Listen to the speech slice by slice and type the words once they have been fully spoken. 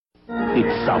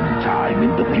It's sometime in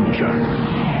the future.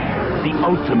 The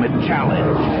ultimate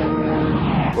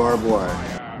challenge. Barbed wire.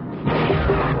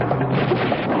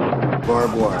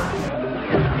 Barbed wire.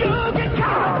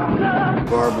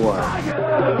 Barbed wire.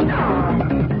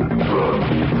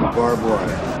 Barbed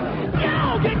wire.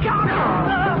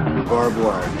 Barbed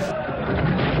wire.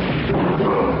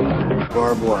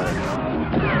 Barbed wire.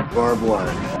 Barbed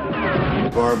wire.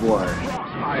 Barbed wire.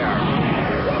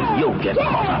 You'll get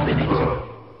caught up in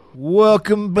it.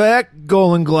 Welcome back,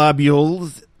 Golden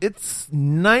Globules. It's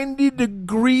 90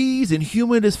 degrees and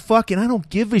humid as fuck, and I don't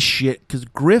give a shit because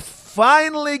Griff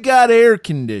finally got air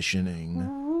conditioning.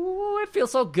 Ooh, it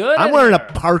feels so good. I'm in wearing a here.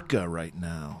 parka right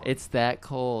now. It's that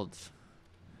cold.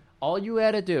 All you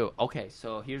had to do. Okay,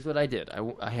 so here's what I did.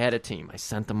 I had a team. I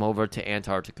sent them over to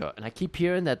Antarctica, and I keep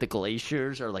hearing that the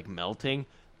glaciers are like melting.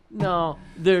 No,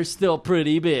 they're still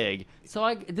pretty big.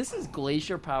 So this is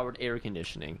glacier-powered air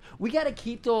conditioning. We got to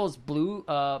keep those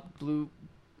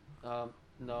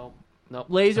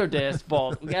laser disc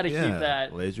bulbs. We got to keep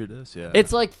that. Laser disc, yeah.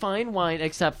 It's like fine wine,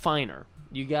 except finer.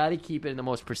 You got to keep it in the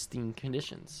most pristine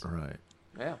conditions. Right.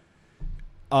 Yeah.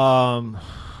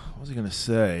 What was I going to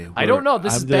say? I don't know.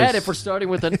 This is bad if we're starting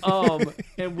with an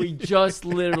and we just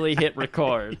literally hit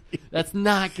record. That's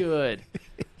not good.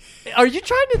 Are you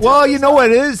trying to? Well, you know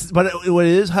what it is, but what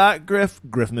is hot,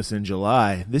 Griffmas in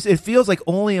July. It feels like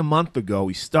only a month ago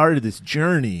we started this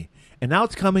journey, and now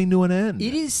it's coming to an end.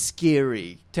 It is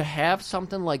scary to have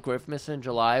something like Griffmas in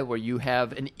July where you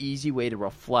have an easy way to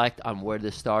reflect on where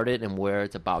this started and where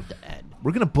it's about to end.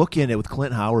 We're going to bookend it with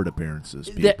Clint Howard appearances,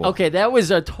 people. That was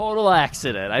a total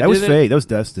accident. That was fate. That was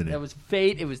destiny. That was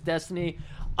fate. It was destiny.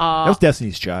 That was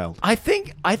Destiny's Child. I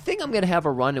think I'm going to have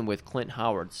a run-in with Clint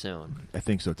Howard soon. I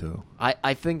think so, too.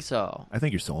 I think so. I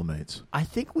think you're soulmates. I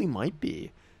think we might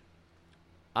be.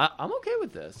 I'm okay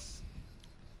with this.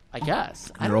 I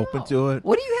guess. You're open to it?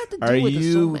 What do you have to do Are with a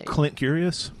you soulmate? Clint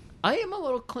curious? I am a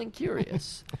little Clint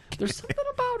curious. There's something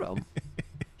about him.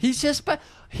 He's just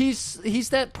he's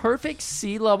that perfect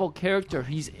C-level character.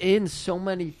 He's in so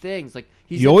many things. Like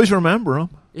you always remember him.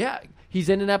 Yeah, he's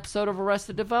in an episode of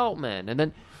Arrested Development, and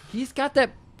then he's got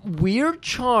that weird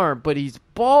charm, but he's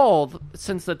bald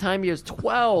since the time he was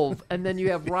 12. And then you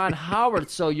have Ron Howard,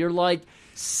 so you're like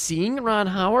seeing Ron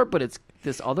Howard, but it's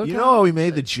this other guy. You know, we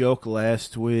made the joke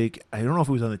last week. I don't know if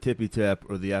it was on the Tippy Tap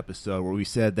or the episode where we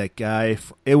said that guy.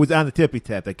 It was on the Tippy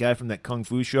Tap. That guy from that Kung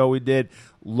Fu show we did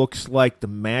looks like the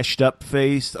mashed up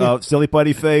face, silly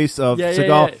putty face of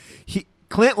Seagal. Yeah.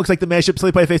 Clint looks like the mashed up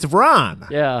silly putty face of Ron.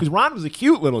 Yeah, because Ron was a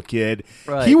cute little kid.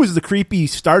 Right. He was the creepy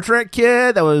Star Trek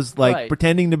kid that was like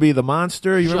pretending to be the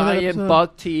monster. You remember that episode?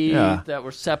 Buck teeth that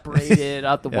were separated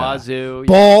out the wazoo.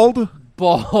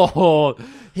 Bald.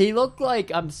 He looked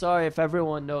like, I'm sorry if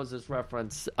everyone knows this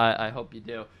reference, I hope you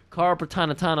do, Carl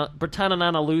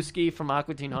Bertanananaluski from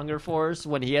Aqua Teen Hunger Force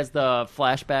when he has the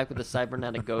flashback with the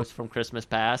cybernetic ghost from Christmas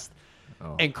Past.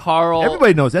 Oh. And Carl...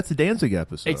 Everybody knows that's the Danzig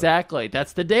episode. Exactly.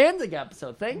 That's the Danzig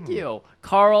episode. Thank you.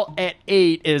 Carl at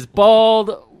 8 is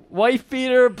bald, white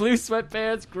beater, blue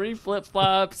sweatpants, green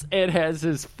flip-flops, and has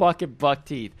his fucking buck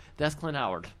teeth. That's Clint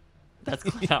Howard. That's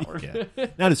Clint Howard.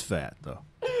 Not as fat, though.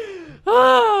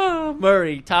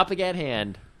 Murray, topic at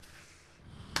hand.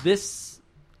 This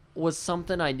was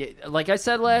something I need. Like I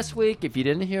said last week, if you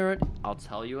didn't hear it, I'll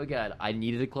tell you again. I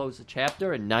needed to close the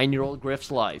chapter in 9-year-old Griff's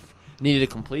life. Needed to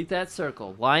complete that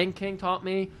circle. Lion King taught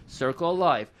me circle of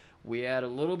life. We had a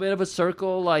little bit of a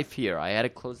circle of life here. I had to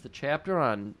close the chapter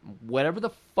on whatever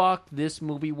the fuck this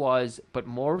movie was, but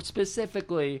more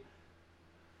specifically,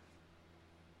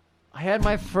 I had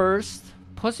my first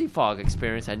pussy fog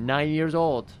experience at 9 years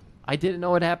old. I didn't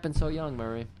know it happened so young,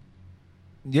 Murray.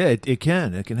 Yeah, it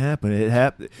can. It can happen.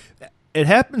 It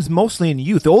happens mostly in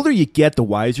youth. The older you get, the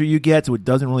wiser you get, so it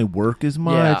doesn't really work as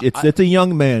much. Yeah, it's a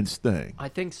young man's thing. I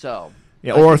think so.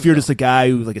 Yeah, or if you're just a guy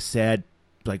who's like a sad,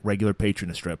 like regular patron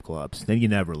of strip clubs, then you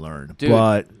never learn. Dude,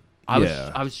 but I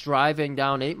was driving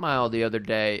down 8 Mile the other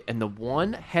day, and the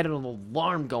one had an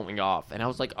alarm going off, and I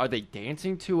was like, "Are they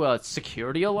dancing to a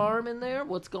security alarm in there?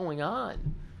 What's going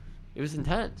on?" It was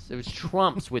intense. It was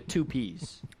Trump's with 2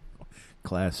 P's.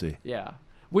 Classy. Yeah.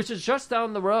 Which is just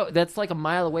down the road. That's like a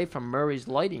mile away from Murray's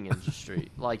lighting industry.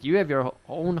 Like, you have your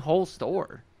own whole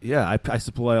store. Yeah, I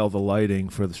supply all the lighting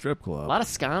for the strip club. A lot of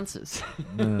sconces.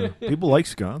 People like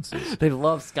sconces. They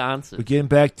love sconces. But getting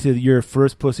back to your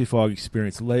first pussy fog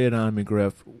experience, lay it on me,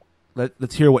 Griff.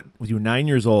 Let's hear what you were 9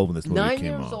 years old when this movie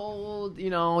came out. 9 years old, you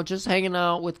know, just hanging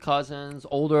out with cousins,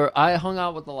 older. I hung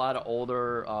out with a lot of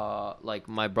older, like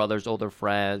my brother's older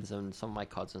friends, and some of my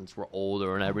cousins were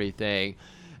older and everything.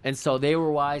 And so they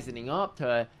were wisening up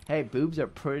to, hey, boobs are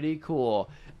pretty cool.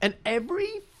 And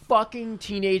every fucking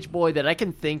teenage boy that I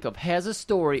can think of has a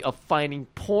story of finding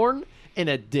porn in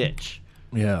a ditch.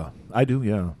 Yeah, I do.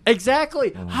 Yeah,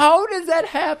 Exactly. How does that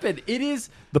happen? It is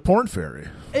the porn fairy.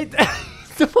 it's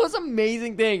the most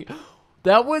amazing thing.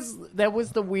 That was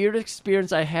the weirdest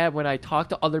experience I had when I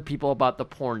talked to other people about the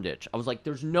porn ditch. I was like,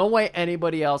 "There's no way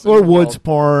anybody else in Or the world- woods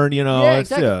porn, you know. yeah,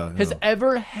 it's- exactly. yeah, has yeah.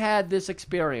 ever had this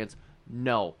experience."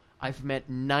 No, I've met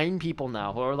 9 people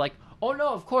now who are like, "Oh no,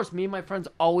 of course, me and my friends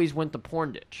always went to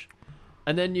porn ditch."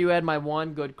 And then you had my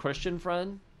one good Christian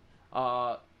friend.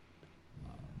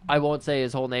 I won't say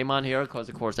his whole name on here because,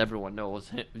 of course, everyone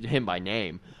knows him by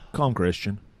name. Call him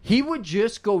Christian. He would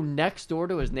just go next door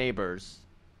to his neighbors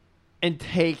and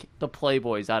take the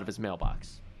Playboys out of his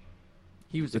mailbox.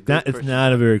 He was a good It's Christian.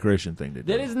 not a very Christian thing to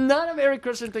do. That is not a very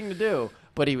Christian thing to do,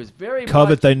 but he was very Covet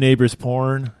much... thy neighbor's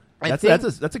porn. That's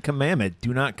think- a commandment.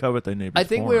 Do not covet thy neighbor's I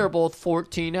think porn. we were both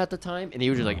 14 at the time, and he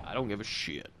was just like, I don't give a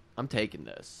shit. I'm taking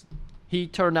this. He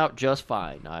turned out just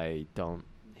fine.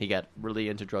 He got really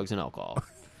into drugs and alcohol.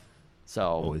 So,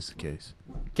 Always the case.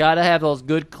 gotta have those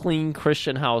good, clean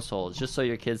Christian households just so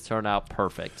your kids turn out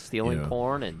perfect. Stealing Yeah.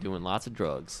 porn and doing lots of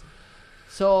drugs.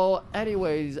 So,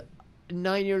 anyways,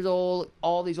 9 years old,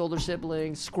 all these older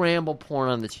siblings, scramble porn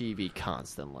on the TV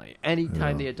constantly.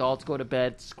 Anytime the adults go to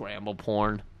bed, scramble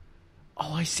porn.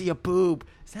 Oh, I see a boob.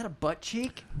 Is that a butt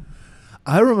cheek?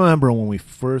 I remember when we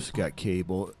first got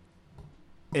cable.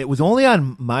 It was only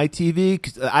on my TV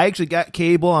because I actually got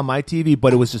cable on my TV,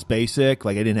 but it was just basic.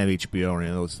 Like I didn't have HBO or any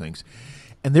of those things.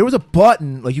 And there was a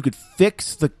button like you could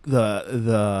fix the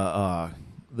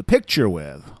picture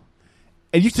with,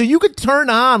 and so you could turn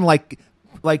on like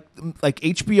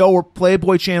HBO or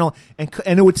Playboy channel,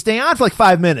 and it would stay on for like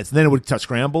 5 minutes, and then it would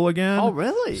scramble again. Oh,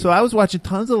 really? So I was watching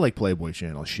tons of like Playboy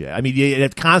channel shit. I mean, you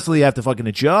constantly have to fucking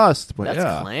adjust, but That's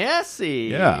yeah. classy.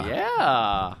 Yeah.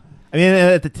 Yeah. I mean,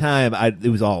 at the time, it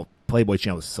was all Playboy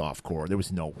channel was softcore. There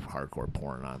was no hardcore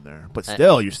porn on there, but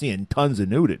still, you're seeing tons of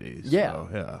nudities. Yeah. So,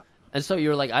 yeah. And so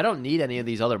you're like, I don't need any of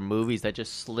these other movies that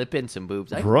just slip in some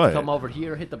boobs. I can Right. come over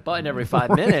here, hit the button every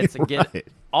 5 minutes, and get right.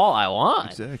 all I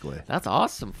want. Exactly. That's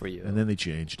awesome for you. And then they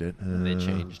changed it. They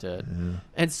changed it.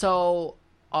 And so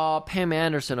Pam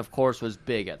Anderson, of course, was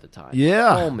big at the time.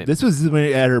 Yeah, Home this was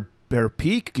when at her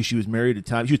peak because she was married to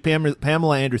Tom. She was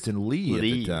Pamela Anderson Lee at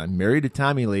the time, married to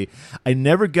Tommy Lee. I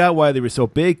never got why they were so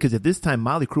big because at this time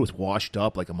Motley Crue was washed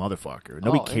up like a motherfucker.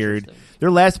 Nobody cared. Interesting.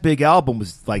 Their last big album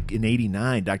was like in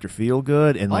 '89, Dr.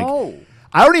 Feelgood, and like Oh.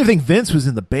 I don't even think Vince was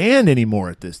in the band anymore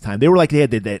at this time. They were like they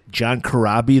had that John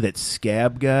Corabi, that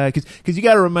scab guy. Because you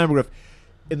got to remember,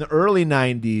 in the early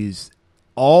 '90s,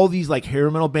 all these like hair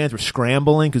metal bands were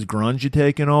scrambling because grunge had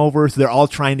taken over, so they're all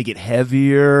trying to get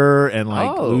heavier and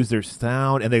like lose their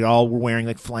sound, and they all were wearing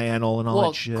like flannel and all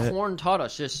that shit. Korn taught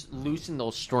us just loosen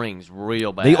those strings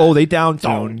real bad. They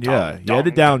downtuned, yeah, you had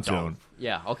to downtune.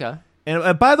 Yeah, okay.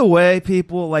 And by the way,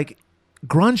 people like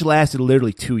grunge lasted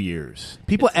literally 2 years.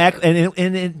 People act, and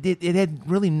it had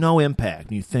really no impact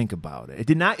when you think about it.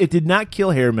 It did not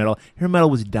kill hair metal. Hair metal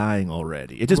was dying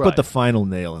already. It just Right. put the final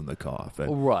nail in the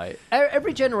coffin. Right.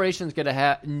 Every generation's going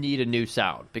to need a new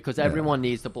sound because everyone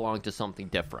needs to belong to something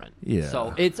different. Yeah.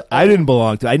 So it's... I didn't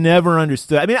belong to. I never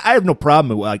understood. I mean, I have no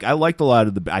problem with like I liked a lot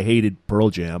of the. I hated Pearl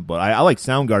Jam, but I liked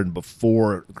Soundgarden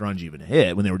before grunge even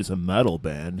hit when they were just a metal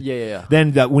band. Yeah.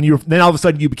 Then then all of a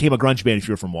sudden you became a grunge band if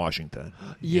you were from Washington.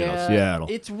 You know, Yeah, Seattle.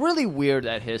 it's really weird,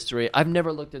 that history. I've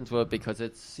never looked into it because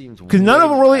it seems Because none of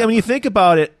them really. I way mean, you think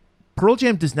about it. Pearl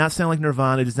Jam does not sound like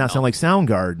Nirvana. It does not sound like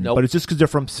Soundgarden. Nope. But it's just because they're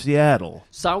from Seattle.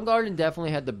 Soundgarden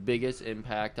definitely had the biggest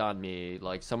impact on me.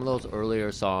 Like some of those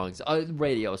earlier songs,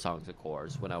 radio songs, of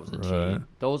course, when I was a teen.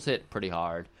 Those hit pretty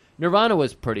hard. Nirvana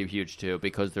was pretty huge too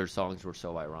because their songs were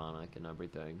so ironic and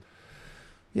everything.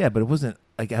 Yeah, but it wasn't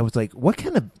like I was like, what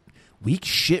kind of weak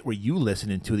shit were you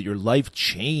listening to that your life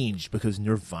changed because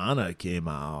Nirvana came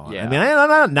out? Yeah. I mean, I'm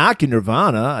not knocking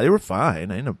Nirvana. They were fine.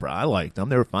 I liked them.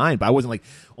 They were fine. But I wasn't like,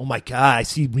 oh my God, I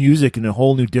see music in a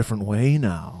whole new different way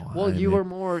now. Well, I you mean-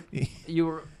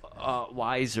 were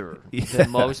wiser Yes.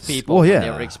 than most people Well, when yeah. they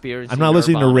were experiencing I'm not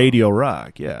listening to Nirvana. Radio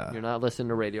Rock. Yeah. You're not listening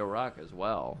to Radio Rock as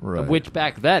well, Right. which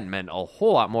back then meant a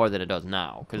whole lot more than it does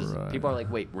now. Because Right. people are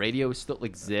like, "Wait, radio still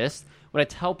exists?" When I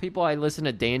tell people I listen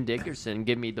to Dan Dickerson,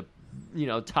 give me the,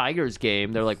 Tigers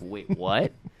game, they're like, "Wait,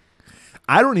 what?"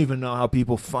 I don't even know how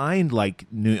people find like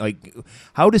new, like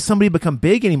how does somebody become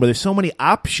big anymore? There's so many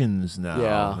options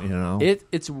now.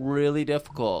 It's really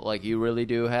difficult. Like you really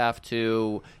do have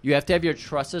to have your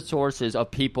trusted sources of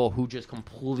people who just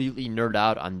completely nerd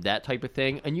out on that type of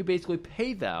thing, and you basically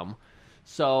pay them.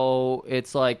 So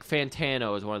it's like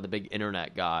Fantano is one of the big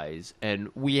internet guys, and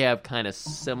we have kind of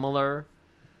similar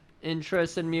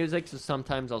interest in music, so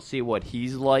sometimes I'll see what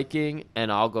he's liking,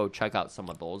 and I'll go check out some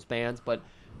of those bands. But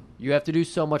you have to do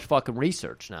so much fucking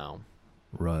research now.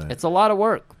 Right. It's a lot of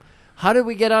work. How did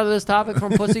we get out of this topic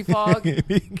from Pussy Fog? because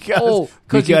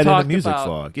we we got into talked music about,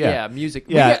 fog. Yeah, music.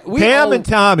 Yeah, Pam and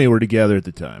Tommy were together at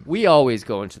the time. We always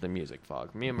go into the music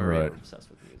fog. Me and Maria are obsessed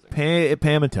with music.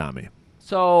 Pam and Tommy.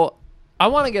 So I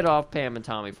want to get off Pam and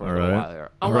Tommy for a little while here.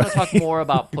 I want to talk more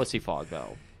about Pussy Fog,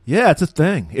 though. Yeah, it's a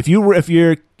thing. If you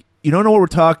don't know what we're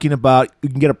talking about, you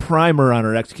can get a primer on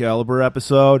our Excalibur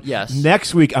episode. Yes.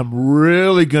 Next week, I'm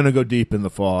really going to go deep in the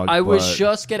fog. I was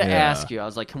just going to ask you. I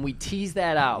was like, can we tease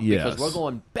that out? Yes. Because we're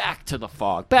going back to the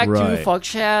fog. Back to Right. Fog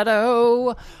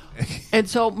Shadow. And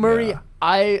so, Murray,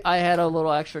 I had a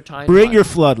little extra time. Bring your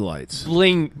floodlights.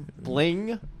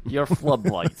 Bling your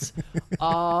floodlights.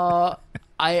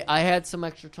 I had some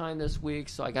extra time this week,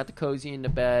 so I got to cozy into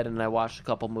bed, and I watched a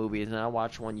couple movies, and I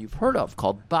watched one you've heard of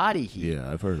called Body Heat.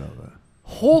 Yeah, I've heard of that.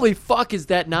 Holy fuck, is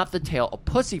that not the tale of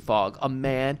Pussy Fog? A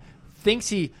man thinks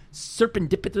he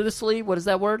serendipitously, what is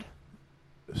that word?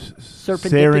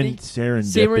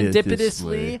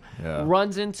 Serendipitously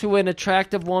runs into an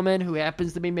attractive woman who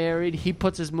happens to be married. He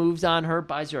puts his moves on her,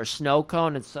 buys her a snow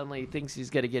cone, and suddenly he thinks he's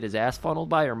going to get his ass funneled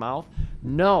by her mouth.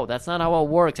 No, that's not how it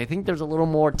works. I think there's a little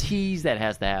more tease that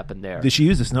has to happen there. Did she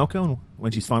use the snow cone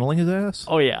when she's funneling his ass?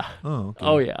 Oh, yeah. Oh, okay.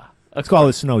 Oh, yeah. It's called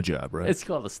a snow job, right? It's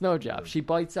called a snow job. She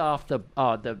bites off the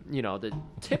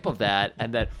tip of that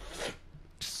and then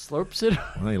slurps it.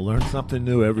 Well, you learn something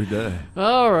new every day.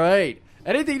 All right.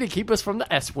 Anything to keep us from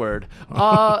the S word.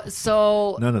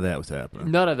 So None of that was happening.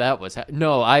 none of that was.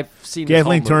 No, I've seen.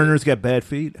 Kathleen Turner's got bad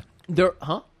feet.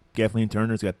 Huh? Kathleen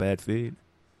Turner's got bad feet.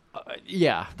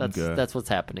 Yeah, that's Okay. that's what's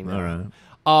happening there.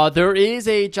 All right. There is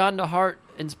a John DeHart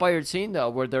inspired scene though,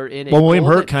 where they're in a. Well, William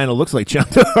golden- Hurt kind of looks like John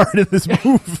DeHart in this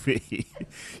movie.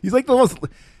 He's like the most.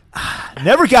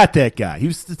 Never got that guy.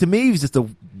 To me, he was just a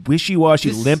wishy-washy,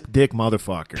 This- limp dick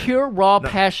motherfucker. Pure, raw,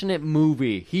 passionate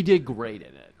movie. He did great in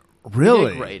it. Really? He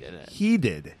did great in it. He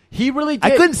did. He really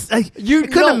did. I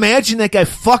couldn't imagine that guy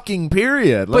fucking,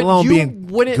 period, let But alone you being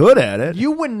wouldn't- good at it.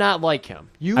 You would not like him.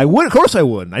 I would. Of course I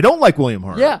wouldn't. I don't like William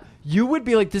Hurt. Yeah, you would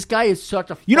be like, this guy is such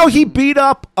a. You know, he beat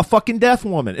up a fucking deaf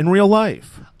woman in real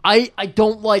life. I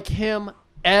don't like him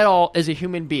at all as a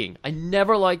human being. I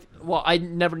never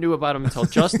knew about him until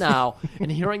just now,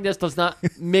 and hearing this does not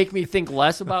make me think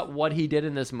less about what he did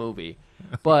in this movie.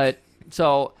 But,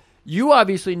 so, you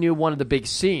obviously knew one of the big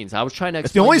scenes. I was trying to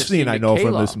It's the explain only this scene to I know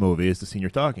from Kayla. this movie is the scene you're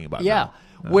talking about. Yeah,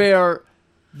 now. where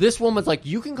this woman's like,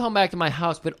 you can come back to my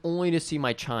house, but only to see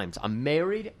my chimes. I'm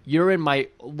married. You're in my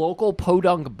local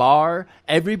podunk bar.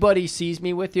 Everybody sees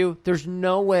me with you. There's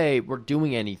no way we're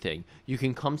doing anything. You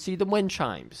can come see the wind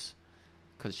chimes.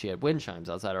 Because she had wind chimes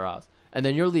outside her house. And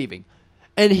then you're leaving.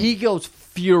 And he goes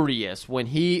furious when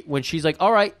she's like,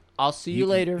 all right, I'll see you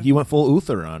later. He went full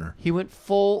Uther on her. He went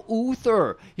full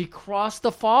Uther. He crossed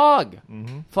the fog.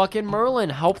 Fucking Merlin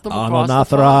helped him across the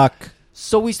fog. Anothrak.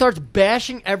 So he starts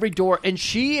bashing every door, and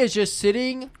she is just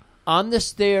sitting on the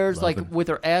stairs, with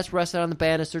her ass rested on the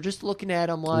banister, just looking at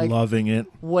him like, Loving it.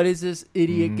 what is this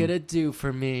idiot gonna do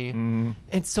for me?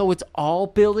 And so it's all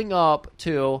building up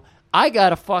to, I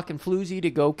got a fucking floozy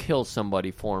to go kill somebody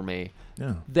for me.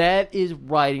 Yeah. That is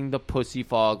writing the Pussy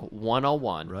Fog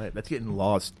 101. Right. That's getting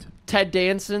lost. Ted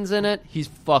Danson's in it. He's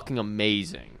fucking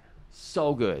amazing.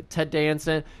 So good. Ted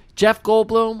Danson. Jeff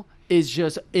Goldblum is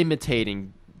just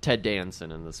imitating Ted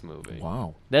Danson in this movie.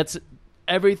 Wow. That's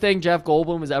everything Jeff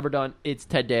Goldblum has ever done. It's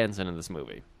Ted Danson in this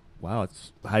movie. Wow.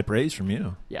 It's high praise from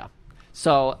you. Yeah.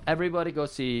 So everybody go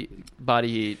see Body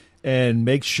Heat. And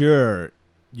make sure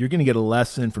you're going to get a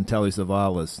lesson from Telly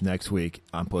Savalas next week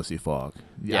on Pussy Fog.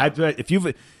 Yeah. I bet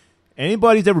if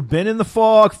anybody's ever been in the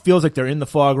fog, feels like they're in the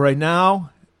fog right now,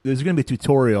 there's going to be a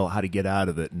tutorial how to get out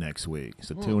of it next week.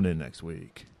 So tune in next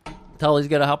week. Telly's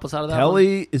going to help us out of that one?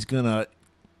 Telly is going to...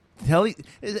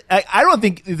 I don't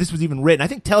think this was even written. I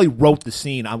think Telly wrote the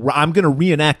scene. I'm going to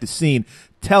reenact the scene.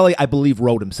 Telly, I believe,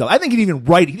 wrote himself. I think he didn't even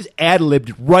write it. He just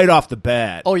ad-libbed right off the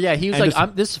bat. Oh, yeah. He was And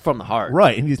like, this is from the heart.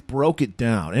 Right, and he just broke it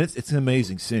down. And it's an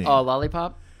amazing scene.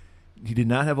 Lollipop? He did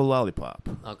not have a lollipop.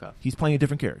 Okay. He's playing a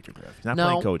different character, Griff. He's not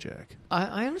No. playing Kojak.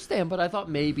 I understand, but I thought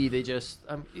maybe they just...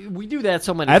 we do that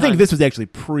so many times. I think this was actually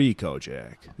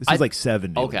pre-Kojak. This was like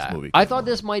 70 when Okay. this movie I came thought out.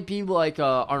 this might be like a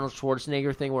Arnold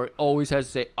Schwarzenegger thing where it always has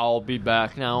to say, I'll be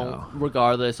back now,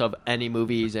 regardless of any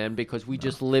movie he's in, because we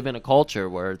just live in a culture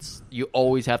where you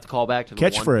always have to call back to the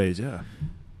one. Catchphrase, yeah.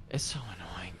 It's so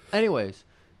annoying. Anyways,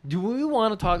 do we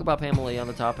want to talk about Pamela Lee on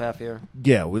the top half here?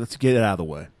 Yeah, well, let's get it out of the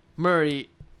way. Murray,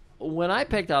 when I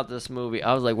picked out this movie,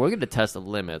 I was like, we're going to test the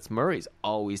limits. Murray's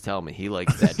always telling me he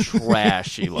likes that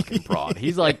trashy looking broad.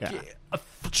 He's like,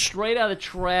 straight out of the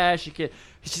trash.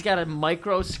 She's got a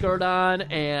micro skirt on,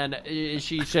 and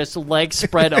she's just legs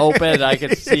spread open, and I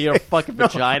can see her fucking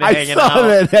vagina hanging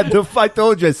out. I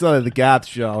told you I saw it at the Goth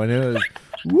show, and it was,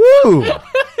 woo!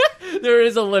 There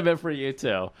is a limit for you,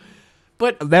 too.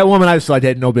 But that woman I saw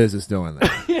had no business doing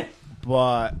that.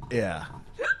 But, yeah.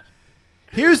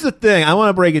 Here's the thing. I want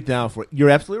to break it down for you. You're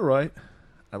absolutely right.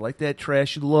 I like that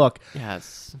trashy look.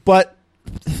 yes. But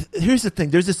here's the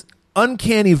thing. There's this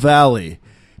uncanny valley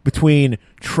between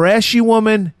trashy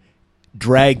woman,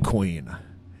 drag queen.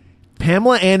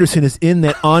 Pamela Anderson is in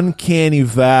that uncanny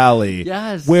valley.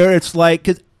 Yes. Where it's like,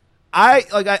 because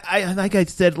like I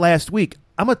said last week,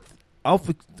 I'm a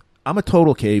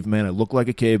total caveman. I look like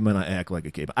a caveman. I act like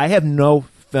a caveman. I have no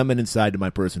feminine side to my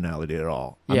personality at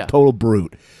all. I'm a total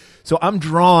brute. So I'm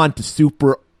drawn to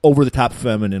super over-the-top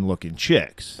feminine-looking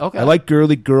chicks. Okay. I like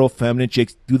girly girl, feminine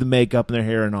chicks, do the makeup and their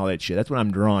hair and all that shit. That's what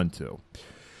I'm drawn to.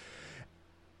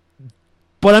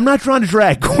 But I'm not drawn to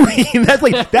drag queen. That's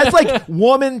like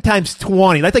woman times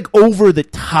 20. That's like over the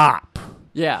top.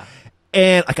 Yeah.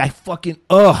 And like I fucking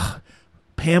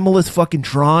Pamela's fucking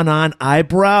drawn on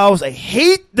eyebrows. I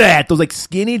hate that. Those like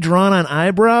skinny drawn on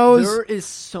eyebrows. There is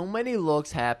so many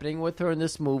looks happening with her in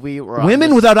this movie. Where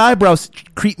Women without eyebrows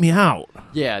creep me out.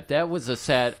 Yeah, that was a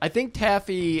sad. I think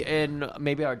Taffy in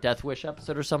maybe our Death Wish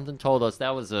episode or something told us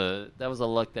that was a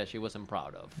look that she wasn't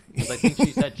proud of. 'Cause I think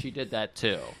she said she did that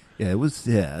too. Yeah, it was.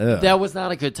 Yeah, that was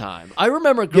not a good time. I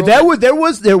remember.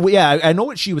 Yeah, I know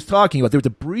what she was talking about. There was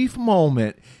a brief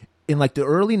moment in like the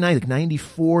early 90s, like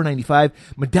 94, 95.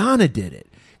 Madonna did it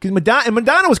because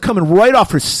Madonna was coming right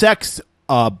off her sex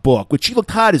book, which she looked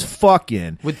hot as fuck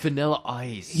in with Vanilla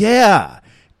Ice. Yeah,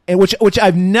 and which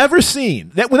I've never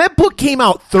seen. That when that book came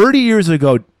out 30 years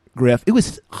ago, Griff, it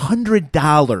was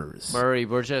 $100. Murray,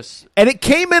 we're just and it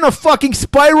came in a fucking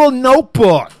spiral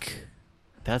notebook.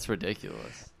 That's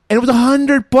ridiculous. And it was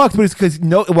 $100, but it's because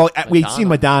we'd seen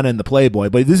Madonna in the Playboy,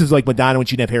 but this is like Madonna when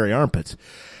she didn't have hairy armpits.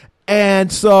 And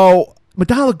so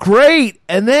Madonna looked great,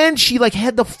 and then she like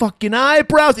had the fucking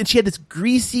eyebrows, and she had this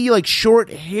greasy like short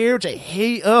hair, which I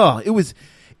hate.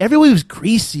 Everybody was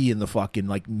greasy in the fucking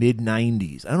like mid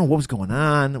 90s. I don't know what was going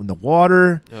on in the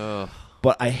water,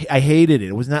 but I hated it.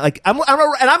 It was not like I'm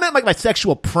at like my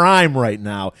sexual prime right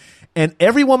now. And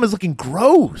every woman's looking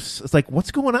gross. It's like,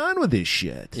 what's going on with this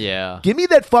shit? Yeah. Give me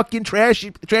that fucking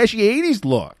trashy 80s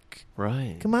look.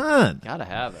 Right. Come on. Gotta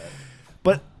have it.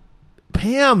 But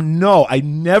Pam, no. I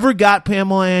never got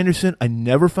Pamela Anderson. I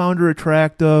never found her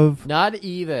attractive. Not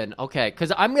even. Okay,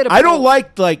 because I'm going to... I don't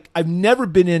like, I've never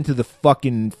been into the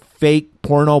fucking fake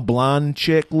porno blonde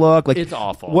chick look. Like it's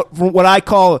awful. What I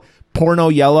call... porno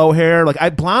yellow hair,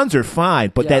 blondes are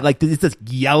fine, but that it's this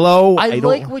yellow. I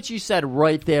like what you said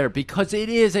right there because it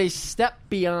is a step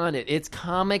beyond it. It's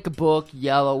comic book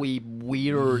yellowy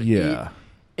weird. Yeah,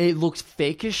 it looks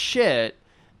fake as shit.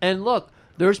 And look,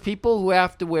 there's people who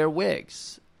have to wear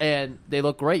wigs, and they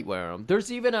look great wearing them.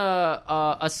 There's even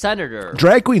a senator.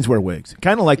 Drag queens wear wigs,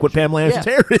 kind of like what Pamela Anderson's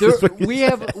hair is.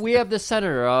 We have this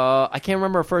senator. I can't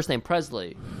remember her first name.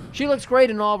 Presley. She looks great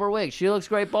in all of her wigs. She looks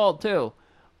great bald too.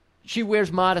 She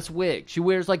wears modest wigs. She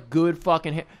wears, like, good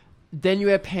fucking hair. Then you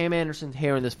have Pam Anderson's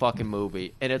hair in this fucking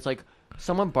movie, and it's like,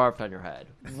 someone barfed on your head.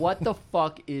 What the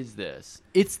fuck is this?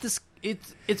 It's this...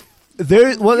 It's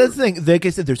there. Well, that's the thing. Like I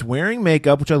said, there's wearing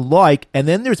makeup, which I like, and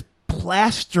then there's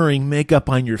plastering makeup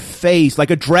on your face,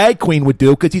 like a drag queen would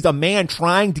do, because he's a man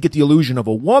trying to get the illusion of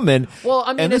a woman. Well,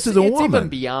 I mean, and this is a woman. It's even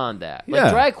beyond that. Like,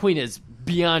 yeah. drag queen is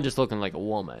beyond just looking like a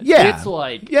woman. Yeah. It's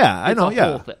like... Yeah, I know,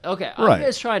 whole thing. Okay, I'm right.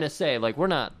 just trying to say, like, we're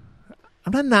not...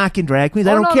 I'm not knocking drag queens.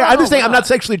 I don't care. I'm just saying I'm not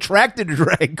sexually attracted to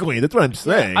drag queen. That's what I'm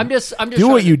saying. Yeah, I'm just do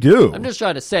what you do. I'm just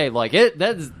trying to say, like,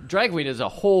 drag queen is a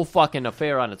whole fucking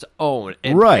affair on its own.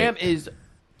 And right. Pam is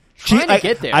trying to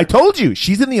get there. I told you,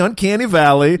 she's in the uncanny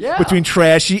valley between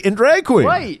trashy and drag queen.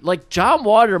 Right. Like, John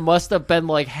Water must have been,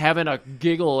 like, having a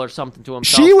giggle or something to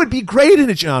himself. She would be great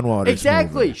in a John Waters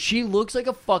Exactly. movie. She looks like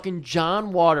a fucking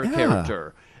John Water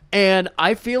character. And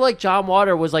I feel like John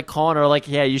Water was like calling her, like,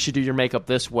 yeah, you should do your makeup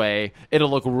this way. It'll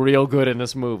look real good in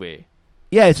this movie.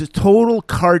 Yeah, it's a total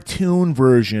cartoon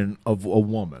version of a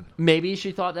woman. Maybe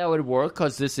she thought that would work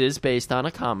because this is based on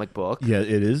a comic book. Yeah,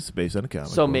 it is based on a comic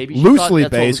book. So maybe she loosely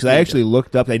thought that's based, because what I actually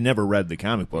looked up. I never read the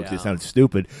comic books. Yeah. It sounded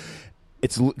stupid.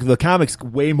 the comics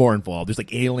way more involved. There's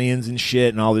like aliens and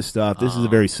shit and all this stuff. This is a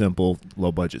very simple,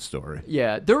 low budget story.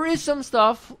 Yeah, there is some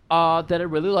stuff that I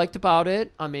really liked about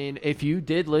it. I mean, if you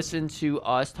did listen to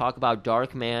us talk about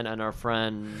Darkman and our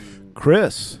friend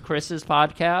Chris's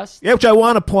podcast. Yeah, which I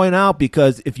want to point out,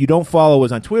 because if you don't follow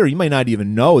us on Twitter, you might not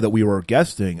even know that we were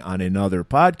guesting on another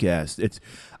podcast.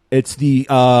 It's the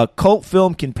Cult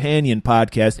Film Companion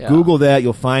podcast. Yeah. Google that,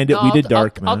 you'll find it. No, We did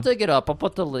Darkman. I'll dig it up. I'll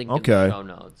put the link in Okay. the show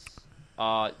notes.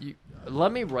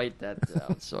 Let me write that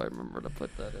down so I remember to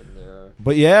put that in there.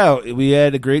 But yeah, we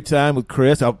had a great time with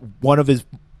Chris. One of his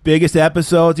biggest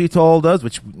episodes, he told us,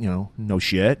 which, no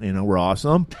shit, we're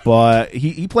awesome. But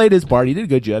he played his part. He did a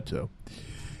good job too.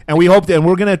 And we hope that, and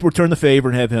we're going to return the favor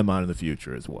and have him on in the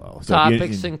future as well. So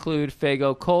Topics include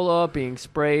Faygo Cola being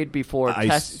sprayed before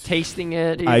tasting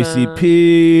it. Even.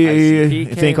 ICP,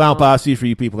 came Think Clown up. Posse for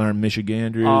you people that aren't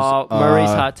Michiganders. Murray's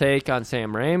hot take on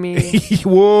Sam Raimi.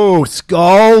 Whoa,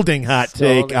 scalding hot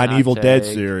take Scalding on hot Evil Dead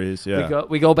take. series. Yeah.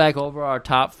 We go back over our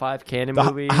top 5 canon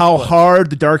movies. How but- hard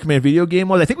the Darkman video game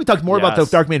was. I think we talked more about the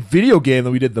Yes. Darkman video game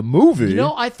than we did the movie.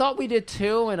 I thought we did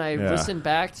too, and I listened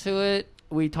back to it.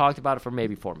 We talked about it for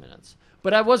maybe 4 minutes.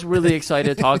 But I was really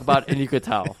excited to talk about it, and you could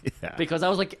tell. Yeah. Because I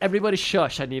was like, everybody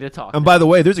shush, I need to talk. And by the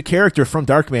way, there's a character from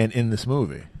Darkman in this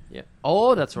movie. Yeah.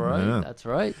 Oh, that's right. Yeah. That's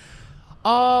right.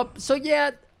 So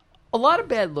yeah, a lot of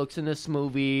bad looks in this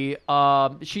movie.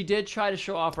 She did try to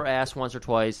show off her ass once or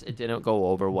twice. It didn't go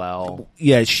over well.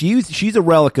 Yeah, she's a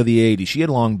relic of the '80s. She had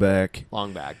long back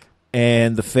Long back.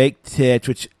 and the fake tits,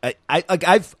 which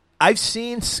I've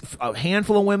seen a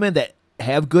handful of women that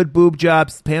have good boob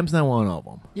jobs. Pam's not one of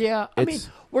them. Yeah, I mean,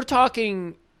 we're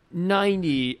talking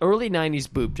early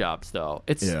 90s boob jobs, though.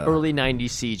 It's early 90s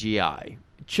CGI.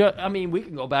 I mean, we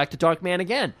can go back to Darkman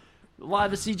again. A lot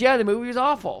of the CGI in the movie was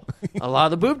awful. A lot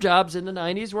of the boob jobs in the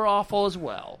 90s were awful as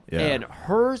well. Yeah. And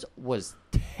hers was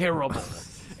terrible.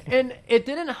 And it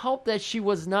didn't help that she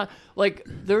was not, like,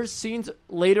 there's scenes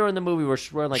later in the movie where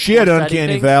she's wearing, like, She had corset-y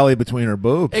uncanny things. valley between her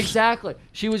boobs. Exactly.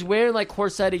 She was wearing, like,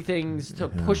 corset-y things to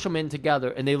push them in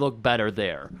together, and they look better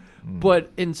there.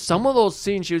 But in some of those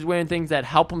scenes, she was wearing things that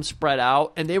help them spread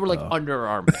out, and they were, like, under her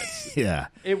armpits. Yeah,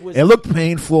 It was. It looked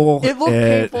painful. It looked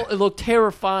painful. It looked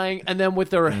terrifying. And then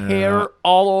with her hair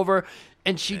all over,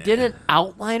 and she didn't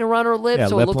outline around her lips. Yeah,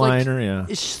 so lip it looked liner,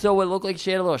 like, So it looked like she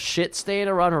had a little shit stain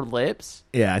around her lips.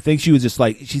 Yeah, I think she was just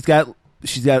like she's got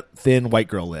thin white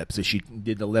girl lips, so she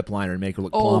did the lip liner to make her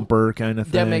look plumper, kind of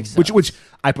thing. that makes sense. Which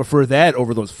I prefer that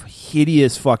over those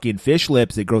hideous fucking fish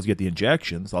lips that girls get the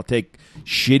injections. I'll take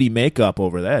shitty makeup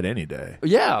over that any day.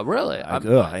 Yeah, really.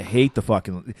 I hate the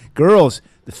fucking girls.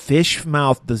 The fish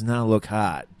mouth does not look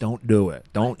hot. Don't do it.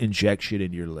 Don't inject shit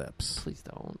into your lips. Please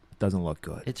don't. Doesn't look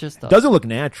good. It just doesn't look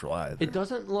natural either. It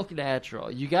doesn't look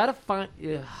natural. You gotta find.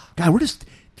 God, we're just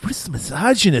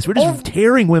misogynists. We're just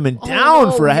tearing women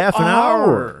down for a half an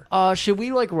hour. Should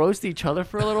we like roast each other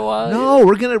for a little while? No,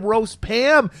 we're gonna roast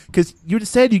Pam because you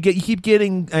just said you keep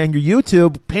getting on your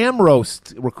YouTube Pam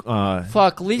roast.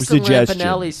 Fuck, Lisa suggestion.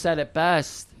 Lampanelli said it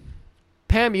best.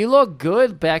 Pam, you look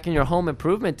good back in your home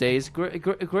improvement days.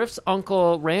 Griff's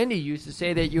uncle Randy used to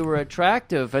say that you were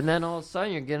attractive, and then all of a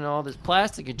sudden you're getting all this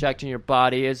plastic injected in your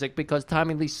body. Is it because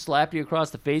Tommy Lee slapped you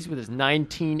across the face with his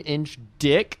 19-inch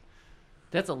dick?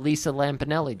 That's a Lisa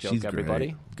Lampanelli joke, She's everybody.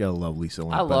 great. Gotta love Lisa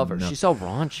Lampanelli. I love her. She's so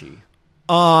raunchy.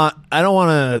 I don't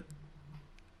want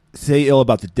to say ill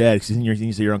about the dead because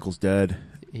you say your uncle's dead,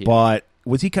 but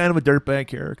was he kind of a dirtbag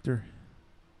character?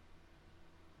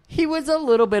 He was a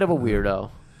little bit of a weirdo.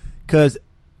 Because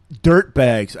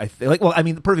dirtbags, I feel like. Well, I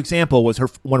mean, the perfect example was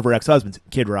one of her ex-husbands,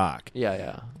 Kid Rock.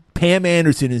 Yeah. Pam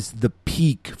Anderson is the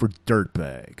peak for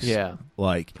dirtbags. Yeah.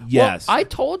 Like, yes. Well, I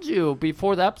told you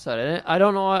before the episode, and I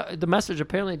don't know, the message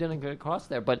apparently didn't get across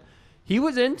there, but he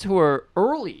was into her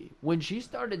early. When she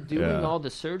started doing all the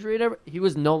surgery and everything, he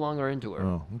was no longer into her.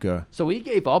 Oh, okay. So he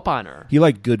gave up on her. He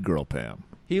liked good girl Pam.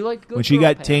 He liked good When she girl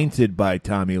got Pam. tainted by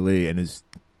Tommy Lee and his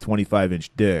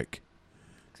 25-inch dick,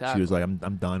 Exactly. she was like, I'm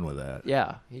done with that.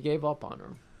 Yeah, he gave up on her.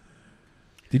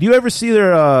 Did you ever see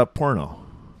their porno?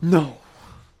 No.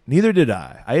 Neither did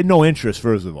I. I had no interest,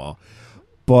 first of all.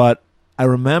 But I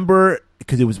remember,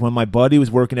 because it was when my buddy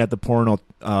was working at the porno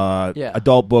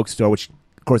adult bookstore, which,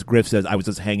 of course, Griff says I was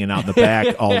just hanging out in the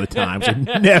back all the time, which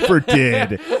I never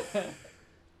did.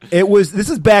 This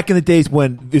is back in the days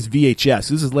when it was VHS.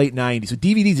 This is late 90s. So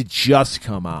DVDs had just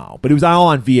come out, but it was all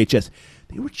on VHS.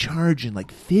 They were charging like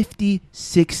 $50,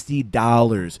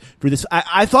 $60 for this.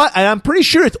 I thought, and I'm pretty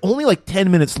sure it's only like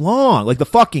 10 minutes long, like the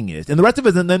fucking is. And the rest of it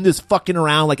is them just fucking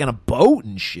around like on a boat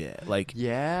and shit. Like,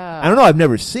 Yeah. I don't know. I've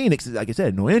never seen it 'cause, like I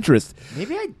said, no interest.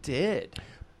 Maybe I did.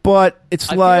 But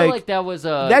it's I like, feel like that was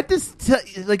a that just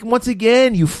like once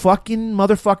again, you fucking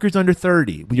motherfuckers under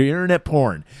 30 with your internet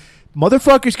porn.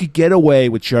 Motherfuckers could get away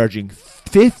with charging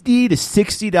 $50 to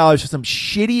 $60 for some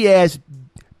shitty ass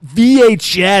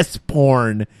VHS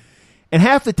porn, and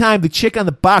half the time the chick on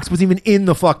the box wasn't even in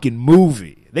the fucking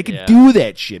movie. They could do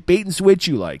that shit, bait and switch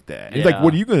you like that. It's like,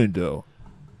 what are you gonna do?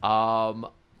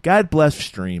 God bless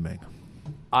streaming.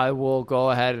 I will go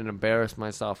ahead and embarrass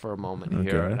myself for a moment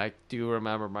here. Okay. And I do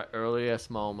remember my earliest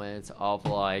moments of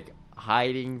like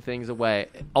hiding things away.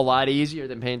 A lot easier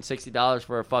than paying $60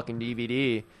 for a fucking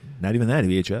DVD. Not even that,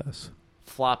 VHS.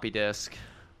 Floppy disk.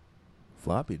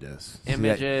 Floppy disk.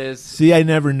 Images. See, I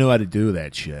never knew how to do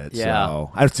that shit. Yeah.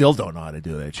 So I still don't know how to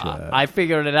do that shit. I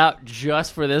figured it out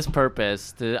just for this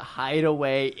purpose, to hide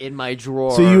away in my drawer.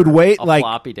 So you would wait a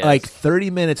floppy disk. like 30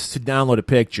 minutes to download a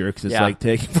picture because it's Yeah. like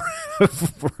taking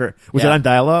forever. Was it Yeah. on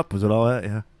dial-up? Was it all that?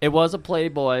 Yeah. It was a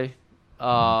Playboy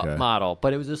Okay. model,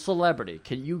 but it was a celebrity.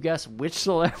 Can you guess which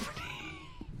celebrity?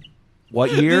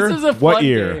 What year? This is a what fun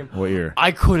year? game. What year? I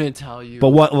couldn't tell you. But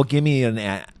what? Well, give me an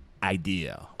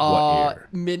idea. What year?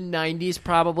 Mid-90s,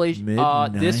 probably.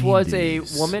 This was a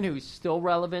woman who's still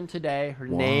relevant today. Her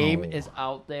name is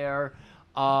out there.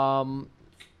 How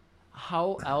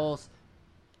else?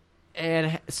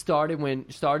 And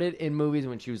started in movies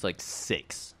when she was like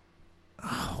 6.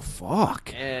 Oh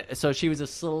fuck! So she was a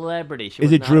celebrity. She Is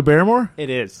was it not- Drew Barrymore? It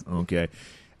is. Okay.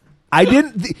 I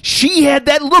didn't. She had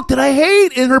that look that I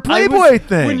hate in her Playboy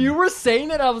thing. When you were saying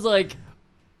it, I was like,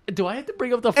 do I have to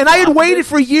bring up the? And I had flop waited disk?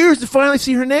 for years to finally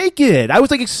see her naked. I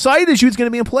was like excited she was going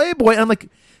to be in Playboy, and I'm like,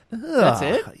 ugh, That's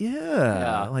it?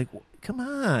 Yeah. Like, come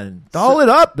on, doll it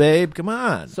up, babe. Come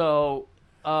on. So,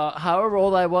 however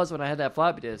old I was when I had that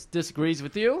floppy disk, disagrees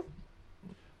with you,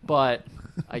 but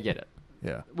I get it.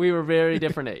 Yeah. We were very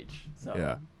different age. So.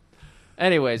 Yeah.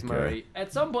 Anyways, Murray,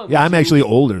 at some point, Yeah, I'm actually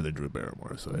older than Drew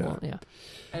Barrymore, so yeah. Well, yeah.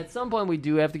 At some point, we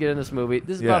do have to get in this movie.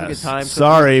 This is probably a good Yes. time.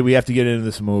 Sorry, we have to get into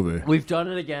this movie. We've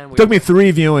done it again. It took me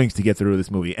 3 viewings to get through this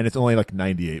movie, and it's only like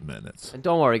 98 minutes. And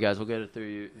don't worry, guys. We'll get it through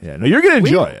you. Yeah, no, you're going to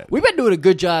enjoy it. We've been doing a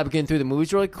good job getting through the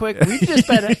movies really quick. We've just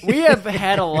been, we have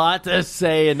had a lot to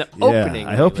say in the opening.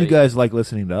 I hope you lately. guys like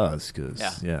listening to us,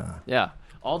 because, Yeah. Yeah.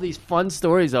 All these fun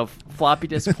stories of floppy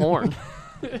disk porn.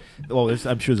 Well, I'm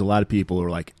sure there's a lot of people who are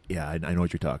like, yeah, I know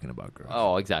what you're talking about, girl.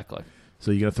 Oh, exactly. So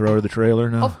you going to throw her the trailer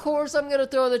now? Of course, I'm going to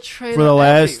throw the trailer For the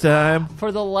last time?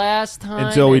 For the last time.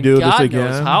 Until we and do God this again?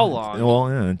 knows how long? Well,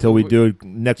 yeah, until we do it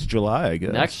next July, I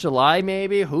guess. Next July,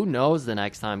 maybe. Who knows the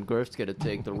next time Griff's going to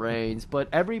take the reins. But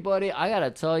everybody, I got to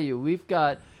tell you, we've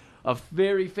got a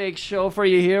very fake show for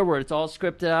you here where it's all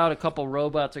scripted out. A couple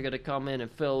robots are going to come in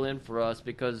and fill in for us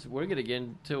because we're going to get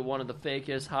into one of the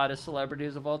fakest, hottest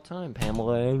celebrities of all time,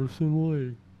 Pamela Anderson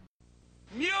Lee.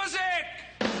 Music!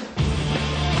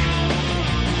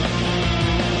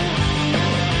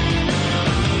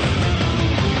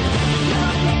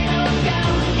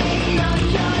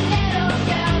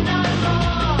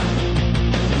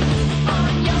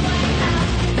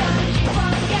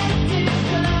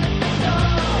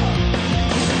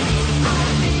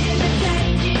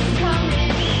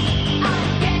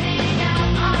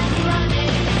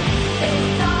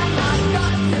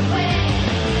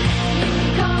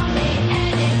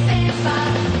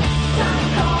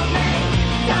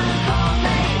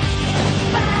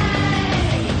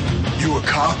 You a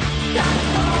cop?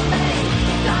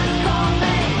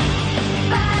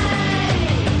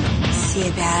 See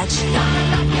a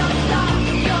badge?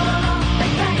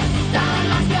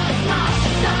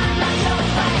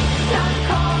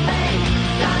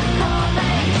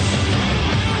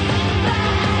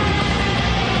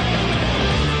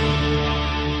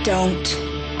 Don't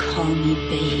call me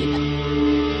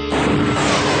babe.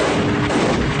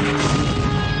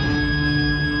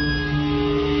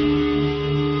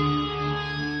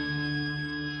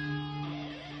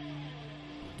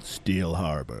 Steel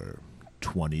Harbor,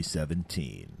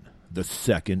 2017. The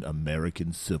Second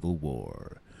American Civil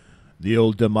War. The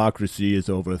old democracy is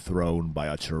overthrown by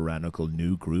a tyrannical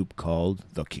new group called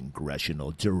the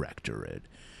Congressional Directorate.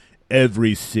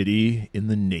 Every city in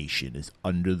the nation is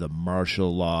under the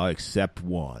martial law except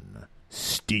one,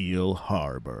 Steel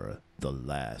Harbor, the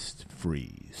last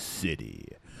free city.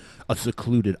 A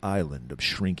secluded island of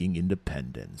shrinking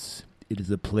independence. It is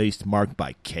a place marked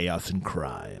by chaos and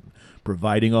crime,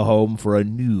 providing a home for a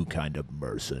new kind of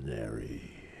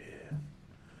mercenary.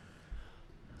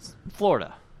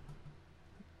 Florida.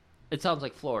 It sounds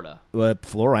like Florida.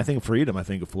 Florida. I think of Freedom. I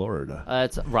think of Florida.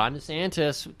 It's Ron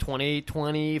DeSantis,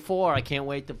 2024. I can't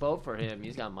wait to vote for him.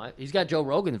 He's got Joe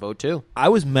Rogan's vote too. I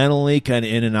was mentally kind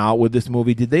of in and out with this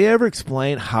movie. Did they ever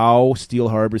explain how Steel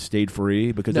Harbor stayed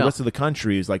free? Because the No. rest of the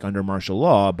country is like under martial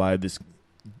law by this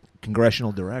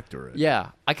congressional directorate.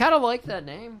 Yeah, I kind of like that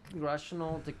name,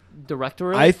 Congressional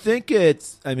Directorate. I think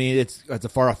it's a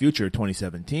far off future,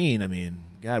 2017. I mean,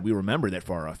 God, we remember that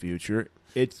far off future.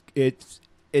 It's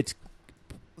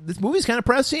this movie's kind of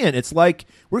prescient. It's like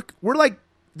we're like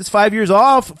just 5 years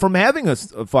off from having a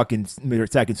fucking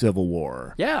second civil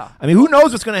war. Yeah. I mean, who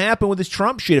knows what's going to happen with this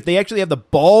Trump shit if they actually have the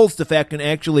balls to fucking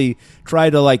actually try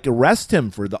to like arrest him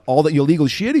for all the illegal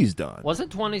shit he's done.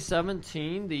 Wasn't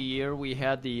 2017 the year we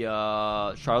had the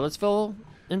Charlottesville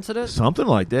incident? Something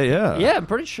like that, yeah. Yeah, I'm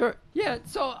pretty sure. Yeah,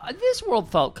 so this world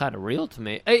felt kind of real to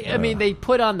me. I mean, they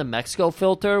put on the Mexico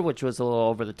filter, which was a little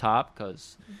over the top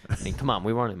because, I mean, come on,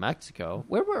 we weren't in Mexico.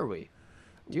 Where were we?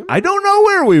 Do you remember? I don't know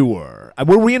where we were.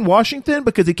 Were we in Washington?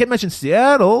 Because they kept mentioning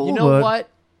Seattle. You know what?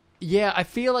 Yeah, I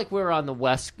feel like we're on the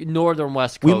northern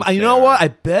west coast. You know there. what? I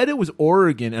bet it was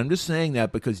Oregon. I'm just saying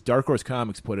that because Dark Horse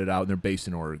Comics put it out and they're based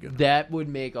in Oregon. That would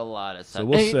make a lot of sense. So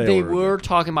we'll say they Oregon. were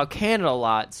talking about Canada a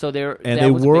lot, so And that they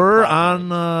was a big were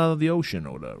problem. on the ocean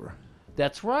or whatever.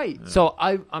 That's right. So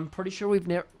I'm pretty sure we've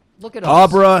never. Look at us.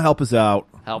 Abra, help us out.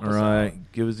 Help All us right. out.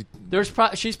 Give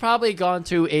us. She's probably gone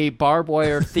to a barbed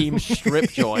wire themed strip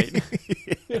joint.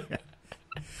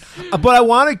 But I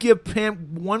want to give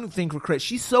Pam one thing for credit.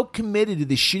 She's so committed to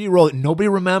this shitty role that nobody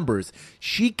remembers.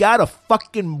 She got a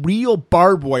fucking real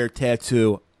barbed wire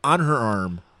tattoo on her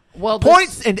arm. Well,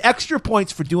 Points and extra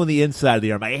points for doing the inside of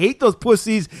the arm. I hate those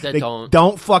pussies That that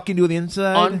don't fucking do the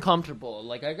inside. uncomfortable.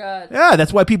 Like I got. Yeah,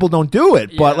 that's why people don't do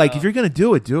it. But Yeah. like, if you're gonna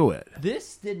do it, do it.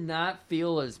 This did not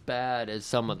feel as bad as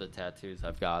some of the tattoos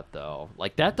I've got, though.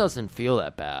 Like, that doesn't feel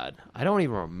that bad. I don't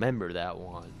even remember that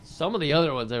one. Some of the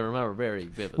other ones I remember very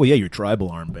vividly. Well, yeah, your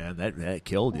tribal armband that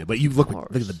killed you. But you look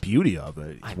at the beauty of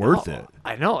it. It's worth it.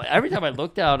 I know. Every time I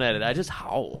look down at it, I just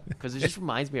howl because it just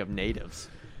reminds me of natives.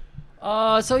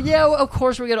 So, yeah, of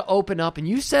course, we're going to open up. And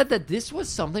you said that this was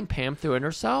something Pam threw in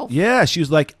herself. Yeah, she was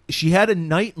like, she had a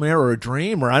nightmare or a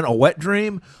dream or a wet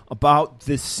dream about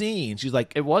this scene. She's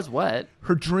like, It was wet.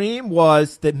 her dream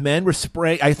was that men were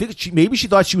spraying. I think maybe she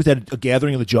thought she was at a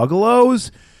gathering of the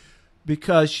Juggalos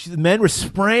because the men were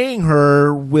spraying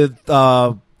her with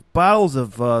bottles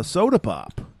of soda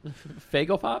pop.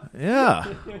 Fago Pop?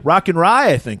 Yeah, Rock and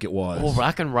Rye, I think it was. Oh,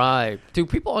 Rock and Rye. Do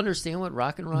people understand what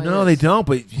Rock and Rye is? No, they don't.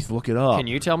 But just look it up. Can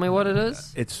you tell me what it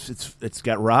is? It's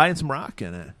got rye and some rock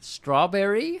in it.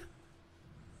 Strawberry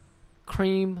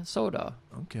cream soda.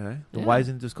 Okay. Yeah. Why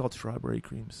isn't it just called strawberry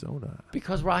cream soda?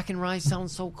 Because Rock and Rye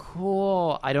sounds so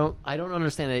cool. I don't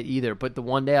understand it either. But the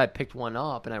one day I picked one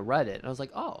up and I read it and I was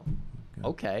like, oh,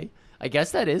 okay. I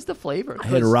guess that is the flavor. I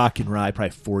had a Rock and Rye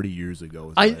probably 40 years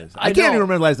ago. I can't know. even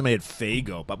remember the last time I had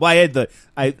Fago. But I had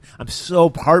I'm so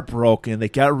heartbroken. They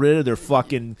got rid of their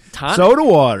fucking Tonic? soda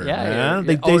water. Yeah, man.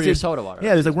 yeah. They Your said- soda water.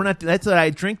 Yeah, it's like we're not. That's why I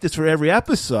drink this for every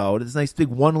episode. It's a nice big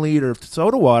 1 liter of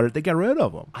soda water. They got rid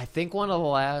of them. I think one of the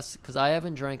last, because I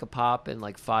haven't drank a pop in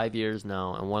like 5 years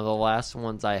now, and one of the last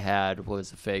ones I had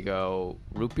was a Fago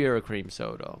root beer or cream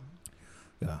soda.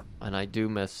 Yeah. And I do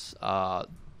miss,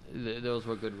 those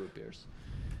were good root beers.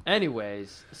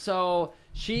 Anyways, so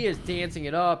she is dancing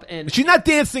it up, and She's not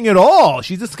dancing at all.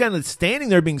 She's just kind of standing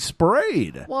there being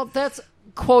sprayed. well, that's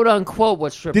quote unquote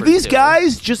what strippers Did these do.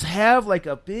 guys just have like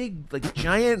a big, like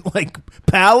giant, like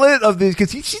palette of these?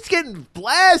 Because she's getting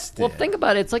blasted. Well, think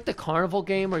about it. It's like the carnival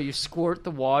game where you squirt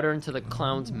the water into the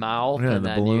clown's mouth, Yeah, and the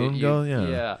then balloon you goes, yeah.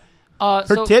 yeah.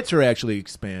 Her So- tits are actually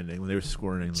expanding when they were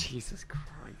squirting. Jesus Christ.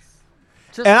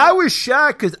 And I was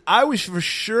shocked because I was for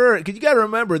sure. Because you got to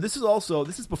remember, this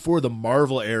is before the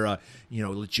Marvel era.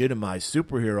 Legitimized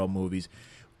superhero movies.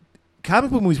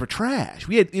 Comic book movies were trash.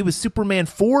 It was Superman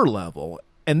 4 level,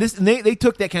 and they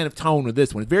took that kind of tone with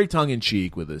this one. It's very tongue in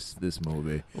cheek with this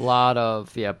movie. A lot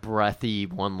of breathy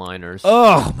one-liners.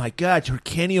 Oh my God, her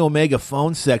Kenny Omega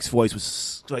phone sex voice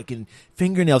was like in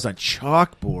fingernails on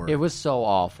chalkboard. It was so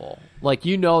awful. Like,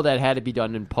 that had to be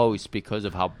done in post because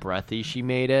of how breathy she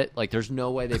made it. Like, there's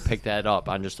no way they picked that up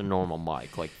on just a normal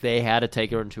mic. Like, they had to take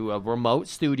her into a remote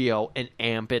studio and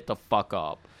amp it the fuck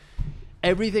up.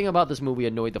 Everything about this movie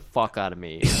annoyed the fuck out of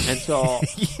me. And so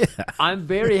I'm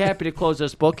very happy to close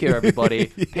this book here, everybody.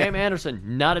 Pam Anderson,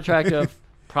 not attractive,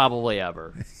 probably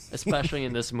ever. Especially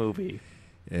in this movie.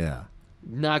 Yeah.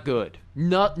 Not good.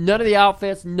 None of the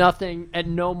outfits, nothing. At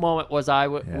no moment was I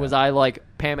like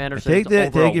Pam Anderson. Take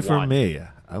it from me.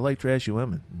 I like trashy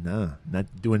women. No, not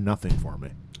doing nothing for me.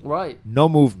 Right. No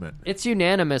movement. It's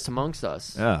unanimous amongst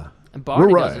us. Yeah. And Barney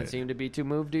We're right. doesn't seem to be too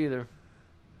moved either.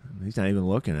 He's not even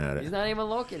looking at it. He's not even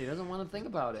looking. He doesn't want to think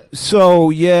about it. So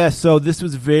this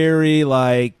was very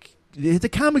like it's a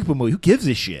comic book movie. Who gives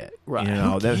a shit? Right. You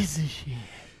know, Who gives a shit?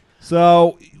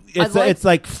 So it's like- it's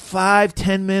like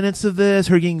 5-10 minutes of this,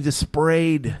 her getting just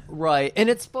sprayed. Right. And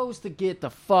it's supposed to get the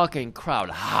fucking crowd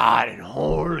hot and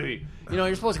horny. You know,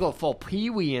 you're supposed to go full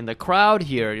Pee-wee in the crowd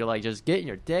here. You're like just getting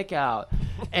your dick out.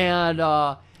 And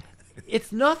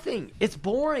it's nothing. It's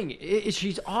boring.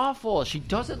 She's awful. She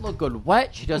doesn't look good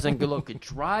wet. She doesn't look good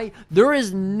dry. There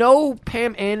is no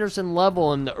Pam Anderson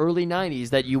level in the early 90s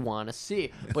that you want to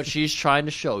see. But she's trying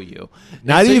to show you.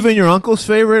 Not And so even your uncle's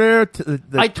favorite era.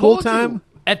 I Tool told Time. you.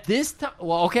 At this time.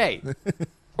 Well, okay.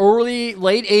 Late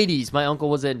 80s, my uncle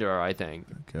was into her, I think.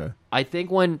 Okay. I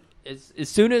think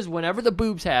whenever the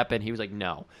boobs happened, he was like,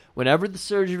 no. Whenever the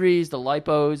surgeries, the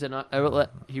lipos, and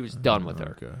he was done with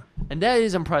her. Okay. And that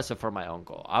is impressive for my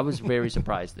uncle. I was very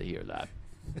surprised to hear that.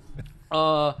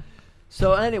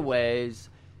 So anyways,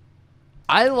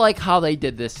 I like how they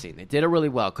did this scene. They did it really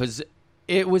well because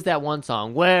it was that one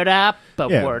song, we're up, but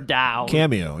we're down.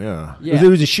 Cameo, yeah. Yeah. It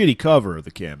was a shitty cover of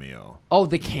the Cameo. Oh,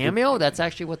 the Cameo? That's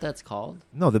actually what that's called?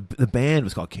 No, the band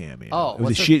was called Cameo. Oh, it was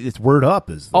what's a it- shit. It's Word Up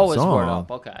is the Oh, it's song. Word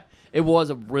Up. Okay. It was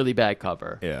a really bad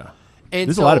cover. Yeah. And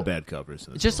There's so, a lot of bad covers.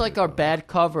 Just like our bad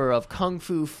cover of Kung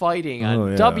Fu Fighting on Oh,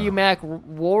 yeah. WMAC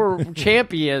War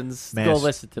Champions. Go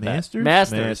listen to that. Masters?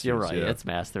 Masters, you're right. Yeah. It's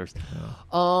Masters.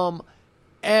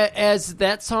 As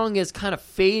that song is kind of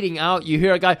fading out, you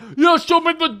hear a guy, yeah, show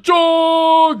me the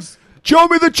jogs! Show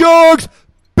me the jugs,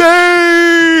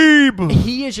 babe!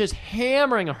 He is just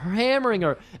hammering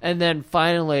her. And then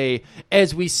finally,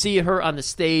 as we see her on the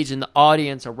stage and the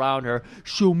audience around her,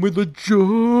 show me the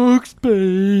jugs,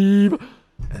 babe.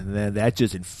 And then that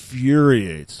just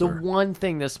infuriates The her. one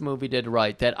thing this movie did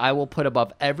right that I will put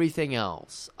above everything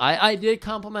else. I did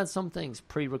compliment some things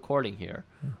pre-recording here.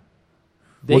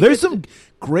 They Well, there's get some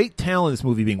great talent in this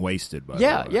movie being wasted, by the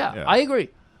way. yeah, I agree.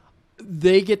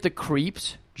 They get the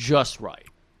creeps just right.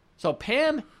 So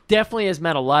Pam definitely has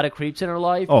met a lot of creeps in her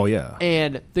life. Oh, yeah.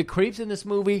 And the creeps in this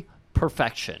movie,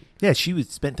 perfection. Yeah, she was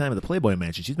spent time at the Playboy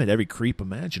Mansion. She's met every creep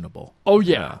imaginable. Oh,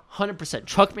 yeah. 100%.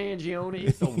 Chuck Mangione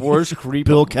is the worst creep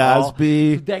Bill of all.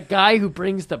 Cosby. That guy who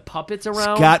brings the puppets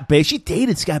around. Scott Bale. She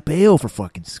dated Scott Bale for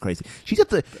fucking crazy. She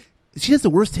has the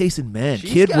worst taste in men.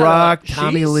 She's Kid got Rock,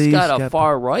 Tommy she's Lee. got a Scott-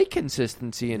 far right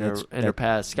consistency in her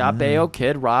past. Scott Baio,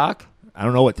 Kid Rock. I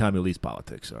don't know what Tommy Lee's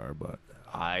politics are, but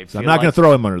I'm I'm not going to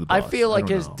throw him under the bus. I feel like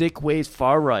don't his know. dick weighs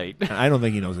far right. I don't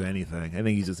think he knows anything. I think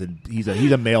he's just he's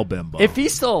a male bimbo. If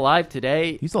he's still alive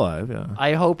today, He's alive, yeah.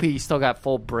 I hope he still got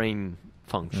full brain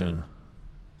function.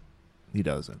 He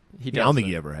doesn't. He I don't think doesn't.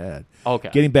 he ever had. Okay.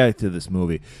 Getting back to this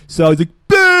movie. So he's like,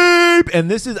 babe! And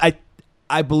this is,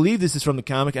 I believe this is from the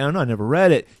comic. I don't know. I never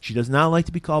read it. She does not like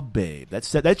to be called babe. That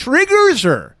triggers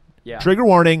her. Yeah. Trigger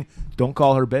warning. Don't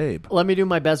call her babe. Let me do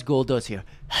my best Gould does here.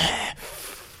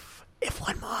 If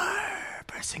one more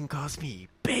person calls me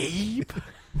babe.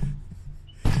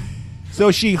 So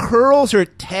she hurls her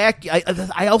tacky.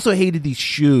 I also hated these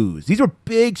shoes. These were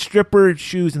big stripper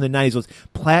shoes in the 90s. Those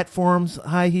platforms,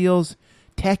 high heels.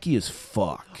 Tacky as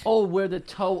fuck. Oh, where the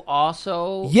toe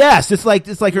also. Yes, it's like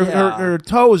Yeah. her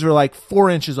toes are like 4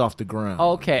 inches off the ground.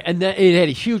 Okay, and then it had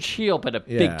a huge heel, but a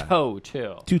Yeah. big toe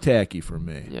too. Too tacky for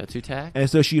me. Yeah, two tack. And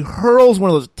so she hurls one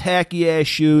of those tacky ass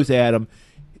shoes at him,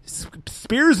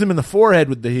 spears him in the forehead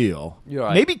with the heel. You're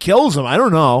right. Maybe kills him. I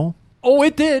don't know. Oh,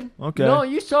 it did. Okay. No,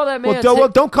 you saw that man. Well,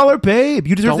 don't call her babe.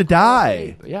 You deserve to Don't call her die.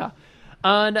 babe. Yeah.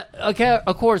 And okay,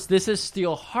 of course, this is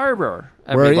Steel Harbor.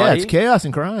 Where Everybody. it's chaos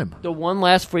and crime. The one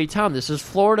last free town. This is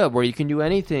Florida, where you can do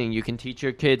anything. You can teach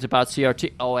your kids about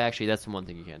CRT. Oh, actually, that's the one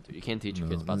thing you can't do. You can't teach your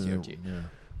kids about CRT.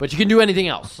 But you can do anything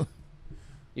else.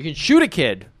 You can shoot a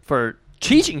kid for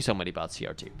teaching somebody about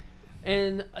CRT.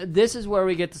 And this is where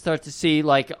we get to start to see,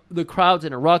 like, the crowd's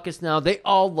in a ruckus now. They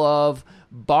all love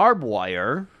Barb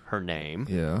Wire, her name.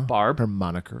 Yeah. Barb Her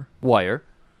moniker. Wire.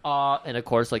 And, of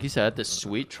course, like you said, this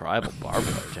sweet tribal barbed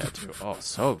wire tattoo. Oh,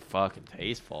 so fucking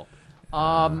tasteful.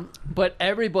 But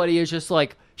everybody is just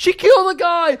like, she killed a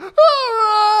guy. All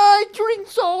right,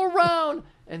 drinks all around.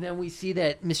 And then we see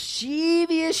that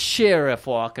mischievous sheriff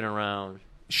walking around.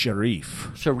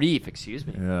 Sharif. Sharif, excuse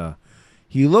me. Yeah.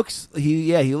 He looked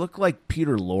like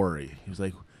Peter Lorre. He was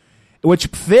like, which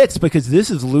fits because this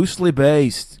is loosely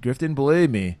based. Griff didn't believe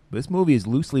me. But this movie is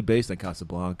loosely based on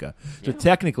Casablanca. So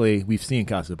technically, we've seen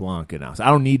Casablanca now. So I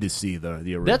don't need to see the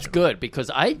original. That's good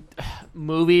because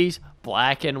movies,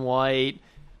 black and white,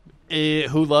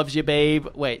 Who Loves You, Babe.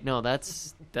 Wait, no,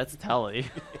 that's That's Telly.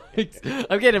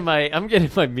 I'm getting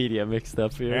my media mixed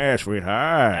up here. Yeah,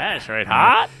 sweetheart. That's right,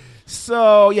 hot.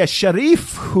 So, yeah,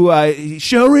 Sharif,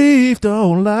 Sharif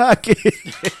don't like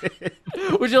it.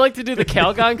 Would you like to do the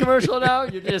Calgon commercial now?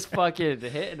 You're just fucking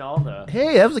hitting all the...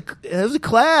 Hey, that was a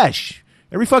Clash.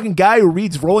 Every fucking guy who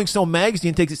reads Rolling Stone magazine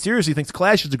and takes it seriously thinks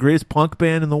Clash is the greatest punk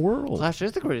band in the world. Clash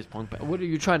is the greatest punk band. What are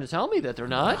you trying to tell me, that they're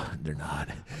not? They're not.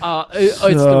 It's the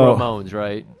Ramones,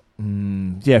 right?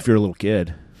 Yeah, if you're a little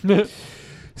kid.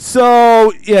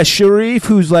 So, yeah, Sharif,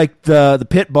 who's like the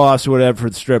pit boss or whatever for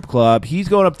the strip club, he's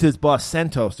going up to his boss,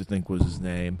 Santos, I think was his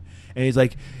name. And he's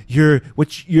like, your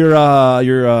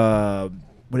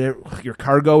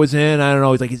cargo is in. I don't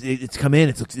know. He's like, it's come in.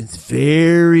 It's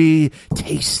very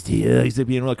tasty. He's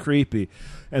being real creepy.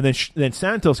 And then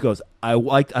Santos goes, I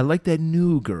like that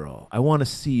new girl. I want to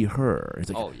see her. He's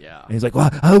like, oh yeah. And he's like, well,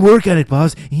 I'll work on it,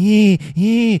 boss.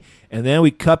 And then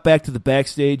we cut back to the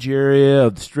backstage area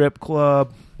of the strip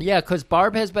club. Yeah, because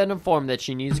Barb has been informed that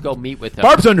she needs to go meet with him.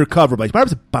 Barb's undercover, but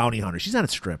Barb's a bounty hunter. She's not a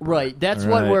stripper. Right, that's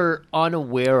what we're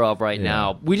unaware of right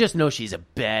now. We just know she's a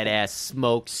badass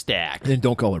smokestack. And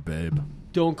don't call her babe.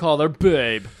 Don't call her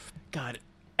babe. God,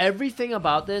 everything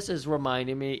about this is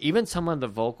reminding me, even some of the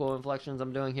vocal inflections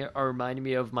I'm doing here are reminding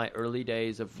me of my early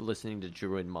days of listening to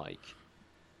Drew and Mike.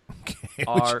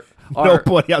 Okay.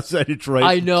 Nobody outside Detroit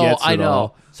I know.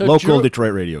 All. So Local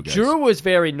Detroit radio guys. Drew was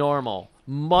very normal.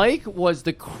 Mike was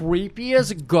the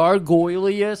creepiest,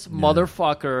 gargoyliest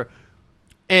motherfucker.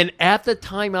 And at the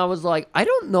time, I was like, I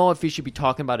don't know if he should be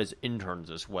talking about his interns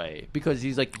this way. Because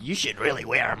he's like, you should really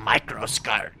wear a micro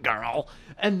skirt, girl.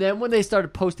 And then when they started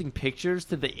posting pictures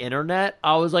to the internet,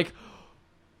 I was like,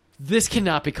 this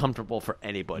cannot be comfortable for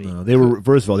anybody. No, they were,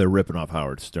 first of all, they were ripping off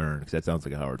Howard Stern, because that sounds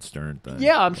like a Howard Stern thing.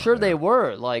 Yeah, I'm sure they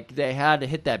were. Like, they had to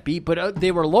hit that beat, but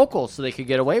they were local, so they could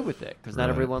get away with it, because not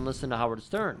everyone listened to Howard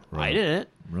Stern. Right. I didn't.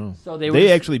 No. So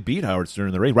they actually beat Howard Stern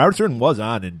in the ring. Howard Stern was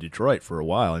on in Detroit for a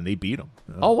while, and they beat him.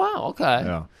 Oh, wow, okay.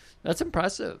 Yeah. That's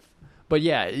impressive. But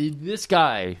yeah, this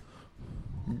guy,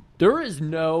 there is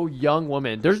no young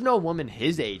woman, there's no woman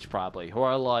his age probably, who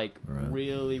are like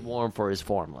really warm for his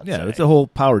form, let's say. It's a whole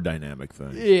power dynamic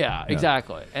thing. Yeah,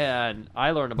 exactly. And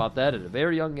I learned about that at a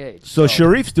very young age. So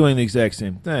Sharif's doing the exact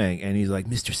same thing, and he's like,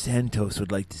 Mr. Santos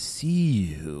would like to see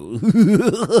you.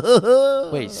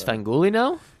 Wait, Svengoolie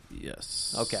now?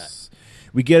 Yes. Okay.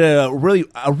 We get a really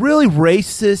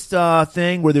racist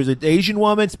thing where there's an Asian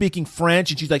woman speaking French,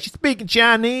 and she's like, she's speaking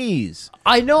Chinese.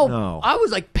 I know. No. I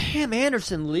was like, Pam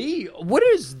Anderson Lee, what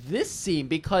is this scene?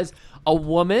 Because a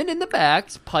woman in the back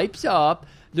pipes up,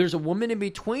 there's a woman in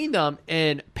between them,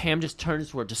 and Pam just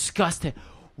turns to her disgusted.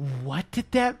 What did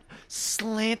that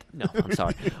slant? No, I'm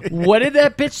sorry. What did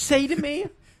that bitch say to me?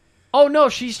 Oh no,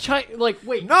 she's Chinese. Like,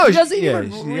 wait, no, she doesn't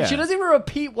she doesn't even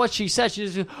repeat what she said. She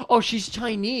just, she's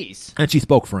Chinese. And she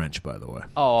spoke French, by the way.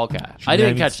 Oh, okay. She I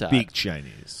didn't even catch that. Speak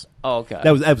Chinese. Oh, okay.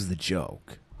 That was the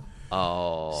joke.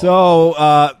 Oh.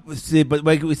 So, see, but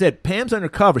like we said, Pam's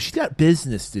undercover. She's got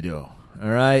business to do. All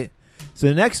right. So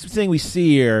the next thing we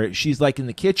see her, she's like in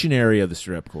the kitchen area of the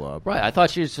strip club. Right. I thought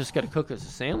she was just going to cook us a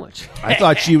sandwich. I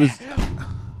thought she was.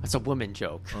 That's a woman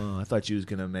joke. I thought she was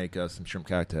going to make us some shrimp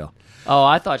cocktail. Oh,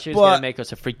 I thought she was going to make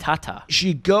us a frittata.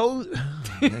 She goes.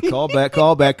 Call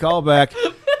back.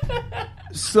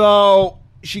 So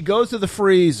she goes to the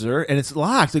freezer, and it's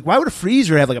locked. Like, why would a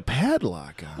freezer have like a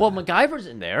padlock on? Well, MacGyver's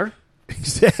in there.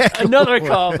 Exactly. Another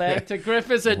callback to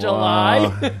Griffiths in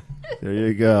July. There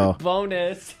you go.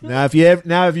 Bonus. Now, if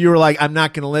you were like, I'm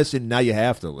not going to listen, now you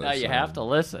have to listen. Now you have to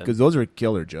listen. Because those are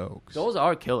killer jokes. Those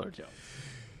are killer jokes.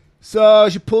 So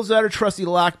she pulls out her trusty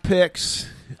lock picks.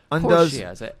 Of course she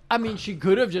has it. I mean, she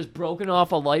could have just broken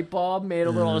off a light bulb, made a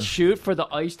little chute for the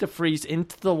ice to freeze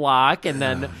into the lock, and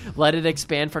then let it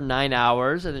expand for 9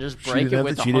 hours, and then just break it with a hunk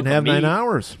of meat. She didn't have 9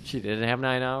 hours. She didn't have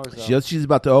 9 hours. Though. She's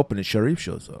about to open, and Sharif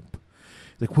shows up.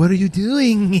 Like, what are you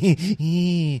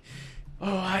doing?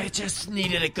 Oh, I just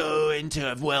needed to go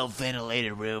into a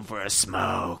well-ventilated room for a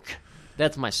smoke.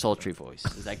 That's my sultry voice.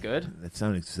 Is that good? That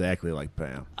sounded exactly like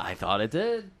Pam. I thought it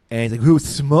did. And he's like, who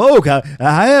smoke? I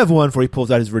have one for. He pulls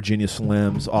out his Virginia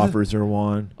Slims, offers her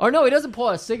one. Or no, he doesn't pull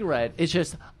out a cigarette. It's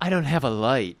just, I don't have a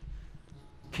light.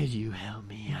 Could you help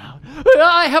me out?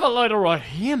 I have a lighter right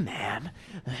here, man.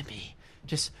 Let me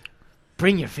just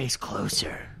bring your face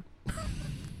closer.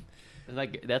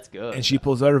 Like, that's good. And she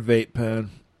pulls out her vape pen.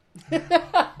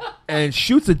 And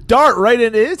shoots a dart right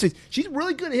into his face. She's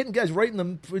really good at hitting guys right in the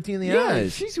between the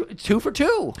eyes. She's 2 for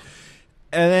 2.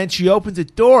 And then she opens the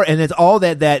door, and it's all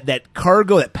that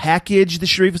cargo, that package the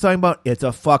Sharif was talking about. It's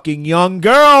a fucking young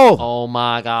girl. Oh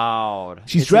my god.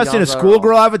 She's It's dressed in young a girl.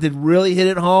 schoolgirl outfit that really hit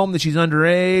it home that she's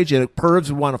underage, and pervs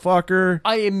would want to fuck her.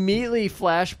 I immediately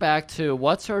flash back to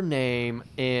what's her name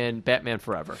in Batman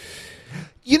Forever.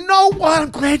 You know what? I'm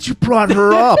glad you brought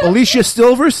her up. Alicia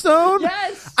Silverstone?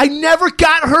 Yes! I never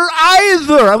got her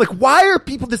either. I'm like, why are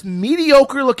people, this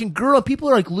mediocre looking girl, and people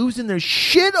are like losing their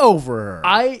shit over her?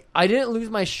 I didn't lose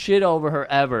my shit over her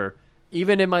ever,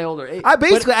 even in my older age. I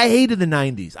hated the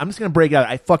 90s. I'm just going to break it out.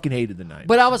 I fucking hated the 90s.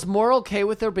 But I was more okay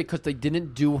with her because they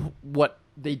didn't do what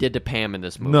they did to Pam in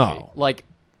this movie. No. Like,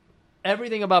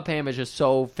 everything about Pam is just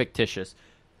so fictitious.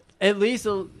 At least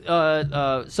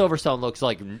Silverstone looks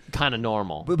like kind of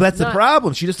normal. But that's the Not-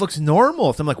 problem. She just looks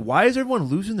normal. So I'm like, why is everyone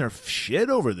losing their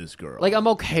shit over this girl? Like, I'm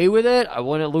okay with it. I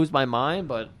wouldn't lose my mind,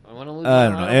 but I want to lose I my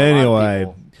don't know. mind. over a lot of Anyway,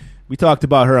 people. we talked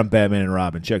about her on Batman and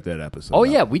Robin. Check that episode. Oh, out.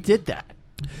 yeah, we did that.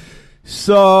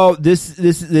 So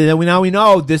now we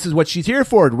know this is what she's here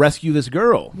for, to rescue this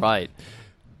girl. Right.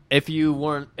 If you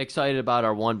weren't excited about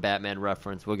our one Batman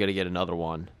reference, we're going to get another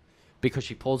one. Because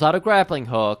she pulls out a grappling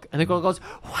hook, and the girl goes,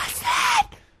 "What's that?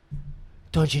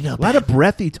 Don't you know?" A lot of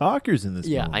breathy talkers in this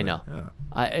Yeah, movie. I know.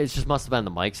 Yeah. It just must have been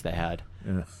the mics they had.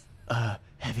 Yeah.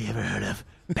 Have you ever heard of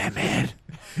Batman?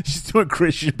 She's doing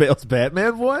Christian Bale's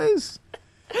Batman voice.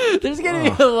 There's going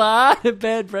to be a lot of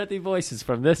bad breathy voices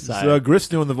from this side. So Griff's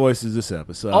doing the voices this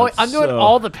episode. oh, I'm doing So-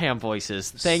 all the Pam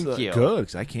voices. Thank so- you. Good,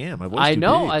 because I can. My voice I too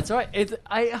know. deep. That's right.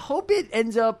 I hope it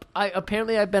ends up.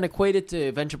 Apparently, I've been equated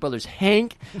to Venture Brothers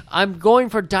Hank. I'm going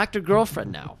for Dr.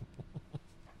 Girlfriend now.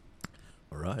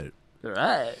 All right. All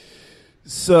right.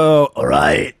 So, all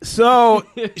right. So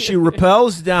she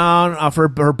rappels down off her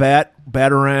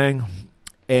batarang,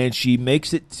 and she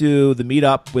makes it to the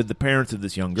meetup with the parents of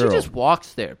this young girl. She just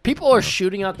walks there. People are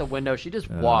shooting out the window. She just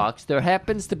walks. There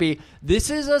happens to be... This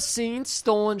is a scene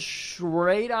stolen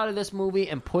straight out of this movie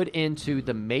and put into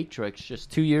The Matrix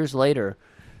just 2 years later.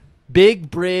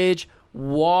 Big bridge,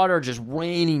 water just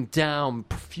raining down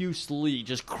profusely,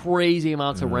 just crazy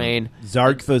amounts of rain.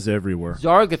 Zargtha's everywhere.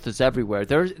 Zargtha's everywhere.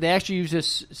 They actually use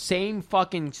this same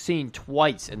fucking scene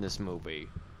twice in this movie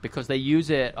because they use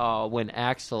it when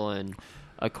Axel and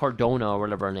Cardona or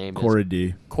whatever her name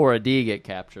is. Cora D get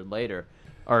captured later,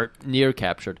 or near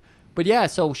captured. But yeah,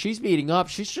 so she's meeting up.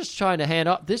 She's just trying to hand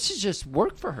up. This is just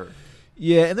work for her.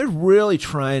 Yeah, and they're really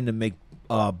trying to make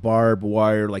barbed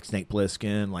wire like Snake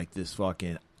Plissken, like this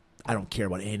fucking... I don't care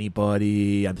about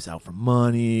anybody. I'm just out for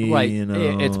money. Right. You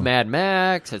know? It's Mad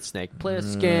Max. It's Snake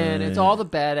Plissken. It's all the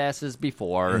badasses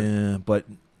before. Yeah, but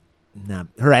nah,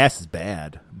 her ass is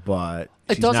bad, but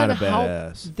It she's not doesn't a help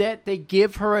badass. that they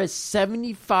give her a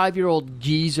 75-year-old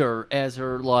geezer as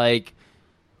her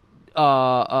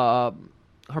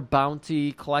her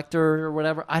bounty collector or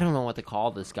whatever. I don't know what to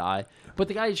call this guy. But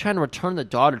the guy he's trying to return the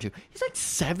daughter to, he's like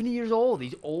 70 years old.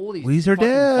 He's old. He's her fucking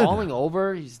dad. falling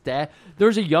over. He's dead.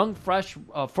 There's a young, fresh,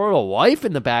 fertile wife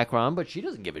in the background, but she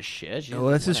doesn't give a shit. Well,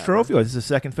 that's his trophy. This is his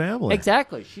second family.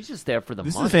 Exactly. She's just there for the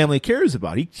This money. is the family he cares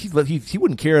about. He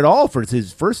wouldn't care at all for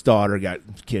his first daughter got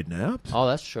kidnapped. Oh,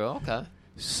 that's true. Okay.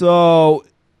 So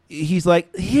he's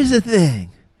like, here's the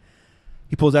thing.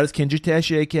 He pulls out his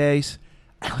Kinjitache case.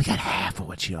 I only got half of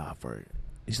what she offered.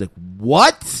 He's like,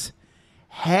 what?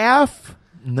 Half?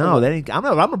 No, that ain't. I'm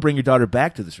gonna bring your daughter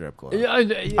back to the strip club. I'm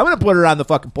gonna put her on the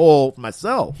fucking pole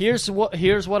myself. Here's what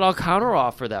I'll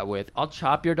counteroffer that with. I'll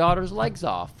chop your daughter's legs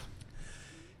off.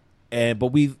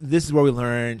 But this is where we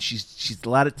learn she's a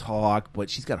lot of talk, but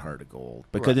she's got heart of gold.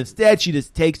 Because Right. instead she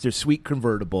just takes their sweet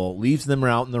convertible, leaves them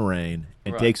out in the rain,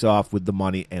 and Right. takes off with the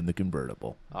money and the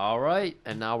convertible. All right,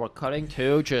 and now we're cutting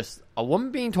to just a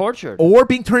woman being tortured. Or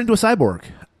being turned into a cyborg.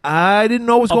 I didn't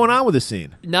know what was going on with this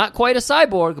scene. Not quite a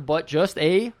cyborg, but just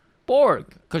a Borg,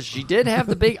 because she did have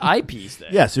the big eyepiece there.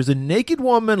 Yes, there's a naked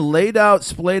woman laid out,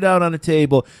 splayed out on a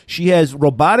table. She has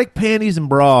robotic panties and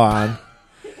bra on.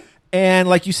 And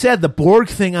like you said, the Borg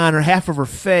thing on her, half of her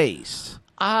face.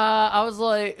 I was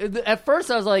like, at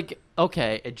first I was like,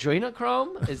 okay,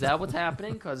 adrenochrome? Is that what's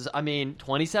happening? Because,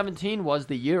 2017 was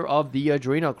the year of the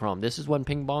adrenochrome. This is when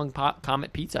Ping Pong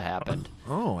Comet Pizza happened.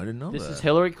 Oh, I didn't know This that. is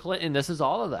Hillary Clinton. This is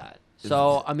all of that.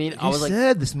 So, I You was like,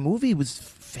 said this movie was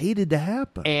fated to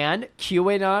happen. and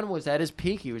QAnon was at his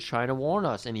peak. He was trying to warn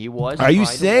us, and he was Are you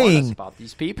trying to warn us saying about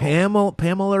these people.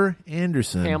 Pamela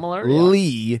Anderson Pamela, yeah.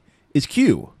 Lee is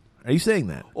Q? Are you saying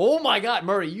that? Oh my God,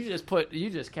 Murray! You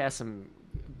just cast some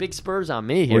big spurs on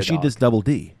me here. Or she dog. does double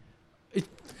D?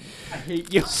 I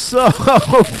hate you. So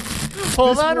Hold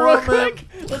this on, real woman- quick.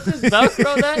 Let's just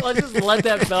Velcro that. Let's just let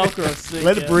that Velcro sink.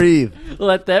 let it in. breathe.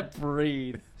 Let that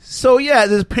breathe. So yeah,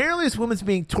 apparently this woman's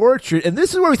being tortured, and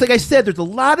this is where, like I said, there's a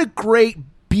lot of great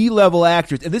B-level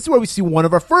actors, and this is where we see one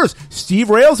of our first. Steve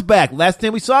Railsback. Last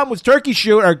time we saw him was Turkey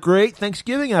Shoot, our great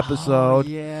Thanksgiving episode. Oh,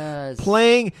 yes.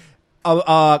 Playing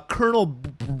Colonel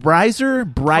Breiser,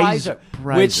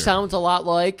 which sounds a lot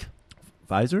like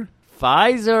Pfizer.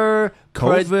 Predicting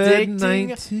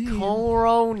COVID-19.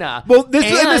 Corona. Well,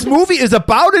 this movie is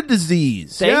about a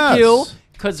disease. Thank you.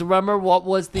 Because remember what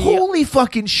was the... Holy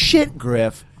fucking shit,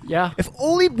 Griff. Yeah. If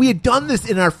only we had done this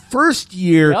in our first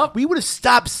year, Yep. we would have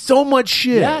stopped so much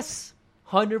shit. Yes.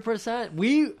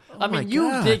 100%. I mean, you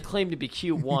God. did claim to be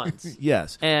cute once.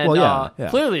 Yes. And well, yeah.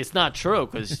 clearly it's not true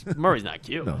because Murray's not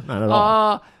cute. No, not at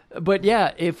all. But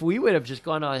yeah, if we would have just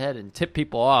gone ahead and tipped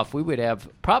people off, we would have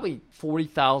probably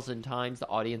 40,000 times the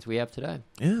audience we have today.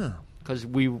 Yeah. Because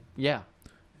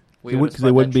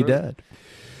they wouldn't be dead.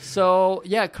 So,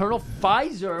 yeah, Colonel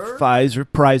Pfizer.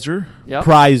 Prizer. Yep.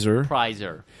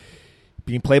 Prizer.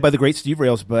 Being played by the great Steve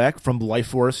Railsback from Life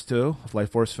Force 2, of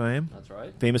Life Force fame. That's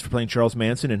right. Famous for playing Charles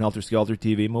Manson in Helter Skelter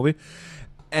TV movie.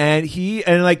 And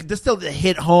this still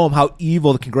hit home how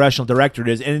evil the congressional director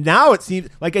is. And now it seems,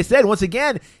 like I said, once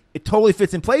again, it totally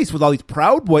fits in place with all these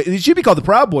Proud Boys. It should be called the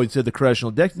Proud Boys to the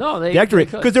congressional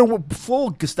directorate because they're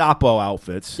full Gestapo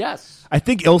outfits. Yes. I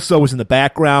think Ilsa was in the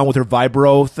background with her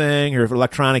vibro thing, her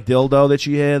electronic dildo that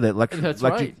she had, that That's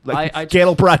right.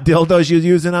 cattle prod dildo she was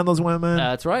using on those women.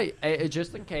 That's right.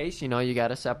 Just in case, you got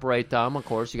to separate them. Of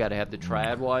course, you got to have the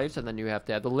trad wives, and then you have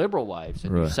to have the liberal wives.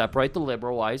 And you separate the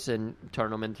liberal wives and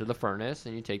turn them into the furnace,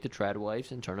 and you take the trad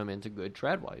wives and turn them into good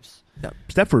trad wives. Yeah.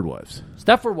 Stepford wives.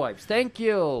 Stepford wives. Thank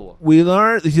you. We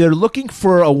learned they're looking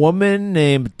for a woman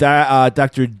named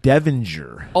Dr.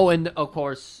 Devinger. Oh, and of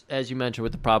course, as you mentioned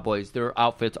with the Proud Boys, their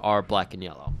outfits are black and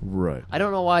yellow. Right. I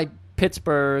don't know why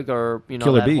Pittsburgh or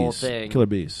Killer that Bees. whole thing. Killer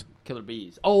Bees. Killer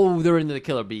Bees. Oh, they're into the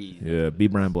Killer Bees. Yeah, B.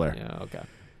 Brian Blair. Yeah, okay.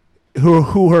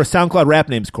 Who her SoundCloud rap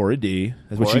name's Cora D.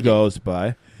 That's what she goes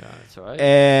by. Yeah, that's right.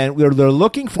 And they're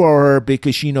looking for her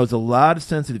because she knows a lot of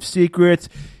sensitive secrets.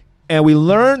 And we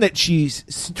learn that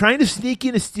she's trying to sneak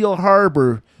into Steel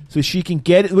Harbor so she can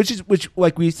get it, which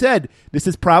like we said, this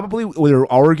is probably either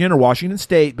Oregon or Washington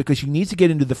State because she needs to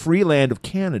get into the free land of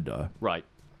Canada. Right.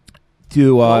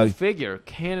 To figure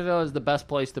Canada is the best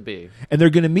place to be. And they're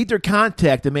going to meet their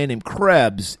contact, a man named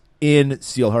Krebs, in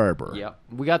Steel Harbor. Yeah.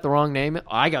 We got the wrong name.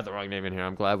 I got the wrong name in here.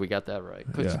 I'm glad we got that right.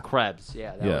 Because Krebs.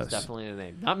 Yeah, that was definitely the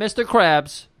name. Not Mr.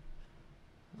 Krabs.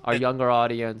 Our younger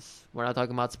audience. We're not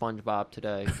talking about SpongeBob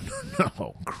today.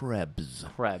 No, Krebs.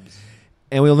 Krebs.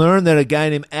 And we learn that a guy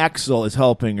named Axel is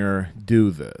helping her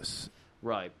do this.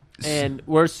 Right. And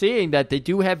we're seeing that they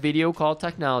do have video call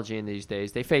technology in these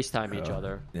days. They FaceTime each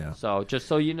other. Yeah. So just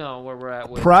so you know where we're at.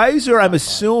 With Prizer, I'm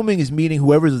assuming, is meeting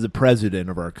whoever's the president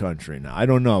of our country now. I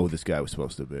don't know who this guy was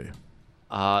supposed to be.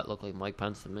 It looked like Mike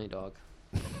Pence to me, dog.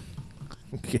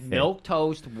 Okay. Milk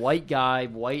toast, white guy,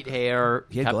 white hair.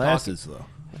 He had glasses, though.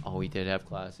 Oh, he did have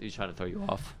glasses. He was trying to throw you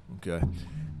off. Okay.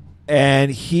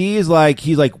 And he's like,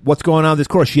 what's going on with this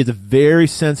course? She has a very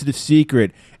sensitive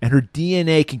secret, and her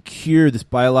DNA can cure this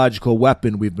biological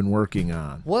weapon we've been working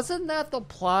on. Wasn't that the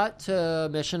plot to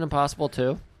Mission Impossible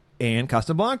 2? And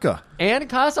Casablanca. And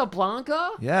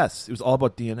Casablanca? Yes, it was all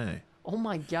about DNA. Oh,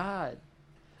 my God.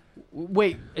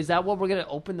 Wait, is that what we're going to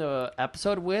open the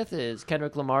episode with? Is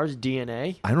Kendrick Lamar's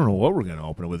DNA? I don't know what we're going to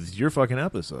open it with. It's your fucking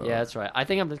episode. Yeah, that's right. I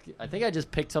think I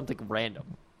just picked something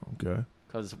random. Okay.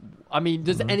 Because, I mean,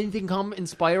 does anything come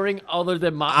inspiring other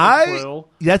than Motley Crue?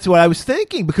 That's what I was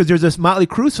thinking, because there's this Motley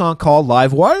Crue song called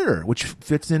Live Wire, which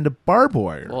fits into Barbed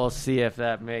Wire. We'll see if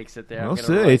that makes it there. We'll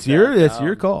see. It's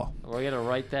your call. We're going to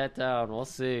write that down. We'll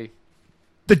see.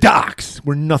 The docks,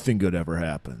 where nothing good ever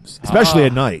happens, especially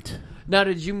at night. Now,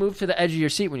 did you move to the edge of your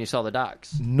seat when you saw the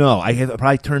docks? No, I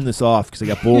probably turned this off because I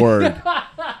got bored.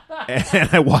 And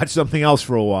I watched something else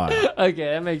for a while. Okay,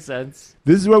 that makes sense.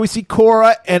 This is where we see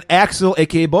Cora and Axel,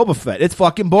 a.k.a. Boba Fett. It's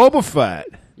fucking Boba Fett.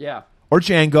 Yeah. Or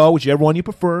Django, whichever one you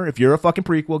prefer, if you're a fucking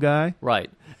prequel guy.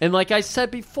 Right. And like I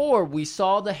said before, we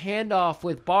saw the handoff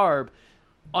with Barb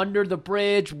under the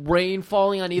bridge, rain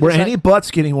falling on either side. Were any butts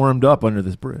getting warmed up under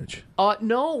this bridge?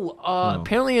 No.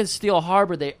 Apparently in Steel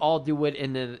Harbor, they all do it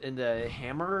in the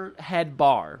Hammerhead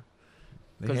bar.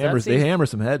 They hammer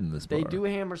some head in this bar. They do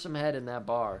hammer some head in that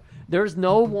bar. There's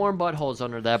no warm buttholes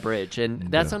under that bridge,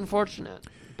 and that's unfortunate.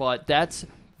 But that's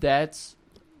yes.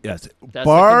 That's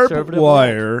Barbed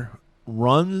Wire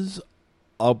runs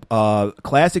a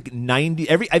classic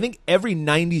 90s. I think every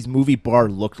 90s movie bar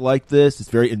looked like this.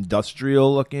 It's very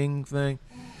industrial looking thing.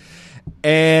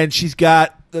 And she's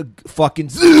got the fucking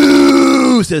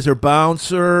Zeus as her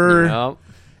bouncer. Yep.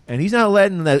 And he's not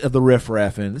letting the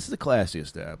riffraff in. This is a classy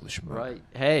establishment. Right.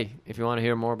 Hey, if you want to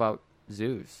hear more about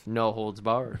Zeus, No Holds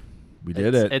Barred. We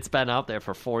did it. It's been out there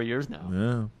for 4 years now.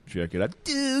 Yeah, check it out.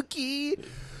 Dookie.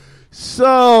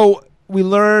 So, we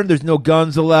learned there's no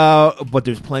guns allowed, but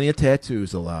there's plenty of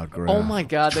tattoos allowed, Graham. Oh, my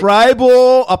God.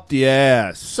 Tribal up the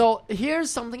ass. So, here's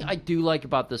something I do like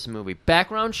about this movie.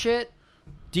 Background shit,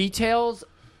 details,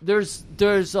 there's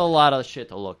a lot of shit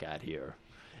to look at here.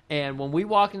 And when we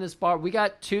walk in this bar, we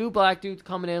got two black dudes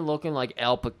coming in looking like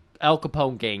Al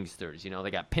Capone gangsters. You know,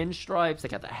 they got pinstripes, they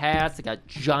got the hats, they got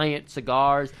giant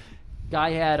cigars.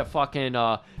 Guy had a fucking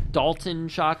Dalton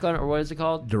shotgun, or what is it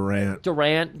called? Durant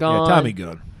gun. Yeah, Tommy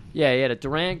gun. Yeah, he had a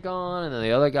Durant gun, and then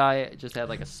the other guy just had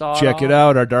like a saw. Check it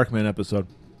out, our Darkman episode.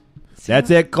 That's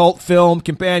it, Cult Film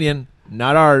Companion,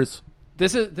 not ours.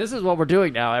 This is what we're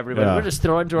doing now, everybody. Yeah. We're just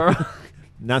throwing to our...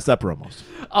 Non-stop promos.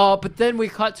 But then we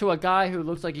cut to a guy who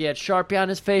looks like he had Sharpie on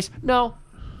his face. No,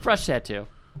 fresh tattoo.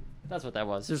 That's what that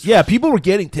was. Yeah, people were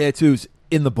getting tattoos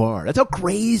in the bar. That's how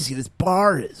crazy this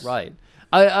bar is. Right.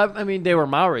 I mean, they were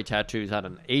Maori tattoos on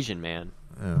an Asian man.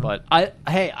 Yeah. But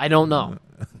I don't know.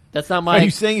 That's not my... Are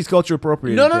you saying he's culture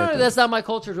appropriating? No, that's not my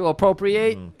culture to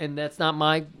appropriate, and that's not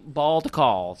my ball to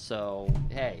call. So,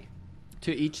 hey,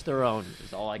 to each their own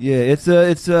is all I can say.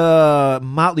 It's a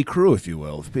motley crew, if you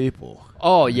will, of people.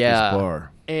 Oh, at yeah. this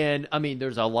bar. And, I mean,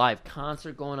 there's a live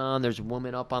concert going on. There's a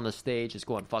woman up on the stage just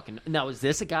going fucking... Now, is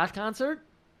this a goth concert?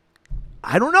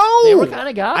 I don't know. They were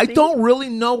kinda gothy. I don't really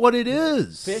know what it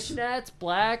is. Fishnets,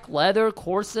 black, leather,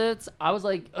 corsets. I was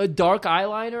like, a dark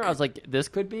eyeliner. I was like, this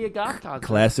could be a goth concert.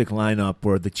 Classic lineup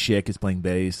where the chick is playing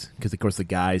bass because, of course, the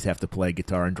guys have to play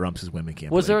guitar and drums because women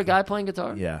can't. Was play there a guy playing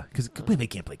guitar? Yeah, because women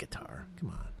can't play guitar. Come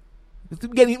on,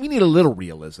 we need a little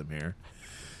realism here.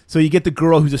 So you get the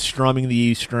girl who's just strumming the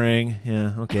E string.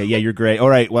 Yeah, okay, yeah, you're great. All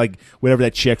right, like whatever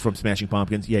that chick from Smashing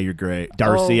Pumpkins. Yeah, you're great.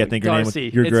 Darcy, I think her name was.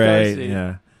 Darcy. You're It's great. Darcy.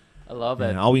 Yeah. I love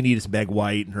it. Yeah, all we need is Meg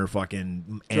White and her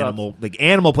fucking Animal. Like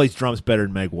Animal plays drums better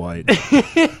than Meg White.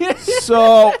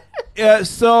 so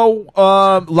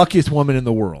luckiest woman in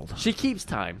the world. She keeps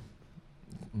time.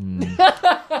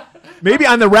 Maybe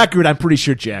on the record, I'm pretty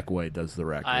sure Jack White does the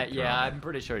record. I'm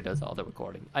pretty sure he does all the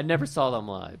recording. I never saw them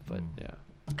live, but yeah.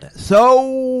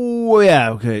 So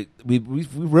yeah, okay. We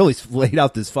really laid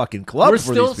out this fucking club. We're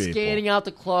for still these people. scanning out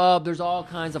the club. There's all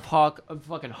kinds of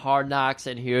fucking hard knocks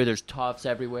in here. There's toughs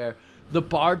everywhere. The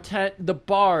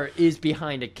bar is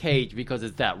behind a cage because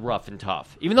it's that rough and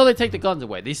tough. Even though they take the guns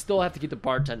away, they still have to keep the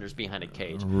bartenders behind a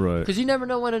cage. Right. Because you never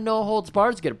know when a no holds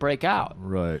bar is going to break out.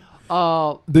 Right.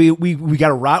 We We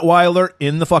got a Rottweiler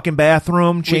in the fucking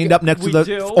bathroom, chained up next to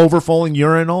the overflowing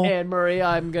urinal. And Murray,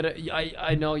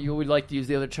 I know you would like to use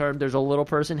the other term. There's a little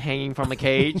person hanging from a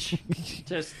cage,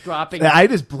 just dropping. I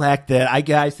just blacked that.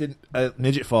 I said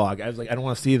midget fog. I was like, I don't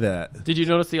want to see that. Did you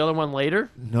notice the other one later?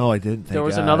 No, I didn't. There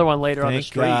was another one later on the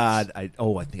streets. God. I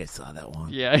think I saw that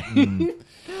one. Yeah.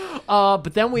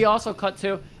 But then we also cut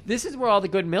to, this is where all the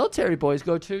good military boys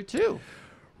go to, too.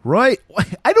 Right.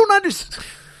 I don't understand.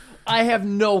 I have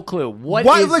no clue. Why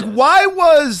was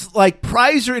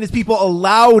Preiser and his people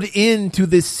allowed into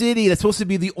this city that's supposed to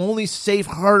be the only safe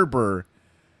harbor?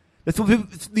 That's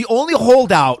the only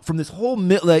holdout from this whole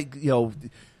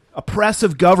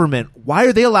oppressive government. Why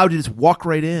are they allowed to just walk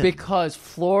right in? Because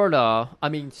Florida,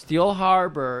 Steel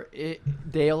Harbor,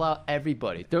 they allow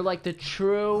everybody. They're like the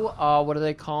true, what do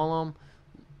they call them?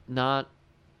 Not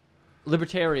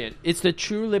libertarian. It's the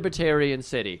true libertarian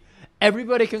city.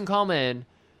 Everybody can come in.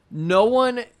 No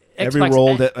one expects...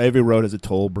 Every road has a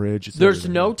toll bridge. There's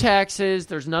no taxes.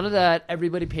 There's none of that.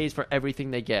 Everybody pays for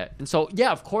everything they get. And so,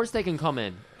 yeah, of course they can come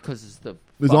in. Because it's the...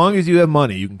 As long as you have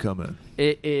money, you can come in.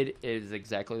 It is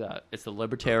exactly that. It's the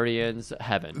libertarians'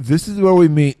 heaven. This is where we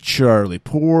meet Charlie.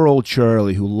 Poor old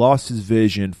Charlie, who lost his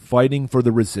vision fighting for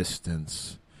the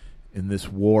resistance in this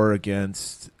war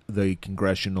against the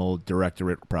Congressional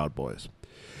Directorate Proud Boys.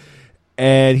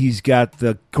 And he's got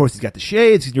the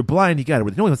shades. You're blind. You got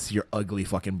it. No one wants to see your ugly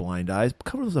fucking blind eyes.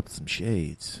 Cover those up with some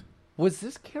shades. Was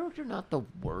this character not the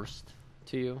worst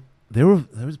to you? There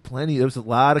was plenty. There was a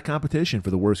lot of competition for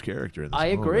the worst character in this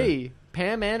movie. Agree.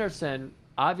 Pam Anderson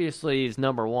obviously is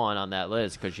number one on that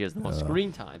list because she has the most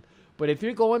screen time. But if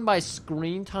you're going by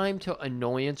screen time to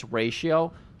annoyance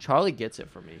ratio, Charlie gets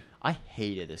it for me. I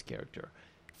hated this character.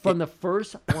 From the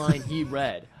first line he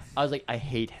read, I was like, I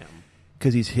hate him.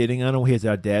 Because he's hitting on he has the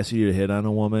audacity to hit on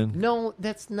a woman. No,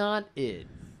 that's not it.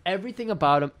 Everything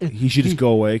about him. He should just go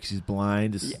away because he's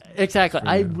blind. Yeah, exactly.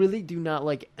 I really do not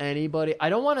like anybody. I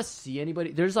don't want to see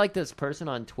anybody. There's like this person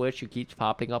on Twitch who keeps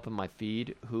popping up in my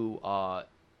feed who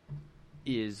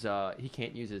he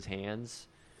can't use his hands.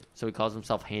 so he calls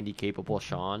himself Handy Capable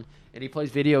Sean, and he plays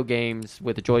video games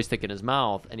with a joystick in his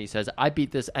mouth, and he says, I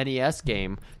beat this NES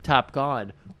game, Top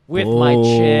Gun, with my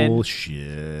chin.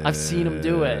 Bullshit. I've seen him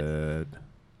do it.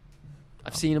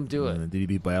 I've seen him do it. Did he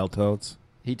beat Battletoads?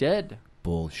 He did.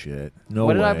 Bullshit. No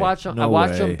What way. did I watch him? No I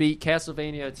watched way. him beat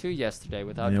Castlevania 2 yesterday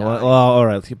without You know dying. what? Well, all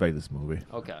right, let's get back to this movie.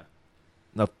 Okay.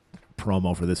 Enough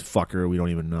promo for this fucker we don't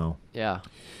even know. Yeah.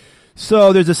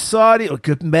 So there's a Saudi.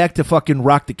 Getting back to fucking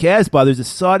Rock the Casbah. There's a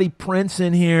Saudi prince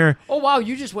in here. Oh, wow,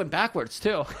 you just went backwards,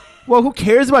 too. Well, who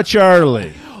cares about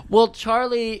Charlie? Well,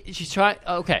 Charlie, she's trying...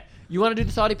 Okay, you want to do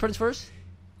the Saudi prince first?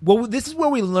 Well, this is where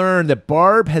we learn that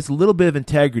Barb has a little bit of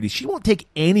integrity. She won't take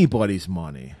anybody's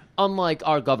money. Unlike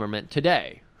our government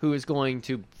today, who is going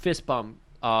to fist bump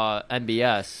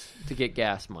MBS to get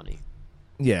gas money.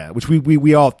 Yeah, which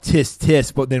we all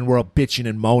tisk, but then we're all bitching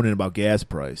and moaning about gas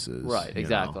prices. Right,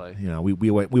 exactly. You know,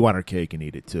 we want our cake and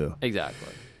eat it too.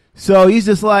 Exactly. So he's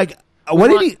just like,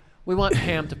 We want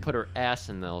Pam to put her ass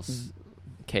in those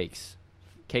cakes.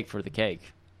 Cake for the cake.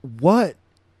 What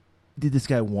did this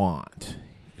guy want?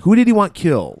 Who did he want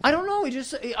killed? I don't know.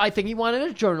 I think he wanted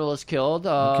a journalist killed.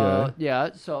 Okay. Yeah,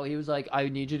 so he was like, I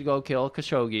need you to go kill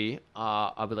Khashoggi.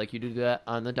 I would like you to do that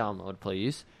on the download,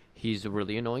 please. He's a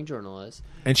really annoying journalist.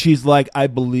 And she's like, I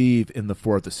believe in the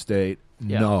Fourth Estate.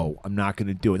 Yeah. No, I'm not going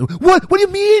to do it. What do you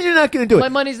mean you're not going to do My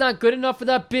it? money's not good enough for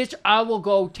that bitch. I will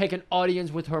go take an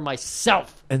audience with her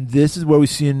myself. And this is where we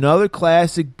see another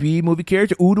classic B-movie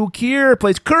character. Udo Kier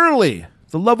plays Curly,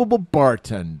 the lovable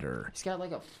bartender. He's got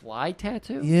like a fly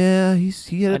tattoo. Yeah, he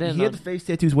I had didn't know. the face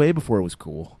tattoos way before it was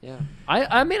cool. Yeah.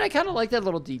 I mean, I kind of like that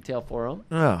little detail for him.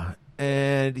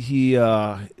 And he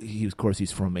of course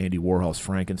he's from Andy Warhol's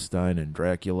Frankenstein and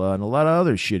Dracula and a lot of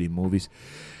other shitty movies.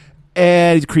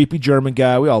 And he's a creepy German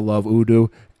guy. We all love Udo.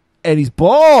 And he's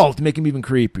bald to make him even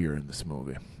creepier in this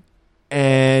movie.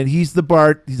 And he's the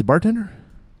bartender?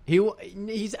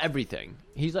 He's everything.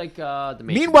 He's like the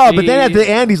main. Meanwhile, but then at the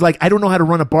end he's like, I don't know how to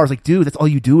run a bar. It's like, dude, that's all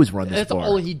you do is run this That's bar.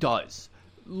 all he does.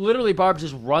 Literally, Barb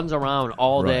just runs around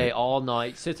all day, Right. all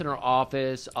night, sits in her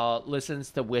office,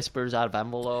 listens to whispers out of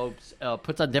envelopes,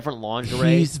 puts on different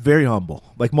lingerie. He's very humble,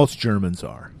 like most Germans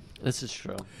are. This is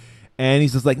true. And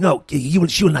he's just like, no, she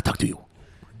will not talk to you.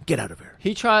 Get out of here.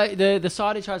 The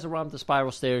Saudi tries to run up the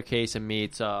spiral staircase and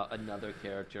meets another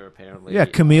character, apparently. Yeah,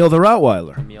 Camille the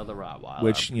Rottweiler. Camille the Rottweiler.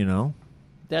 Which, you know.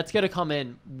 That's going to come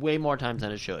in way more times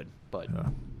than it should, but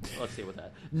let's see what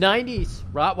that. 90s,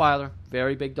 Rottweiler.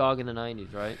 Very big dog in the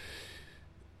 90s, right?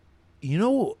 You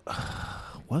know,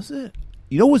 was it?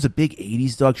 You know, it was a big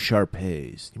 80s dog,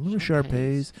 Shar-Peis. You remember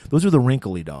Shar-Peis? Those were the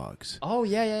wrinkly dogs. Oh,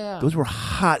 yeah. Those were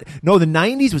hot. No, the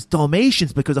 90s was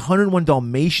Dalmatians because 101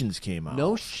 Dalmatians came out.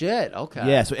 No shit. Okay.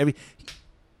 Yeah, so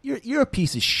you're a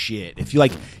piece of shit if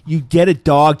you get a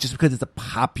dog just because it's a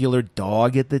popular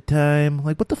dog at the time.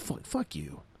 Like, what the fuck? Fuck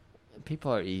you.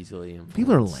 People are easily influenced.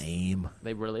 People are lame.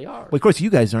 They really are. Well, of course, you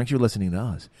guys aren't. You're listening to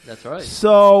us. That's right.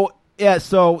 So, yeah,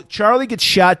 so Charlie gets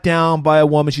shot down by a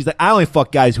woman. She's like, I only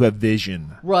fuck guys who have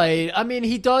vision. Right. I mean,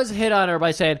 he does hit on her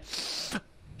by saying,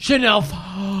 Chanel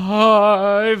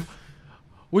 5,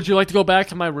 would you like to go back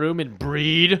to my room and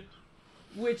breed?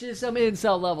 Which is some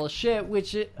incel level shit,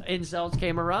 incels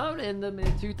came around in the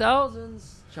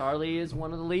mid-2000s. Charlie is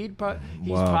one of the lead.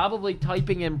 He's Wow. probably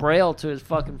typing in Braille to his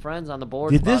fucking friends on the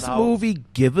board. Did this movie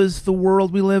give us the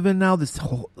world we live in now? This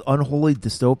unholy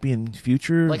dystopian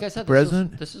future? Like I said,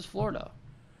 present? this is Florida.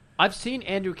 I've seen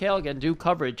Andrew Callaghan do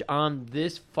coverage on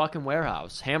this fucking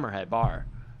warehouse, Hammerhead Bar.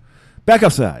 Back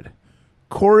outside.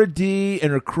 Cora D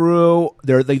and her crew,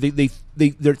 they're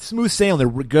smooth sailing.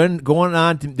 They're going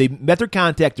on. They met their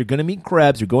contact. They're going to meet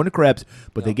Krebs. They're going to Krebs,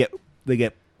 but they get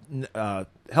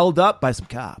held up by some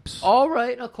cops. All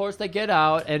right, of course they get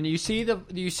out, and you see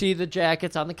the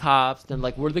jackets on the cops. They're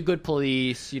like, "We're the good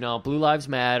police," Blue Lives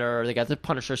Matter. They got the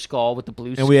Punisher skull with the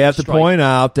blue. And we have to stripe. point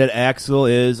out that Axel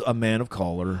is a man of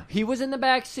color, He was in the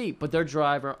back seat, but their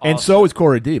driver. and also- so is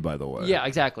Cora D. By the way, Yeah,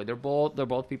 exactly. They're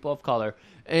both people of color,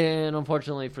 and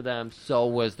unfortunately for them, so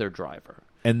was their driver.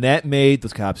 and that made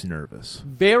those cops nervous.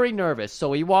 Very nervous.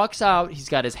 So he walks out. He's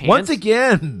got his hands. Once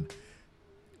again,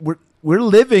 we're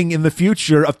living in the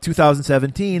future of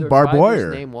 2017. Their Barb driver's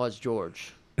Wire, name was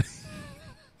George.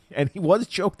 and he was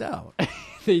choked out.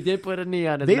 They did put a knee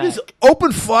on his They neck. just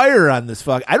opened fire on this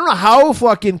fuck. I don't know how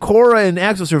fucking Cora and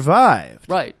Axel survived.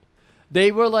 Right.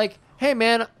 They were like, "Hey,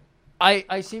 man,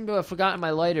 I seem to have forgotten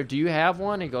my lighter. Do you have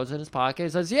one?" He goes in his pocket. He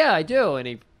says, "Yeah, I do." And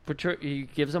he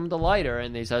gives him the lighter,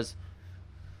 and he says,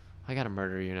 "I gotta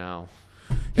murder you now."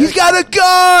 He's got a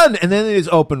gun, and then they just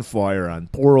open fire on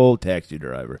poor old taxi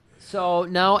driver. So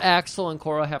now Axel and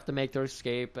Cora have to make their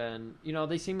escape, and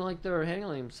they seem like they're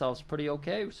handling themselves pretty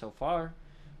okay so far.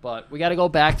 But we got to go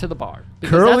back to the bar.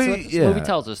 Because Curly, that's what this movie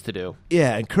tells us to do.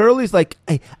 Yeah, and Curly's like,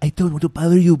 I don't want to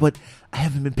bother you, but I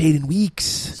haven't been paid in weeks.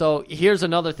 So here's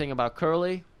another thing about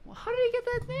Curly. Well, how did he get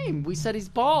that name? We said he's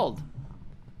bald.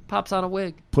 Pops on a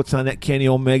wig. Puts on that Kenny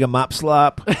Omega mop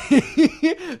slop.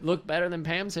 Looked better than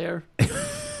Pam's hair. It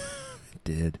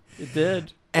did. It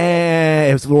did. And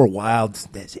it was a little wild.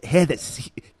 It had that.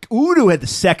 Udo had the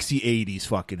sexy 80s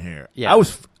fucking hair. Yeah. I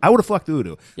would have fucked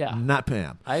Udo. Yeah. Not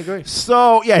Pam. I agree.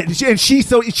 So, yeah, and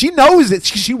she knows it.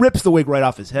 She rips the wig right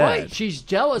off his head. Right. She's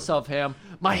jealous of him.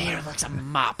 My hair looks a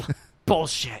mop.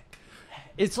 Bullshit.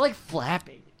 It's like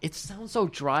flapping. It sounds so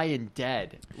dry and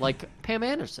dead. Like Pam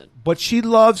Anderson. But she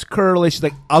loves Curly. She's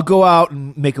like, I'll go out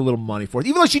and make a little money for it.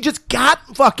 Even though she just got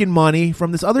fucking money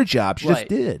from this other job. She just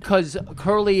did. Because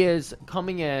Curly is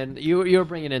coming in. You were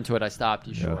bringing into it. I stopped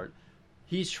you short.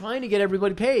 He's trying to get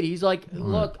everybody paid. He's like,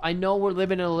 look, I know we're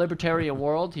living in a libertarian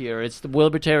world here. It's the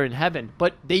libertarian heaven.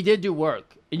 But they did do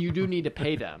work, and you do need to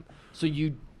pay them. So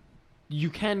you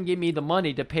can give me the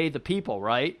money to pay the people,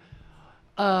 right?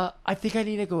 I think I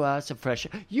need to go out some fresh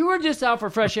air. You were just out for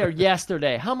fresh air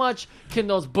yesterday. How much can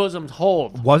those bosoms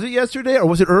hold? Was it yesterday or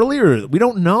was it earlier? We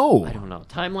don't know. I don't know.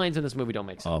 Timelines in this movie don't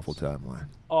make sense. Awful timeline.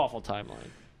 Awful timeline.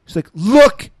 She's like,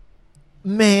 look,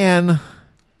 man,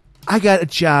 I got a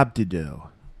job to do.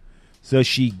 So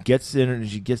she gets in and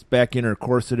she gets back in her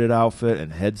corseted outfit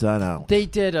and heads on out.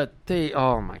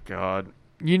 Oh my God.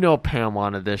 Pam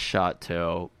wanted this shot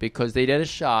too because they did a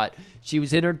shot. She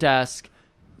was in her desk.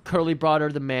 Curly brought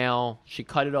her the mail. She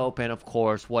cut it open, of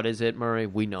course. What is it, Murray?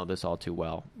 We know this all too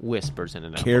well. Whispers in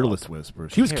an envelope. Careless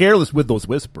whispers. She was careless with those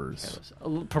whispers. A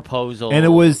little proposal. And it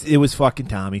was fucking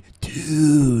Tommy.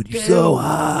 Dude, you're so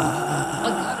hot. I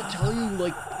gotta tell you,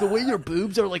 like, the way your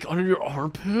boobs are, like, under your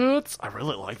armpits, I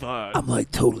really like that. I'm,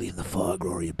 like, totally in the fog,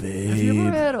 Rory, babe. Have you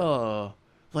ever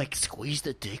had squeeze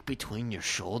the dick between your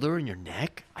shoulder and your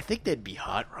neck? I think that'd be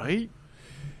hot, right?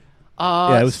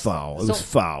 Yeah, it was foul. It was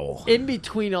foul. In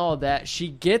between all that, she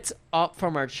gets up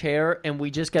from her chair, and we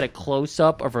just get a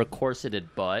close-up of her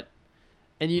corseted butt.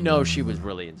 And she was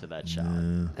really into that shot.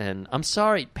 And I'm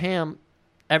sorry, Pam,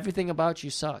 everything about you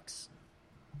sucks.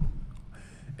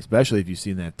 Especially if you've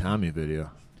seen that Tommy video.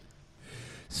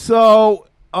 So,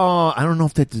 I don't know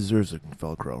if that deserves a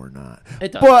Velcro or not.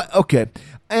 It does. But, okay.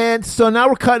 And so now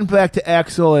we're cutting back to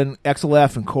Axel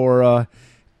F and Cora.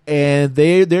 And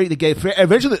they get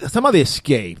eventually somehow they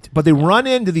escaped, but they run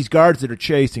into these guards that are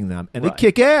chasing them, and they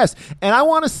kick ass. And I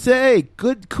want to say,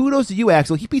 good kudos to you,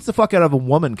 Axel. He beats the fuck out of a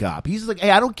woman cop. He's like,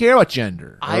 hey, I don't care about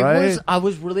gender. I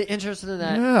was really interested in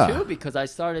that too because I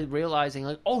started realizing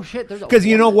like, oh shit, there's a because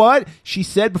you know what she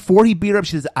said before he beat her up.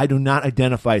 She says, I do not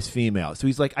identify as female. So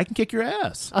he's like, I can kick your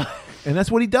ass, and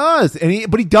that's what he does.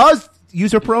 But he does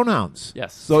use her pronouns.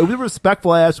 Yes. So it was a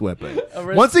respectful ass whipping.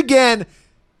 Once again.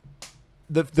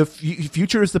 The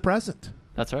future is the present.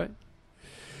 That's right.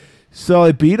 So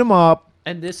they beat him up.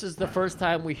 And this is the first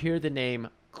time we hear the name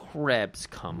Krebs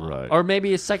come up. Right. Or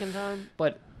maybe a second time.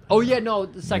 But,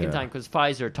 the second time because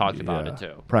Pfizer talked about it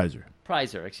too.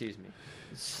 Prizer, excuse me.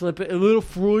 Slip it, a little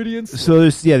Freudian. So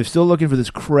they're still looking for this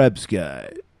Krebs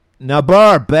guy. Now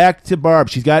back to Barb.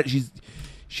 She's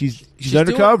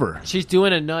undercover. She's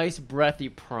doing a nice breathy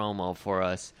promo for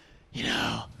us.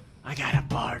 I got a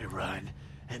bar to run.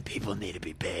 And people need to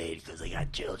be paid because they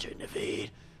got children to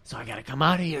feed. So I got to come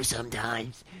out of here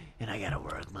sometimes, and I got to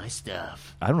work my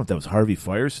stuff. I don't know if that was Harvey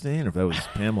Firestein or if that was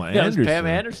Pamela Anderson. That was Pam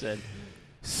Anderson.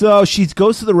 So she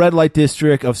goes to the red light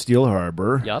district of Steel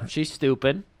Harbor. Yup, she's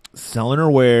stupid. Selling her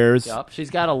wares. Yup, she's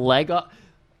got a leg up.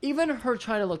 Even her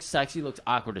trying to look sexy looks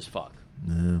awkward as fuck.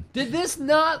 No. Did this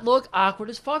not look awkward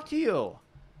as fuck to you?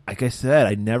 Like I said,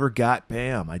 I never got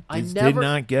Pam. I did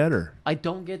not get her. I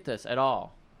don't get this at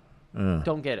all.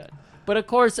 Don't get it. But of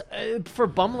course, for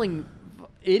bumbling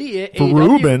idiot, for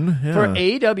Ruben, for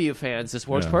AEW fans, this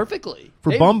works perfectly.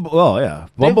 For Bumble,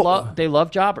 they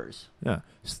love jobbers. Yeah,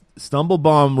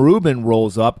 Stumblebum Ruben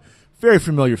rolls up, very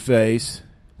familiar face.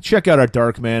 Check out our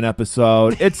Darkman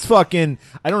episode. It's fucking.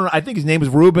 I don't know. I think his name was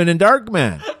Ruben in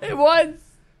Darkman. It was.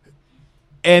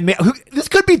 And man, this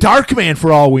could be Darkman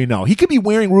for all we know. He could be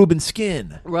wearing Ruben's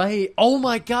skin. Right. Oh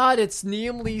my God! It's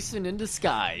Liam Neeson in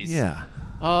disguise. Yeah.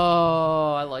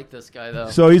 Oh, I like this guy,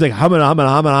 though. So he's like,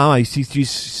 She's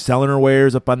selling her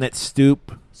wares up on that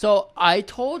stoop. So I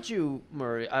told you,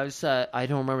 Murray, I said, I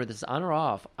don't remember this on or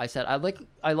off. I said, I like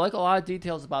a lot of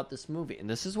details about this movie. And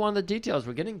this is one of the details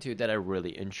we're getting to that I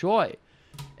really enjoy.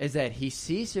 Is that he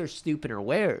sees her stoop in her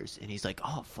wares. And he's like,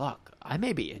 oh, fuck, I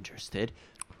may be interested.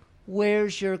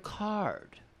 Where's your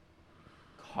card?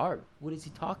 card. What is he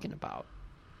talking about?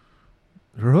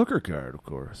 Her hooker card, of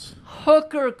course.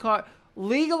 Hooker card.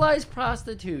 Legalized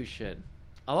prostitution.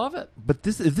 I love it. But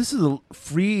if this is a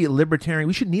free libertarian,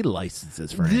 we should need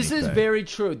licenses for This is anything. very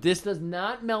true. This does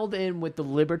not meld in with the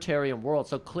libertarian world.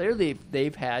 So clearly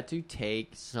they've had to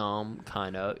take some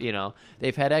kind of,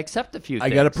 they've had to accept a few I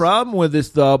things. got a problem with this,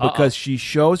 though, because she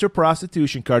shows her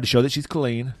prostitution card to show that she's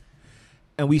clean.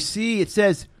 And we see, it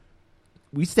says,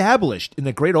 we established in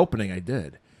the great opening I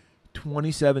did,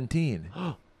 2017.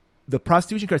 The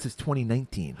prostitution card says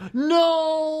 2019.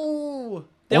 No!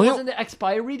 That Only- wasn't the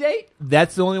expiry date?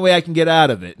 That's the only way I can get out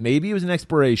of it. Maybe it was an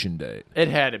expiration date. It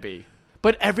had to be.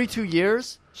 But every 2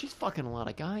 years? She's fucking a lot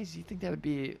of guys. You think that would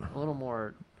be a little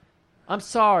more... I'm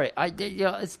sorry.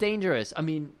 It's dangerous. I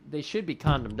mean, they should be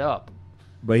condomed up.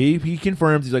 But he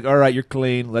confirms, he's like, all right, you're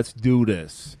clean. Let's do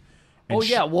this. And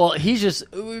Yeah. Well, he's just...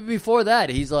 Before that,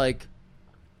 he's like,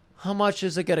 how much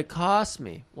is it going to cost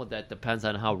me? Well, that depends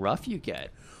on how rough you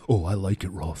get. Oh, I like it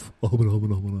rough.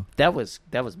 That was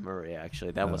Murray,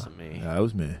 actually. That wasn't me. Yeah, that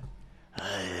was me.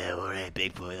 All right,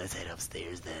 big boy, let's head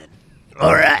upstairs then.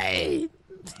 All right,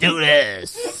 let's do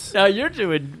this. Now you're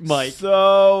doing Mike.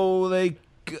 So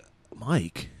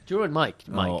Mike? Doing Mike.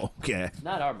 Oh, okay.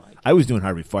 Not our Mike. I was doing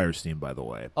Harvey Firestein, by the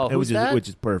way. Oh, who's that? Which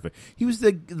is perfect. He was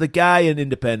the guy in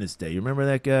Independence Day. You remember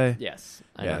that guy? Yes.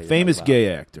 I know Yeah, you're famous talking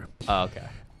gay actor. about. Oh, okay.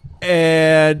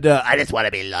 And I just want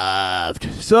to be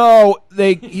loved. so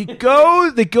they go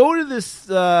to this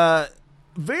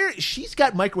she's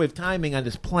got microwave timing on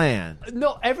this plan.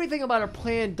 No, everything about her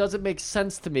plan doesn't make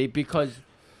sense to me because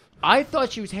I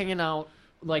thought she was hanging out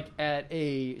like at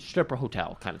a stripper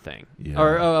hotel kind of thing. Yeah.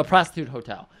 Or a prostitute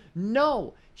hotel.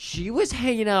 No, she was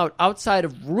hanging out outside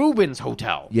of Ruben's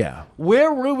hotel. Yeah.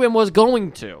 Where Ruben was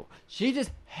going to. She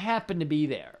just happened to be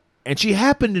there. And she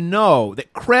happened to know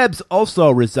that Krebs also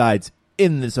resides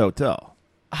in this hotel.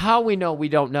 How we know, we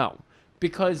don't know.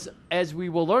 Because as we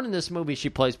will learn in this movie, she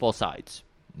plays both sides.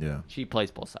 Yeah. She plays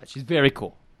both sides. She's very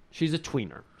cool. She's a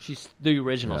tweener. She's the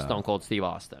original Yeah. Stone Cold Steve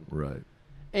Austin. Right.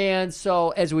 And so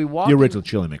as we walk... The original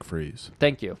Chili McFreeze.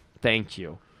 Thank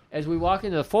you. As we walk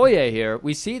into the foyer here,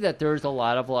 we see that there's a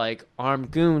lot of, like,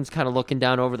 armed goons kind of looking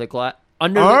down over the glass.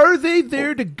 Are they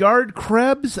there to guard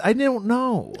Krebs? I don't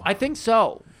know. I think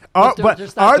so. But they're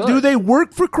just not do good. they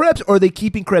work for Krebs, or are they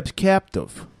keeping Krebs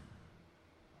captive?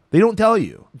 They don't tell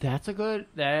you. That's a good...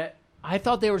 I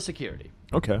thought they were security.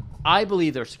 Okay. I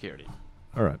believe they're security.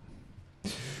 All right.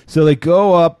 So they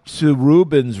go up to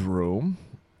Ruben's room,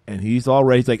 and he's all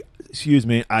ready. He's like, excuse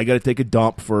me, I got to take a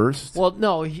dump first. Well,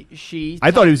 no,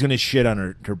 I thought he was going to shit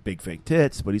on her big fake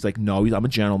tits, but he's like, no, I'm a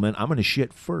gentleman. I'm going to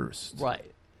shit first. Right.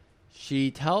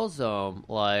 She tells him,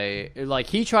 like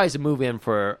he tries to move in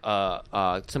for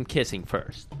some kissing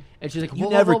first. And she's like, You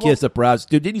whoa, never whoa, whoa, kiss a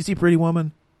prostitute. Didn't you see Pretty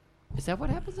Woman? Is that what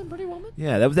happens in Pretty Woman?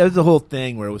 Yeah, that was the whole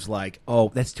thing where it was like, oh,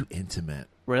 that's too intimate.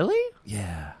 Really?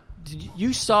 Yeah.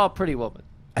 You saw Pretty Woman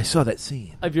I saw that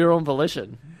scene. of your own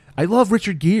volition. I love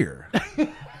Richard Gere.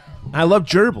 I love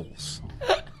gerbils.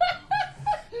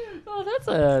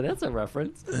 Oh, that's a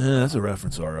reference. That's a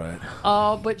reference, all right.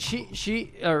 But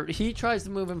he tries to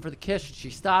move in for the kiss. She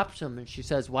stops him and she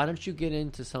says, "Why don't you get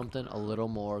into something a little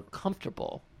more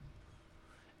comfortable?"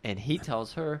 And he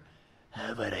tells her,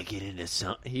 "How about I get into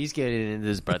something?" He's getting into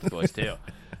his breath voice too.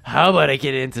 How about I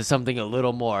get into something a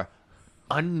little more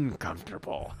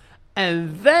uncomfortable?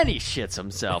 And then he shits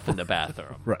himself in the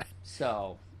bathroom. Right.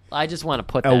 So I just want to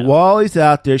put that. And while he's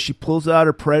out there, she pulls out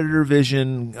her Predator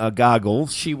Vision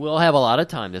goggles. She will have a lot of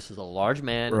time. This is a large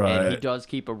man, and Right. he does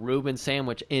keep a Reuben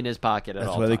sandwich in his pocket at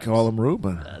That's all why they times. call him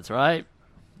Reuben. That's right.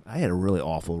 I had a really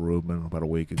awful Reuben about a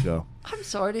week ago. I'm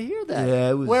sorry to hear that. Yeah,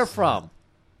 it was- Where from?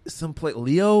 Some place,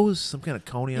 Leo's, some kind of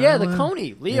Coney Yeah, Island. the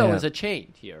Coney. Leo Yeah. is a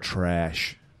chain here.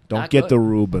 Trash. Don't Not get good. the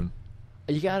Reuben.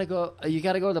 You gotta go. You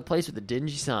gotta go to the place with the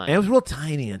dingy sign. And it was real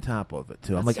tiny on top of it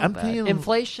too. I'm That's like, so I'm bad. paying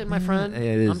Inflation, my friend. It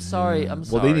is, I'm sorry. yeah. I'm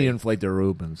sorry. Well, they need to inflate their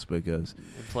Reubens because.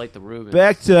 inflate the Reuben.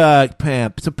 Back to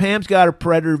Pam. So Pam's got her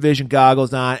Predator Vision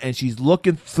goggles on, and she's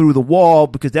looking through the wall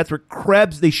because that's where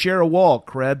Krebs. They share a wall,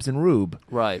 Krebs and Rube,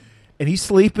 Right. and he's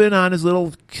sleeping on his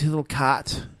little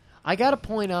cot. I gotta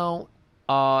point out,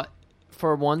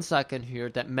 for 1 second here,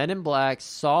 that Men in Black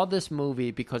saw this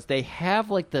movie because they have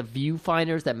like the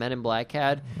viewfinders that Men in Black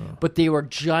had, but they were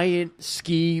giant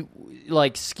ski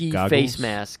Goggles? face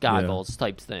mask goggles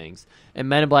type things. And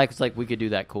Men in Black was like, we could do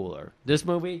that cooler. This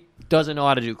movie doesn't know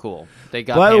how to do cool. They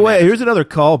got. By the Pam way, Anderson. here's another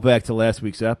callback to last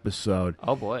week's episode.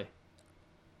 Oh boy.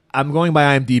 I'm going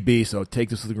by IMDb, so take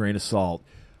this with a grain of salt.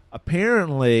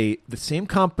 Apparently, the same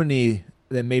company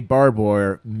that made Barbed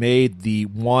Wire made the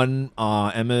one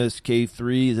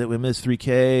MSK3, is that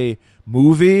MSK3K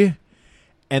movie?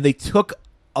 and they took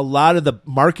a lot of the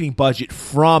marketing budget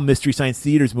from Mystery Science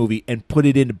Theater's movie and put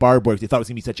it into Barbed Wire. They thought it was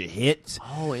going to be such a hit.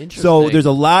 Oh, interesting. So there's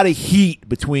a lot of heat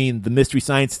between the Mystery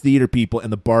Science Theater people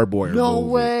and the Barbed Wire No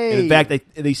movie. way. And in fact,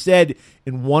 they said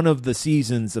in one of the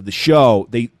seasons of the show,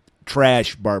 they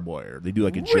trash Barbed Wire. They do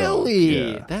like a joke.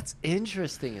 Really? Yeah. That's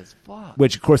interesting as fuck.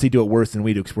 Which, of course, they do it worse than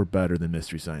we do because we're better than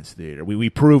Mystery Science Theater. We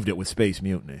proved it with Space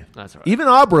Mutiny. That's right. Even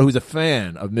Abra, who's a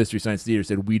fan of Mystery Science Theater,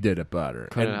 said we did it better.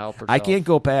 Couldn't And help I herself. can't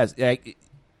go past.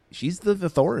 She's the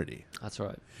authority. That's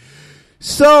right.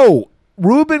 So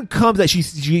Ruben comes out.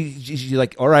 She's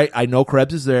like, all right, I know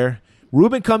Krebs is there.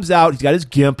 Ruben comes out. He's got his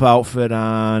GIMP outfit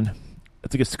on.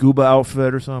 It's like a scuba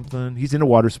outfit or something. He's into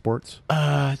water sports.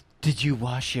 Did you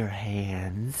wash your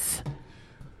hands?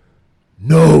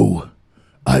 No.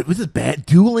 This is bad.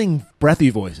 Dueling breathy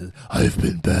voices. I've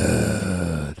been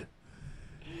bad.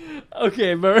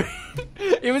 Okay, Murray.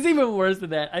 It was even worse than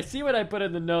that. I see what I put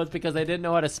in the notes because I didn't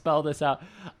know how to spell this out.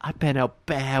 I've been a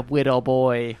bad widow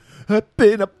boy. I've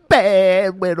been a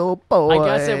bad little boy.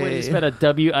 I guess it would have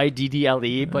been a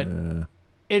WIDDLE, but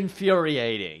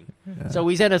infuriating. So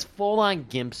he's in his full-on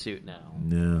GIMP suit now.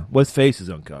 Yeah. Well, his face is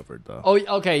uncovered, though. Oh,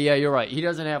 okay, yeah, you're right. He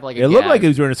doesn't have like a It looked gag. like he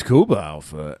was wearing a scuba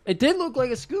outfit. It did look like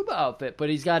a scuba outfit, but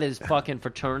he's got his fucking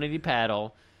fraternity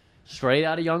paddle straight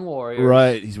out of Young Warriors.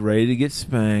 Right. He's ready to get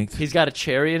spanked. He's got a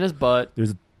cherry in his butt.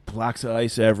 There's blocks of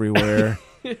ice everywhere.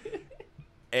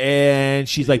 And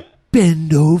she's like,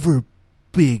 bend over,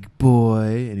 big boy.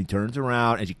 And he turns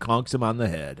around and she conks him on the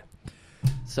head.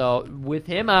 So with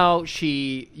him out,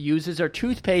 she uses her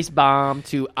toothpaste bomb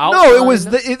to No, it was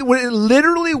it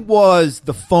literally was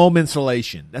the foam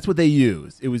insulation. That's what they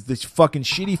used. It was this fucking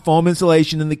shitty foam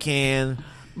insulation in the can.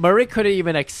 Murray couldn't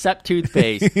even accept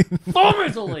toothpaste. Foam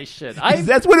insulation.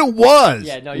 That's what it was.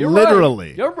 Yeah, no, you're literally.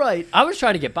 right. You're right. I was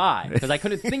trying to get by because I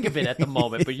couldn't think of it at the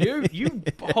moment, but you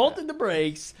halted the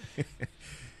brakes.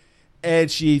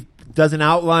 And she does an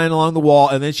outline along the wall,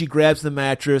 and then she grabs the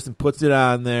mattress and puts it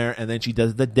on there, and then she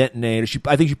does the detonator.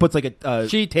 I think she puts like a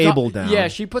table down. Yeah,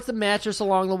 she puts the mattress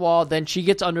along the wall. Then she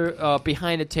gets under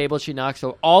behind a table. She knocks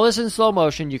over. All this in slow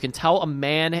motion. You can tell a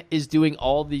man is doing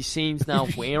all these scenes now,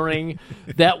 wearing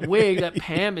that wig that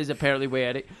Pam is apparently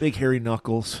wearing. Big hairy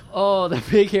knuckles. Oh, the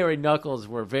big hairy knuckles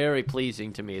were very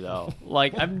pleasing to me, though.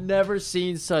 Like I've never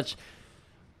seen such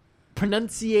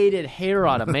pronunciated hair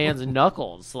on a man's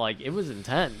knuckles. Like it was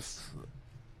intense.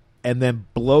 And then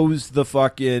blows the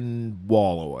fucking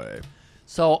wall away.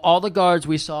 So all the guards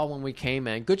we saw when we came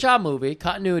in, good job, movie.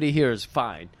 Continuity here is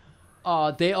fine.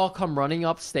 They all come running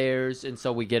upstairs, and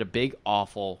so we get a big,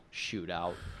 awful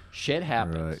shootout. Shit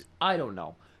happens. Right. I don't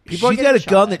know. She's are got getting a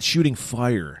shot gun at. that's shooting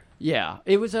fire. Yeah,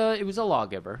 it was a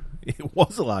lawgiver. It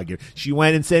was a logger. She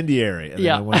went incendiary. And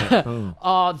Yeah. then it went,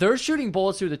 oh. They're shooting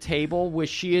bullets through the table, which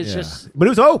she is just. But it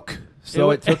was oak,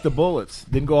 so It it took the bullets.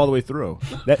 Didn't go all the way through.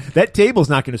 That table's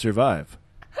not going to survive.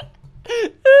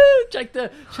 check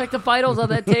the vitals on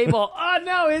that table. Oh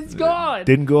no, it's gone.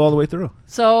 Didn't go all the way through.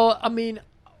 So I mean,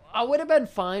 I would have been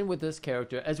fine with this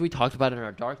character, as we talked about in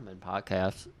our Darkman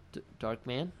podcast.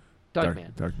 Darkman. Dark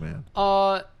man.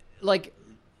 Like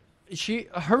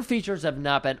her features have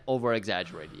not been over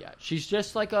exaggerated yet. She's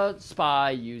just like a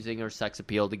spy using her sex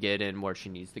appeal to get in where she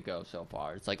needs to go so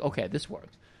far. It's like, okay, this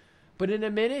works. But in a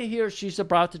minute here, she's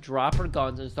about to drop her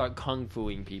guns and start kung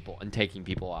fuing people and taking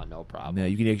people out, no problem. Yeah,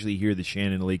 you can actually hear the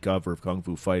Shannon Lee cover of Kung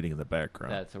Fu Fighting in the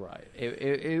background. That's right.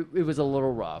 It was a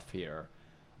little rough here.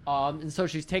 And so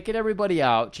she's taking everybody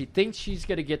out. She thinks she's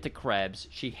going to get to Krebs.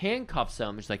 She handcuffs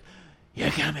him. She's like, You're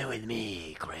coming with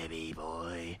me, Krabby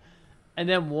boy. and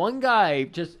then one guy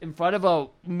just in front of a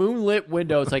moonlit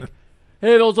window is like,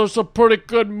 hey, those are some pretty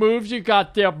good moves you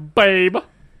got there, babe.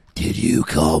 Did you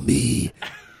call me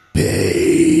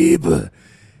babe?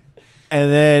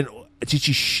 And then did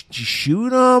she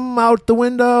shoot him out the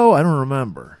window? I don't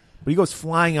remember. But he goes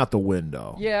flying out the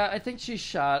window. Yeah, I think she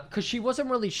shot, because she wasn't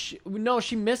really, no,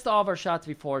 she missed all of her shots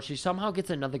before. She somehow gets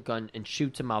another gun and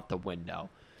shoots him out the window.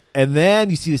 And then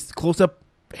you see this close-up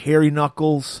hairy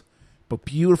knuckles, but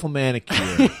beautiful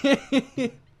manicure.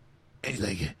 And he's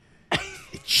like,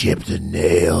 it chipped a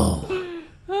nail.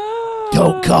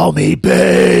 Don't call me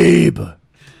babe.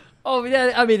 Oh,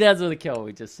 yeah, I mean, that's the kill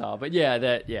we just saw. But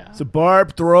yeah. So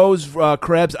Barb throws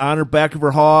Krebs on her back of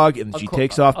her hog, and she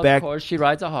takes off back. Of course, she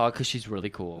rides a hog because she's really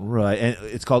cool. Right, and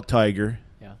it's called Tiger.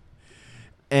 Yeah.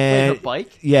 And Wait, her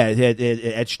bike? Yeah, it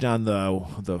etched on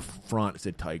the front. It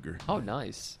said Tiger. Oh,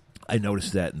 nice. I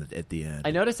noticed that at the end.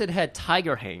 I noticed it had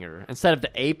tiger hanger. Instead of the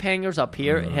ape hangers up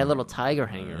here, it had little tiger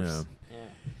hangers. Yeah.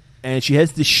 And she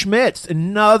has the Schmitz,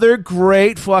 another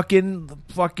great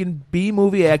fucking B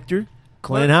movie actor.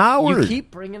 Clint Look, Howard. You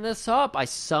keep bringing this up. I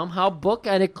somehow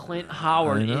bookended Clint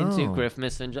Howard I know. into Griff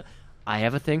Messenger. I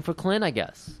have a thing for Clint, I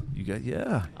guess. You got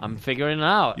yeah. I'm figuring it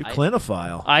out. You're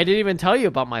Clintophile. I didn't even tell you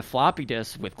about my floppy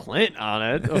disk with Clint on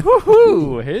it.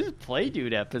 Woohoo! His Play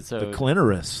Dude episode. The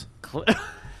Clintoris.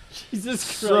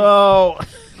 Jesus Christ.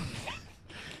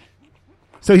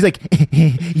 So he's like,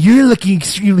 "You're looking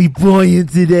extremely buoyant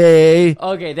today."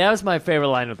 Okay, that was my favorite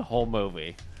line of the whole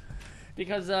movie.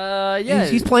 Because,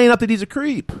 He's playing up that he's a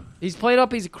creep. he's playing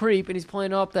up he's a creep, and he's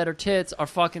playing up that her tits are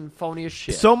fucking phony as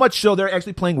shit. So much so they're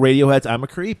actually playing Radiohead's "I'm a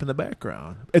Creep" in the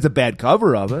background. It's a bad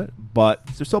cover of it, but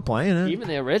they're still playing it. Even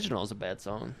the original is a bad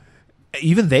song.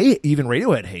 Even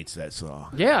Radiohead hates that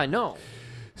song. Yeah, I know.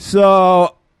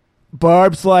 So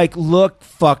Barb's like, "Look,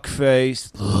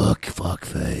 fuckface. Look,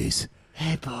 fuckface."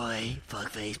 Hey, boy.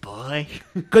 Fuckface boy.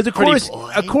 Because of Pretty course,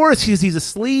 boy. he's a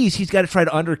sleaze. He's got to try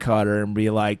to undercut her and be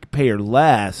like, pay her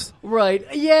less. Right.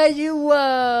 Yeah,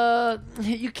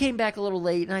 you came back a little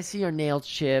late, and I see your nails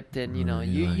chipped, and,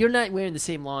 you're not wearing the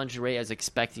same lingerie I was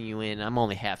expecting you in. I'm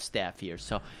only half staff here,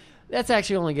 so that's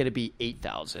actually only going to be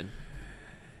 $8,000.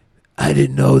 I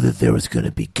didn't know that there was going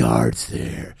to be guards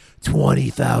there.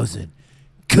 20,000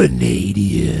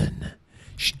 Canadian,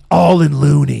 all in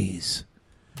loonies.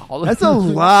 That's a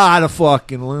lot of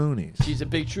fucking loonies. She's a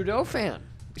big Trudeau fan.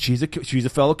 She's a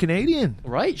fellow Canadian.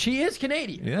 Right. She is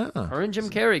Canadian. Yeah. Her and Jim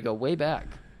Carrey go way back.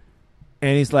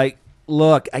 And he's like,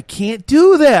 "Look, I can't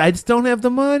do that. I just don't have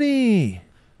the money."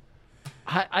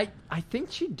 I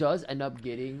think she does end up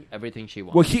getting everything she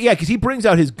wants. Well, because he brings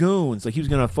out his goons like he was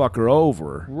going to fuck her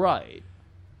over. Right.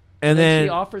 And then she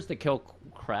offers to kill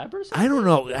Crab or something? I don't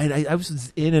know. I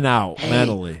was in and out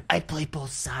mentally. I play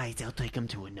both sides. I'll take him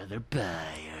to another buyer.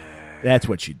 That's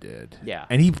what she did. Yeah.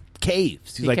 And he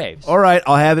caves. He's like, caves. "All right,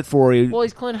 I'll have it for you." Well,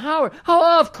 he's Clint Howard.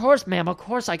 Oh, of course, ma'am. Of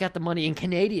course I got the money in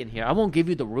Canadian here. I won't give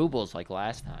you the rubles like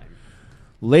last time.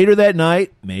 Later that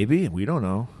night, maybe, we don't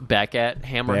know. Back at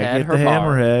Hammerhead, Back at her the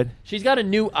bar. Hammerhead. She's got a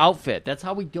new outfit. That's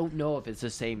how we don't know if it's the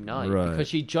same night. Right. Because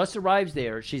she just arrives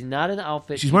there. She's not in an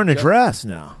outfit. She's wearing a dress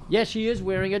now. Yeah, she is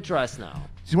wearing a dress now.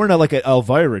 She's wearing like an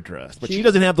Elvira dress, but she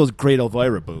doesn't have those great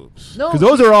Elvira boobs. No. Because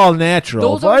those are all natural.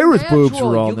 Those are Elvira's natural. boobs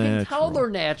are all you natural. can tell they're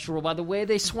natural by the way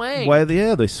they swing. Why?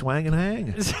 Yeah, they swang and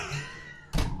hang.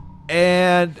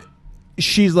 And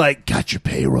she's like, "Got your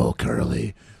payroll,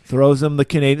 Curly." Throws him the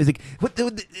Canadian. He's like,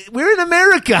 we're in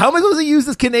America. How am I supposed to use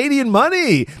this Canadian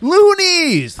money?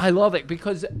 Loonies. I love it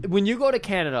because when you go to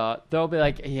Canada, they'll be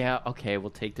like, yeah, okay, we'll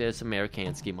take this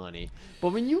Amerikansky money. But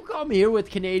when you come here with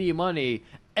Canadian money,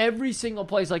 every single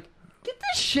place like, get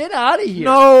this shit out of here.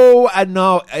 No,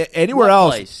 anywhere What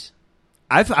else. place?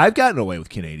 I've gotten away with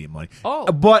Canadian money.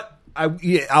 Oh. But I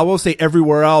will say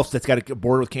everywhere else that's got a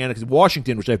border with Canada, because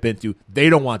Washington, which I've been to, they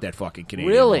don't want that fucking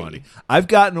Canadian Really? money. I've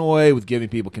gotten away with giving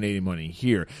people Canadian money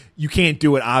here. You can't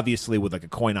do it, obviously, with like a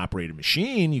coin-operated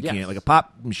machine. You Yes. can't, like a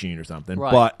pop machine or something.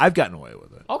 Right. But I've gotten away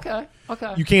with it. Okay.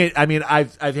 You can't. I mean,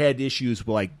 I've had issues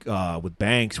with with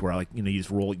banks where you just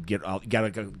roll, you got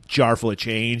like a jar full of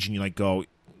change, and you like go,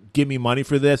 "Give me money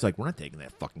for this." Like, we're not taking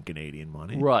that fucking Canadian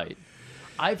money. Right.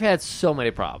 I've had so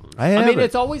many problems. I mean, haven't.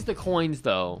 it's always the coins,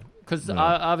 though, because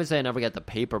obviously I never got the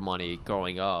paper money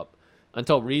growing up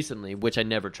until recently, which I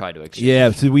never tried to exchange.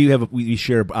 Yeah, so we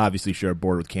share a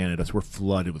border with Canada, so we're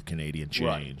flooded with Canadian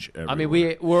change. Right. I mean,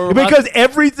 everywhere. we're because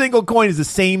every single coin is the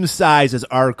same size as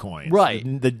our coins, Right.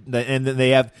 And then they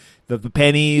have the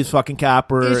pennies, fucking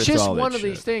copper. It's just all that one of shit.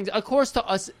 these things. Of course, to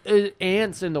us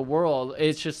ants in the world,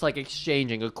 it's just like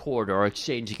exchanging a quarter or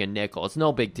exchanging a nickel. It's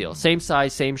no big deal. Same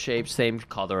size, same shape, same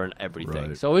color, and everything.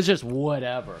 Right. So it's just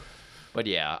whatever. But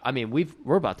yeah, I mean,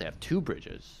 we're about to have 2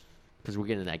 bridges because we're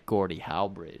getting that Gordie Howe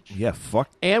bridge, Yeah, fuck.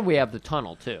 and we have the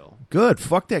tunnel too. Good.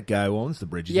 Fuck that guy who owns the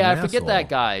bridge. He's Yeah, an I forget asshole. that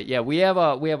guy. Yeah, we have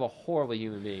a horrible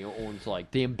human being who owns like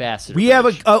the ambassador. We have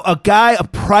bridge. a guy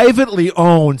privately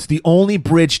owns the only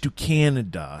bridge to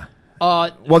Canada.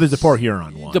 Well, there's the Port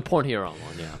Huron one. the Port Huron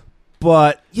one. Yeah,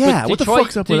 but yeah, But what the Detroit,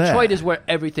 fuck's up with that? Detroit is where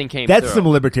everything came. That's through. some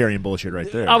libertarian bullshit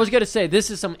right there. I was gonna say this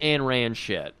is some Ayn Rand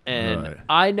shit, and Right.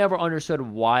 I never understood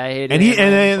why I hated. And he Ayn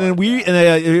Rand, and but, we yeah.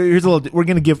 and here's a little. We're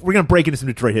gonna break into some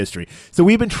Detroit history. So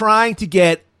we've been trying to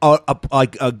get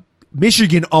a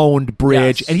Michigan owned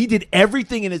bridge, Yes. and he did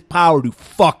everything in his power to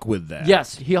fuck with that.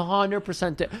 Yes, he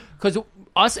 100% did. Because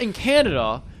us in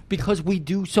Canada, because we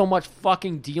do so much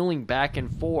fucking dealing back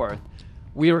and forth,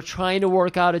 we were trying to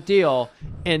work out a deal,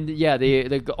 and yeah,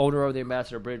 the owner of the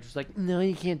Ambassador Bridge was like, "No,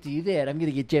 you can't do that. I'm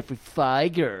gonna get Jeffrey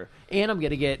Feiger, and I'm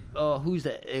gonna get who's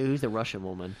the Russian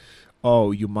woman?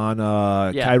 Oh,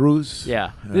 Yumana Yeah. Kairos?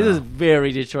 Yeah. This is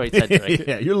very Detroit-centric.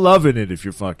 Yeah, you're loving it if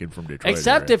you're fucking from Detroit.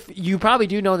 Except right? if you probably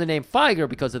do know the name Feiger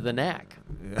because of the Knack.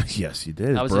 Yes, you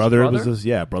did. That was his brother brother? was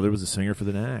brother was a singer for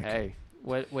the Knack. Hey,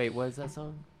 wait, what is that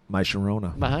song? My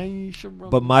Sharona.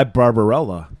 But My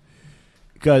Barbarella.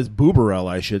 Because Boobarella,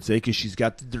 I should say, because she's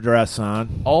got the dress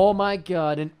on. oh my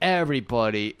god, and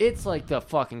everybody, it's like the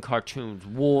fucking cartoons.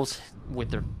 Wolves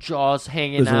with their jaws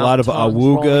hanging out. There's a lot of tongues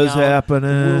awoogas rolling out, happening.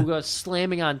 Awoogas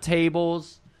slamming on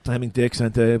tables. Slamming dicks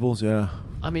on tables, yeah.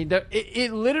 I mean,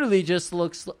 it literally just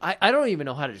looks... I don't even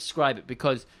know how to describe it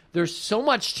because there's so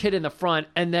much tit in the front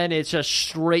and then it's just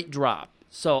straight drop.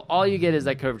 So all you get is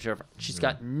that curvature. She's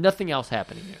got nothing else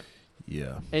happening here.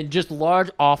 Yeah. And just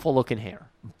large, awful-looking hair.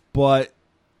 But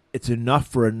it's enough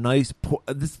for a nice...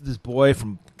 This boy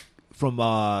from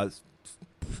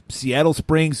Seattle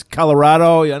Springs,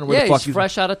 Colorado. I don't know where Yeah, the fuck he's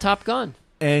fresh out of Top Gun.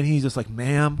 And he's just like,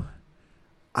 ma'am,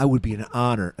 I would be an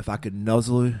honor if I could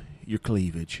nuzzle your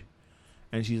cleavage.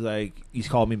 And she's like, he's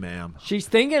called me ma'am. She's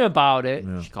thinking about it.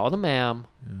 Yeah. She called him ma'am.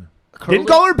 Didn't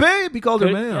call her babe. He called her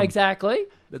Good- ma'am. Exactly.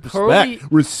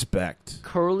 Respect.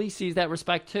 Curly sees that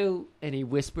respect too, and he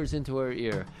whispers into her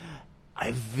ear,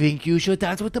 I think you should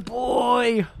dance with the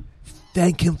boy.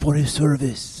 Thank him for his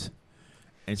service.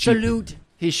 And Salute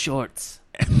his shorts.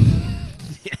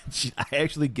 I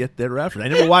actually get that reference. I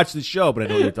never watched the show, but I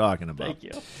know what you're talking about. Thank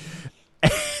you.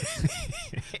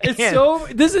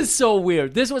 This is so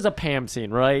weird. This was a Pam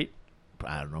scene, right?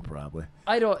 I don't know, probably.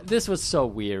 This was so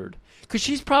weird. Because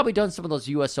she's probably done some of those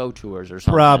USO tours or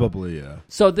something. Probably, yeah.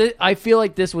 So I feel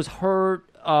like this was her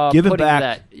Giving putting back.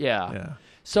 that. Yeah. Yeah.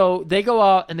 So they go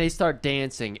out and they start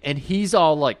dancing, and he's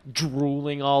all like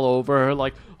drooling all over her,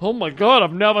 like, "Oh my god,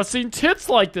 I've never seen tits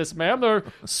like this, ma'am. They're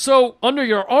so under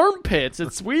your armpits.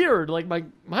 It's weird. Like my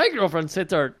girlfriend's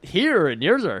tits are here and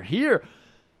yours are here."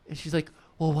 And she's like,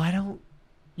 "Well, why don't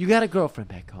you got a girlfriend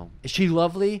back home? Is she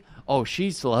lovely? Oh,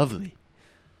 she's lovely.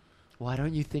 Why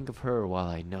don't you think of her while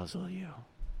I nuzzle you?"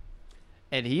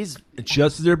 And he's And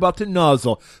just as they're about to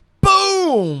nuzzle,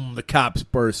 boom! The cops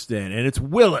burst in, and it's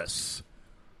Willis.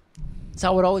 that's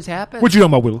how it always happens. What you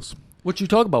talking about, Willis? What you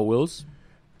talking about, Wills?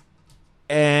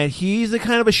 And he's a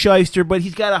kind of a shyster, but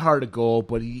he's got a heart of gold.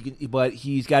 But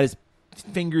he's got his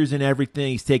fingers in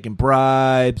everything. He's taking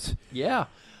bribes. Yeah.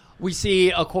 We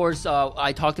see, of course,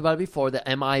 I talked about it before, the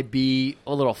MIB,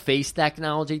 a little face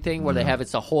technology thing where they have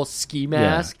it's a whole ski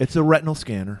mask. Yeah, it's a retinal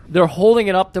scanner. They're holding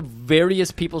it up to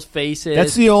various people's faces.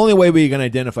 That's the only way we can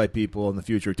identify people in the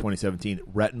future of 2017.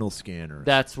 Retinal scanners.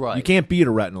 That's right. You can't beat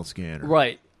a retinal scanner.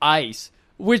 Right. ICE.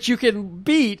 Which you can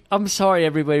beat. I'm sorry,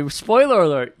 everybody. Spoiler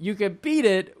alert. You can beat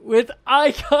it with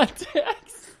eye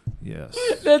contacts. Yes.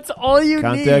 That's all you need.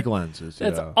 Contact lenses.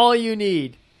 That's yeah. all you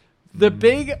need. The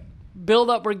big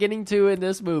build-up we're getting to in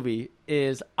this movie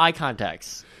is eye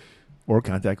contacts. Or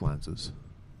contact lenses.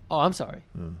 Oh, I'm sorry.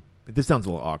 This sounds a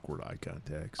little awkward, eye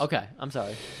contacts. Okay, I'm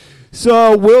sorry.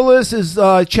 So Willis is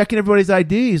checking everybody's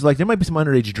IDs. Like, there might be some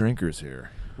underage drinkers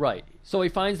here. Right. So he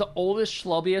finds the oldest,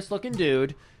 schlubbiest looking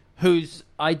dude whose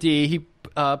ID he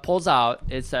pulls out.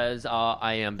 It says,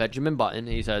 I am Benjamin Button.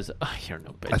 He says, you're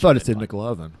no Benjamin I thought it said Button.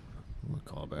 McLovin.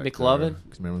 Call back McLovin?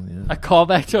 yeah. A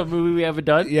callback to a movie we haven't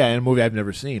done? Yeah, in a movie I've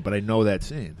never seen, but I know that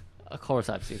scene. Of course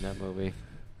I've seen that movie.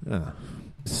 Yeah.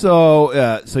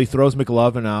 So he throws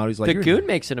McLovin out. He's like, The "You're Goon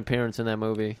makes an appearance in that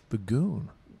movie. The Goon.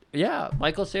 Yeah,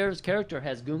 Michael Cera's character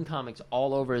has Goon comics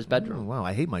all over his Oh, bedroom. wow,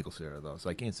 I hate Michael Cera, though, so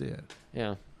I can't see it.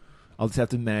 Yeah. I'll just have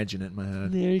to imagine it in my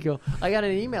head. There you go. I got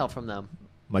an email from them.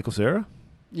 Michael Cera?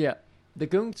 Yeah. The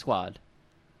Goon Squad.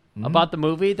 About the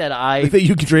movie that I... That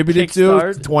you contributed to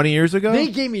Kickstart. 20 years ago? They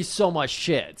gave me so much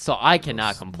shit, so I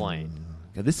cannot complain.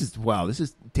 Yeah, this is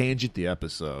Tangent the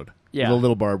episode. Yeah. The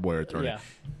little barbed wire thrown in.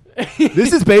 Yeah.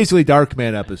 This is basically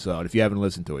Darkman episode, if you haven't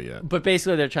listened to it yet. But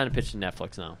basically, they're trying to pitch to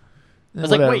Netflix now. I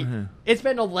was Whatever. like, wait, it's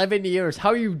been 11 years. How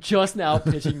are you just now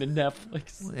pitching to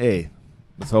Netflix? Hey,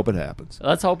 let's hope it happens.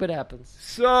 Let's hope it happens.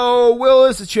 So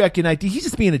Willis is checking ID. He's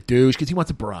just being a douche because he wants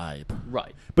a bribe.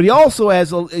 Right. But he also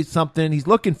has something he's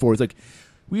looking for. He's like,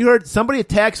 we heard somebody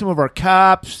attacked some of our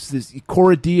cops, this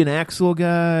Cora D and Axel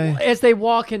guy. As they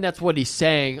walk in, that's what he's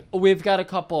saying. We've got a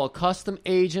couple of custom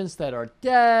agents that are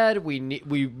dead. We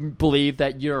believe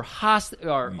that you're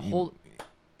harboring.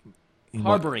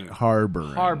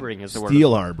 Harboring is the word.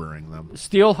 Steel harboring them.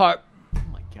 Oh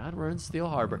my God, we're in Steel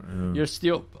Harbor. You're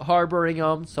still harboring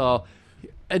them. So,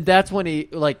 and that's when he,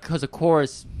 like, because of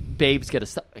course, Babe's gonna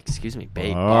stop. Excuse me,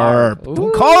 Babe. Barb. Barb.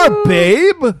 Don't call her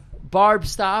Babe. Barb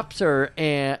stops her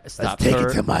and stops Let's take her.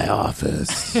 it to my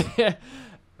office.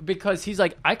 because he's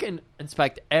like, I can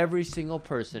inspect every single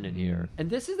person in here, and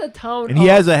this is a town. And he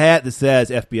has a hat that says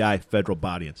FBI Federal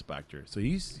Body Inspector, so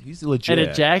he's legit. and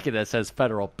a jacket that says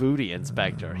Federal Booty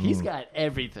Inspector. He's got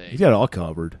everything. He's got it all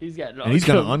covered. He's got, and he's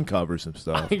going to uncover some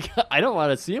stuff. I don't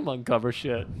want to see him uncover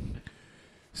shit.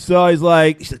 So he's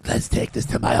like, let's take this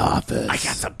to my office. I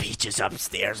got some peaches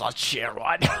upstairs. I'll share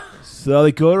one. So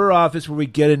they go to her office where we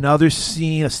get another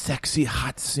scene, a sexy,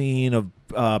 hot scene of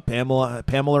Pamela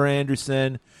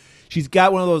Anderson. She's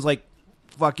got one of those like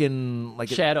fucking like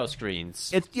Shadow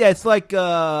screens. It's like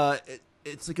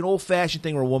it's like an old fashioned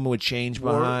thing where a woman would change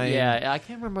behind. Yeah, I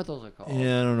can't remember what those are called.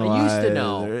 Yeah, I don't know. I used to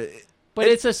know. But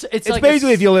it's like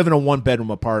basically if you live in a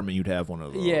 1-bedroom apartment, you'd have one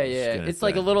of those. Yeah. It's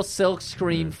like a little silk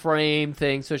screen frame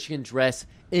thing, so she can dress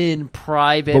in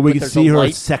private. But we can see her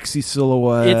light. sexy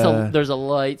silhouette. There's a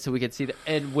light, so we can see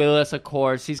and Willis, of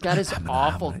course, he's got his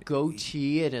awful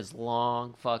goatee and his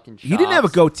long fucking chops. He didn't have a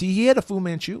goatee. He had a Fu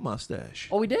Manchu mustache.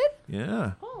 Oh, he did?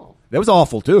 Yeah. Oh. That was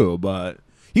awful, too, but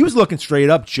he was looking straight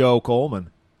up Joe Coleman.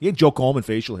 He had Joe Coleman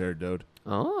facial hair, dude.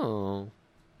 Oh.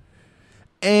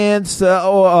 And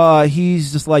so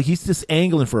he's just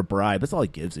angling for a bribe. That's all he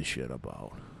gives a shit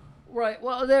about. Right.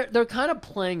 Well, they're kind of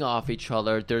playing off each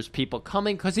other. There's people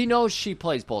coming because he knows she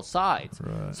plays both sides.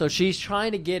 Right. So she's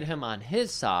trying to get him on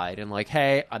his side and like,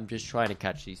 hey, I'm just trying to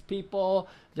catch these people.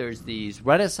 There's these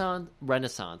Renaissance fair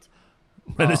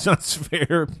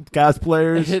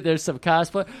cosplayers. There's some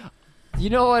cosplay. You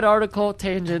know what article?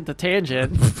 Tangent.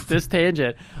 This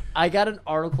tangent. I got an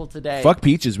article today. Fuck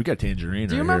peaches. We got tangerine.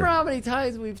 Do you right remember here. how many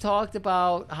times we've talked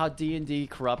about how D&D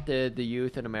corrupted the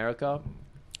youth in America?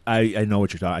 I know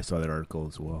what you're talking. I saw that article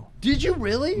as well. Did you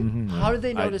really? Mm-hmm. How did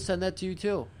they know to send that to you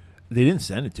too? They didn't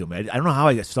send it to me. I don't know how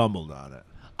I stumbled on it.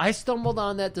 I stumbled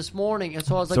on that this morning, and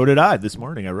so I was like, So did I this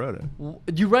morning. I wrote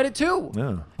it. you read it too?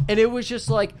 Yeah. And it was just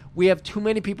like, we have too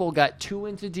many people who got too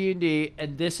into D&D,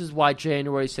 and this is why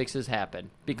January 6th has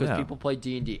happened, because Yeah. people play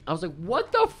D&D. I was like,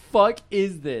 what the fuck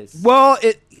is this? Well,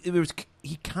 it was.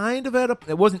 He kind of had a.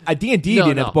 It wasn't a D&D No,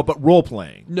 didn't no. have, but role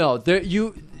playing. No,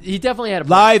 he definitely had a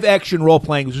Live action role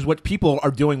playing, which is what people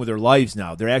are doing with their lives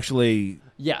now. They're actually.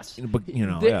 Yes. But, you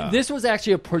know, yeah. This was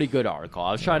actually a pretty good article.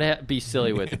 I was trying to be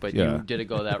silly with it, but Yeah. you didn't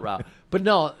go that route. But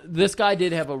no, this guy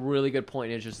did have a really good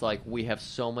point. It's just like, we have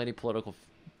so many political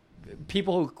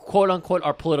people who, quote unquote,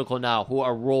 are political now, who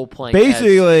are role playing.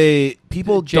 Basically,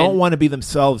 people don't want to be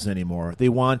themselves anymore. They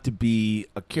want to be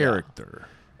a character.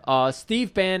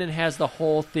 Steve Bannon has the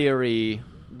whole theory,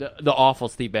 the awful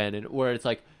Steve Bannon, where it's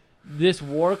like, this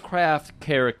Warcraft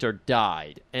character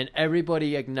died, and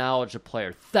everybody acknowledged the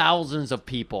player. Thousands of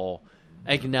people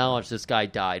acknowledged this guy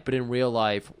died, but in real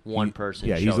life, one person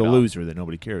Yeah, he's showed a up. loser that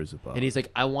nobody cares about. And he's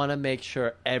like, I want to make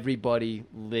sure everybody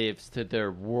lives to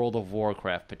their World of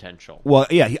Warcraft potential. Well,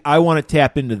 yeah, I want to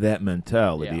tap into that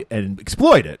mentality and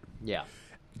exploit it. Yeah.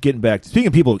 Getting back to speaking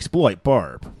of people who exploit,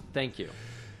 Barb. Thank you.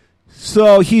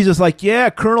 So he's just like, yeah,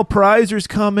 Colonel Prizer's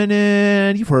coming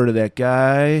in. You've heard of that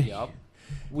guy. Yep.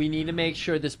 We need to make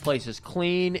sure this place is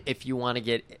clean. If you want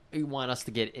us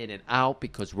to get in and out,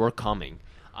 because we're coming.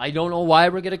 I don't know why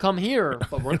we're going to come here,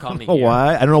 but we're coming Oh, here.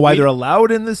 why? I don't know why they're allowed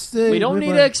in this thing. We don't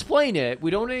need to explain it.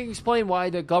 We don't need to explain why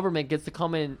the government gets to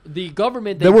come in. The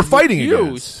government that we're fighting refused,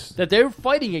 against. that they're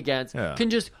fighting against, Yeah. can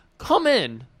just come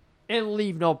in and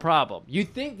leave no problem. You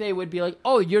think they would be like,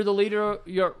 oh, you're the leader.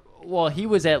 Well, he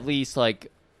was at least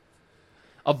like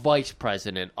a vice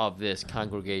president of this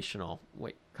congregational,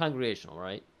 right?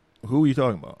 Who are you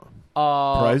talking about?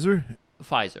 Prizer?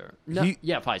 Pfizer. No,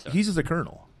 Pfizer. He's just a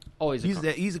colonel. Oh, he's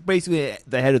He's basically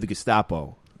the head of the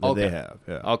Gestapo that they have.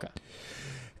 Yeah.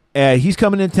 Okay. He's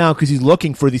coming in town because he's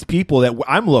looking for these people that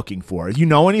I'm looking for. You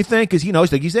know anything? Because he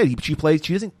knows, like you said, she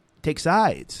doesn't take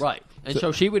sides. Right. And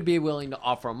so she would be willing to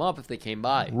offer them up if they came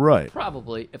by. Right.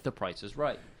 Probably if the price is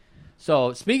right.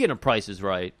 So speaking of prices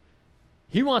right,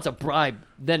 he wants a bribe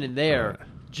then and there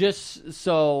just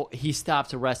so he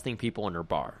stops arresting people in her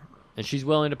bar. And she's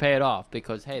willing to pay it off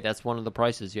because, hey, that's one of the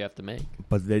prices you have to make.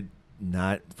 But they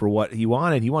not for what he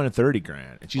wanted. He wanted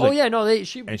 $30,000. And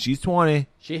she's And she's 20.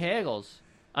 She haggles.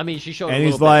 I mean, she showed. And a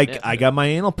he's little like, bit of I got my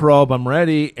anal probe. I'm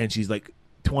ready. And she's like,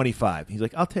 25. He's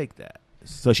like, I'll take that.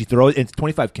 So she throws. It's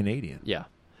 25 Canadian. Yeah.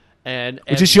 And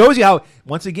Which just shows you how,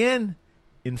 once again,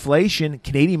 inflation,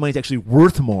 Canadian money is actually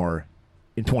worth more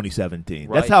in 2017.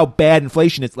 Right. That's how bad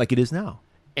inflation is, like it is now.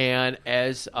 And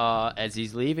as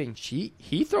he's leaving,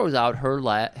 he throws out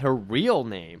her real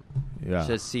name. Yeah.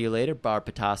 Says, "See you later, Barb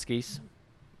Petoskey's."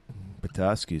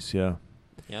 Petoskey's, yeah.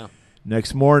 Yeah.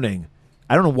 Next morning,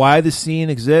 I don't know why this scene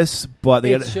exists, but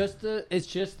It's just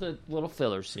a little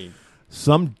filler scene.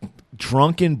 some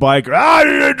drunken biker. I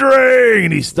need a drink,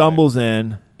 and he stumbles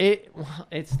in.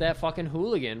 It's that fucking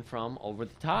hooligan from Over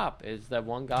the Top. Is that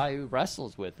one guy who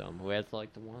wrestles with them, who has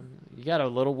like the one. You got a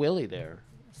little Willie there.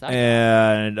 It's that guy.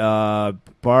 And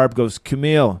Barb goes,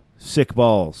 Camille, sick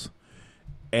balls.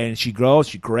 And she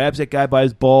grabs that guy by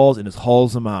his balls and just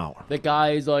hauls him out. The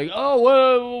guy's like, oh,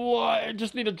 well, I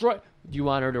just need a drive. Do you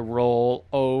want her to roll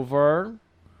over?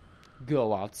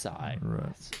 Go outside.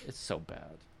 Right. It's so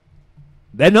bad.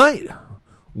 That night,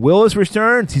 Willis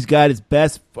returns. He's got his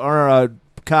best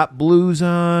cop blues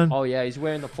on. Oh, yeah, he's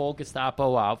wearing the full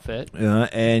Gestapo outfit.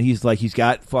 And he's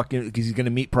got fucking, because he's going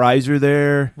to meet Prizer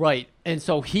there. Right. And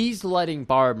so he's letting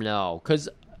Barb know. Because,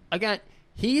 again,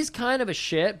 he's kind of a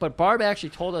shit, but Barb actually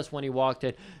told us when he walked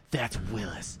in, That's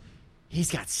Willis. He's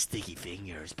got sticky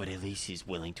fingers, but at least he's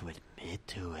willing to admit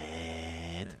to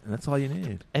it. That's all you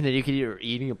need. and then you can hear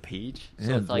eating a peach. So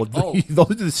Yeah, it's like, well, oh,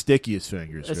 those are the stickiest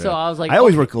fingers. So right? I was like, I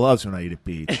always okay. wear gloves when I eat a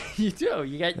peach. you do.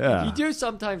 Yeah. You do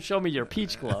sometimes show me your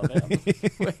peach glove.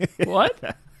 What?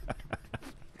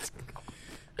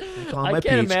 I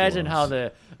can't imagine how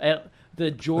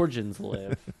the Georgians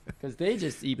live because they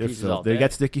just eat peaches all day. They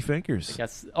got sticky fingers.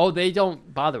 They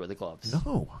don't bother with the gloves.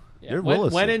 No. Yeah. They're When-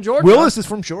 Willis. when in Georgia. Willis is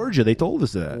from Georgia. They told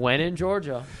us that. When in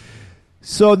Georgia.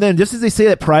 So then, just as they say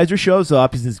that Prizer shows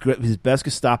up, he's in his best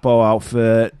Gestapo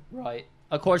outfit. Right.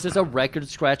 Of course, it's a record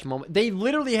scratch moment. They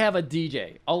literally have a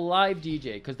DJ, a live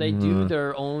DJ, because they do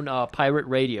their own pirate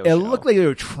radio It show. looked like they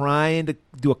were trying to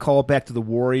do a callback to the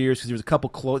Warriors because there was a couple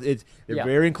close. They're Yeah.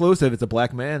 very inclusive. It's a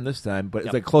black man this time, but it's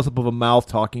Yep. like close up of a mouth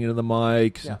talking into the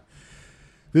mics. Yeah.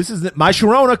 This is My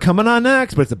Sharona coming on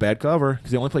next, but it's a bad cover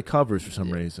because they only play covers for some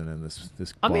reason in this.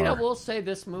 I mean, I bar. will say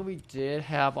this movie did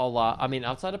have a lot. I mean,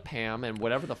 outside of Pam and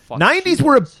whatever the fuck. 90s she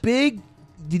were a was. big.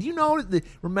 Did you know?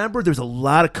 Remember, there's a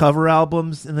lot of cover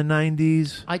albums in the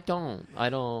 90s. I don't.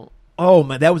 Oh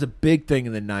man, that was a big thing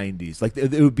in the 90s. Like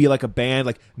it would be like a band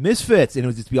like Misfits, and it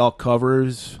would just be all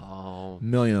covers. Oh,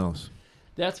 Millions.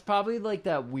 that's probably like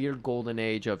that weird golden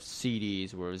age of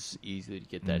CDs where it was easy to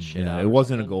get that shit Yeah, out. it or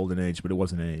wasn't a something. golden age, but it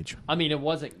was an age. I mean, it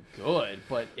wasn't good,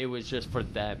 but it was just for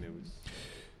them. It was.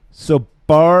 So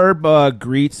Barb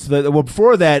greets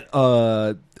before that.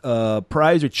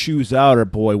 Prizer chews out our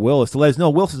boy Willis to let us know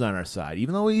Willis is on our side,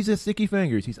 even though he's a sticky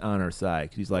fingers. He's on our side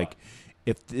 'cause he's like,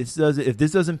 if this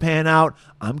doesn't pan out,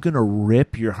 I'm gonna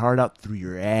rip your heart out through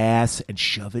your ass and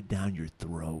shove it down your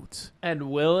throat. And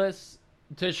Willis,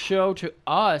 to show to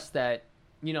us that,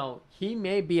 he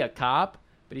may be a cop,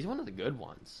 but he's one of the good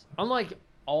ones. Unlike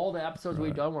all the episodes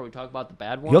we've done where we talk about the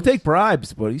bad ones. He'll take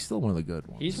bribes, but he's still one of the good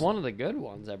ones. He's one of the good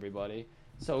ones, everybody.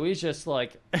 So he's just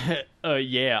like,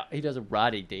 yeah. He does a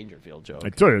Rodney Dangerfield joke. I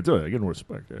tell you, I get no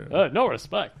respect. No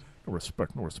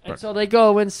respect. No respect. And so they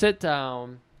go and sit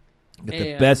down. Got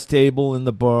the and- best table in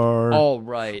the bar. Oh,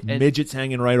 right. And, Midgets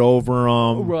hanging right over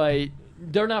them. right.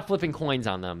 They're not flipping coins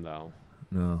on them, though.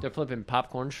 No, They're flipping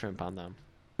popcorn shrimp on them.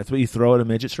 that's what you throw at a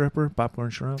midget stripper. Popcorn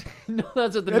shrimp. No,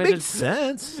 that's what the That makes midgets...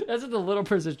 sense. That's what the little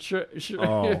person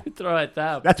Oh. throw at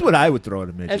them. That's what I would throw at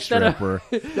a midget Instead of- stripper.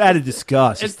 That'd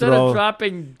disgust. Just Instead throw of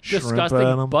dropping shrimp at disgusting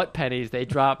 'em. butt pennies, they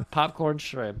drop popcorn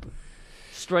shrimp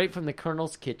straight from the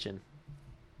Colonel's kitchen.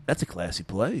 That's a classy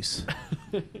place.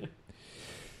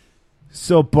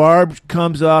 So Barb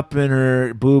comes up in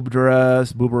her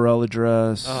boobarella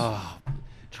dress. Oh,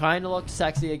 trying to look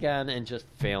sexy again and just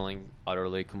failing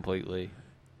utterly, completely.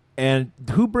 And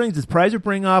does Prizer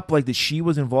bring up like that she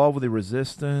was involved with the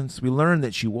resistance? We learned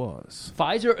that she was.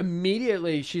 Pfizer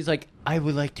immediately, she's like, I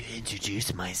would like to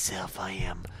introduce myself. I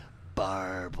am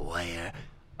Barb Wire.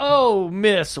 "Oh,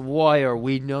 Miss Wire,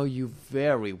 we know you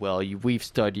very well. We've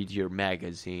studied your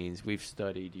magazines, we've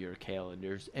studied your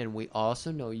calendars, and we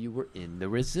also know you were in the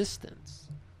resistance."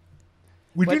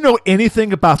 We But- didn't know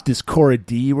anything about this Cora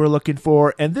D we're looking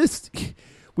for, and this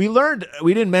we learned.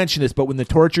 We didn't mention this, but when the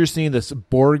torture scene, this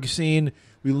Borg scene,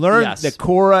 we learned Yes. that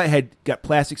Cora had got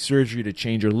plastic surgery to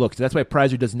change her look. So that's why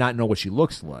Prizer does not know what she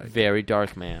looks like. Very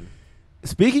dark man.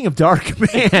 Speaking of dark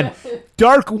man,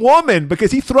 dark woman,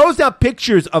 because he throws down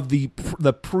pictures of the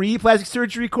pre-plastic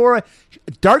surgery Cora,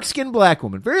 dark skinned black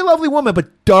woman, very lovely woman,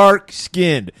 but dark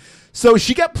skinned. So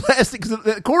she got plastic.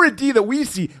 The Cora D that we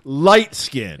see, light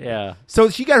skinned. Yeah. So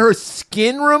she got her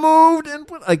skin removed and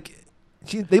put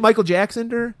they Michael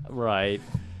Jacksoned her. Right.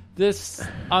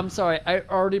 I'm sorry, I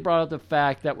already brought up the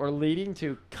fact that we're leading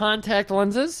to contact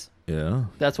lenses. Yeah.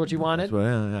 That's what you wanted?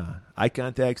 Yeah. Eye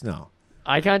contacts, no.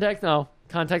 Eye contact? No.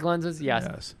 Contact lenses? Yes.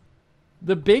 Yes.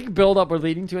 The big buildup we're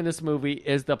leading to in this movie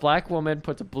is the black woman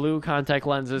puts blue contact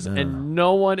lenses, and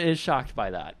no one is shocked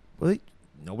by that. Well,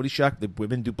 nobody's shocked that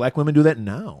black women do that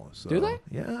now. So, Do they?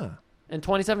 Yeah. In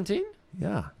 2017?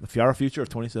 Yeah. The Fiara future of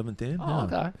 2017. Oh, yeah.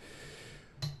 okay.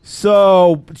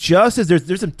 So just as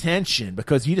there's some tension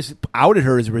because he just outed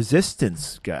her as a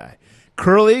resistance guy.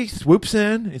 Curly swoops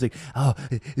in. He's like, "Oh,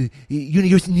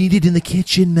 you're needed in the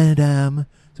kitchen, madame."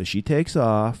 So she takes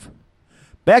off.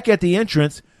 Back at the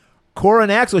entrance, Cora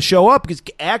and Axel show up because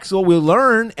Axel will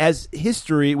learn as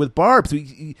history with Barb. So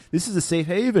this is a safe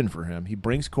haven for him. He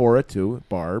brings Cora to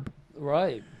Barb.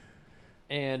 Right.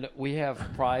 And we have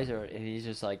Prizer, and he's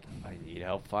just like, I need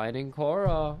help finding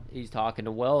Cora. He's talking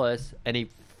to Willis, and he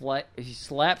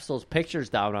slaps those pictures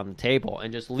down on the table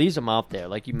and just leaves them out there,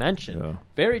 like you mentioned. Yeah.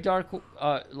 Very dark,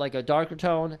 like a darker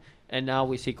tone, and now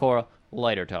we see Cora,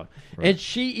 lighter tone. Right. And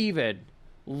she even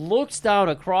looks down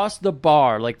across the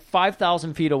bar, like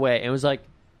 5,000 feet away, and was like,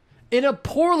 in a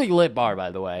poorly lit bar,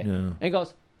 by the way, and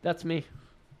goes, "That's me.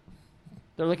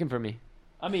 They're looking for me."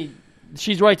 I mean,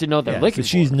 she's right to know they're looking for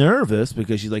she's her. nervous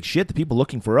because she's like, shit, the people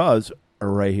looking for us are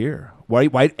right here.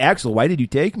 Why, Axel, why did you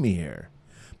take me here?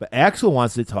 But Axel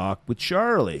wants to talk with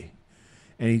Charlie.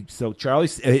 And so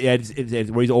Charlie's where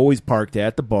he's always parked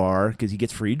at the bar because he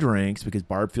gets free drinks because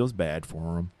Barb feels bad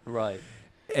for him. Right.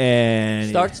 And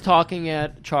starts talking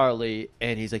at Charlie,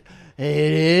 and he's like, he's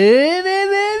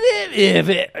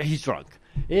drunk.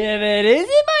 If it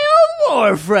isn't my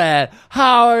old boyfriend,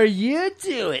 how are you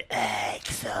doing,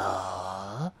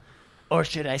 Axel? Or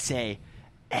should I say,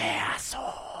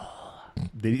 asshole?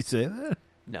 Did he say that?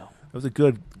 No. That was a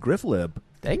good griff lib.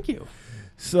 Thank you.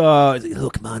 So he's like,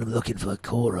 "Look, man, I'm looking for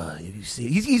Cora. You see,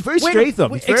 he's very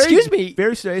Statham. Excuse me,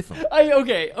 very Statham."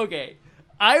 Okay.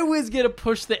 I was gonna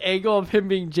push the angle of him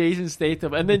being Jason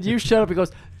Statham, and then you shut up and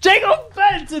goes, Jango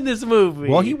Fett's in this movie.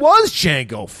 Well, he was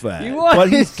Jango Fett. He was, but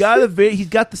he's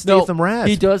got the Statham rasp.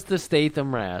 He does the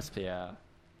Statham rasp. Yeah.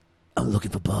 I'm looking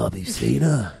for Bobby. Seen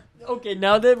her? Okay,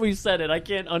 now that we said it, I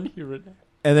can't unhear it.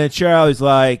 And then Charlie's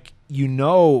like,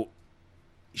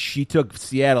 she took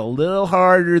Seattle a little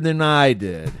harder than I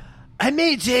did. I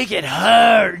may take it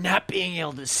hard not being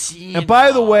able to see. And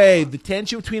by the way, the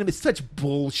tension between them is such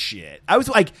bullshit. I was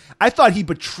like, I thought he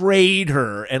betrayed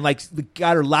her and like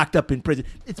got her locked up in prison.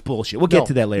 It's bullshit. We'll get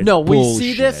to that later. No, we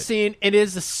see this scene. It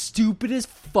is the stupidest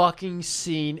fucking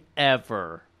scene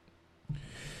ever.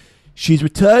 She's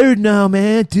retired now,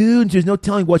 man, dude. There's no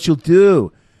telling what she'll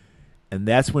do. And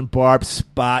that's when Barb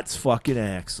spots fucking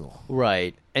Axel.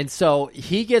 Right. And so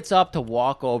he gets up to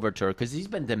walk over to her because he's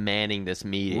been demanding this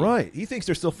meeting. Right. He thinks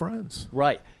they're still friends.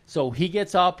 Right. So he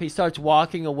gets up. He starts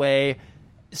walking away.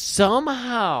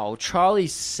 Somehow, Charlie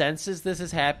senses this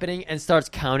is happening and starts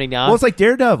counting down. Well, it's like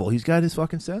Daredevil. He's got his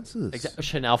fucking senses.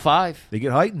 Chanel 5. They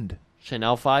get heightened.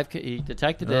 Chanel 5. He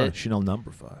detected it. Chanel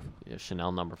number 5. Yeah,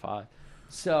 Chanel number 5.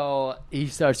 So he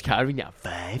starts counting down.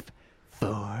 5,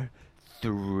 4,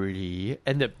 3,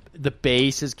 and the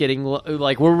bass is getting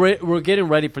like we're getting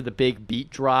ready for the big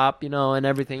beat drop, and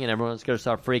everything, and everyone's gonna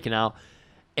start freaking out.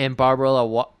 And Barb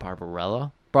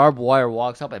Wire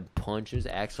walks up and punches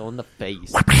Axel in the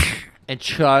face, and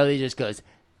Charlie just goes,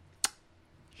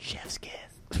 "Chef's kiss."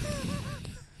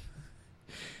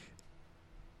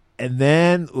 And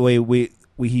then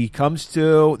he comes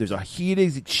to. There's a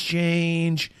heated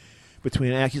exchange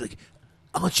between Axel. He's like,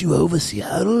 "Aren't you over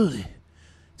Seattle?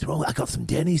 Wrong. I got some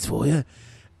Denny's for you."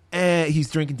 And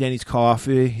he's drinking Denny's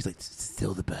coffee. He's like,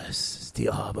 "Still the best.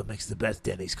 Steel Harbor makes the best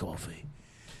Denny's coffee."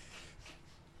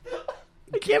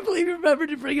 I can't believe you remembered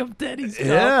to bring up Denny's coffee.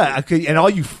 Yeah, and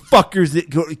all you fuckers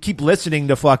that keep listening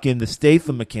to fucking the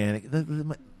Statham mechanic,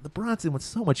 the Bronson one's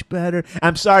so much better.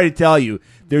 I'm sorry to tell you,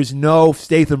 there's no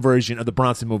Statham version of the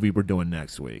Bronson movie we're doing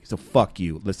next week. So fuck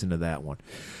you. Listen to that one.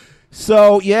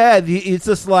 So yeah, it's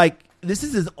just like, this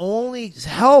is his only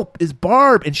help is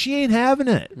Barb, and she ain't having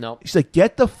it. Nope. She's like,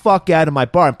 "Get the fuck out of my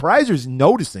bar." And Prizer's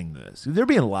noticing this. They're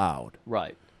being loud.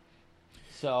 Right.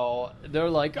 So they're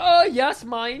like, "Oh, yes,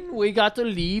 mine. We got to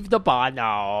leave the bar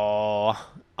now.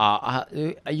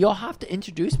 You'll have to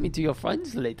introduce me to your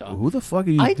friends later." Who the fuck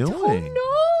are you doing? I don't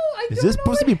know. Is this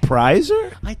supposed to be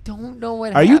Prizer? I don't know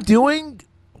what Are you happened. doing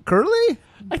Curly?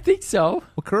 I think so.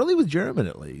 Well, Curly was German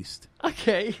at least.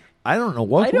 Okay. I don't know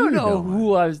what. I don't know doing.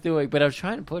 who I was doing, but I was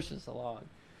trying to push this along.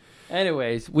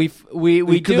 Anyways, we do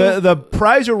the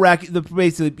Prizer rack.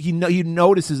 Basically, he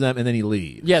notices them and then he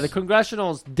leaves. Yeah, the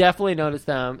Congressionals definitely noticed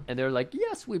them, and they're like,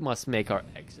 "Yes, we must make our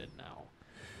exit now."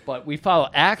 But we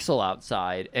follow Axel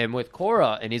outside, and with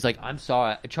Cora, and he's like, "I'm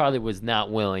sorry, Charlie was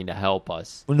not willing to help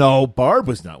us." No, Barb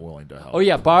was not willing to help. Oh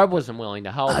yeah, Barb wasn't willing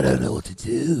to help. I don't know what to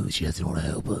do. She doesn't want to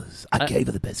help us. I gave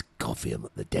her the best coffee,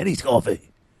 the Denny's coffee.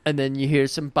 And then you hear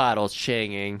some bottles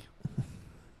chinging.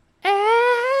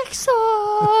 Axel,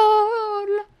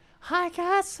 I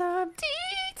got some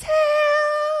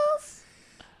details.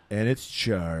 And it's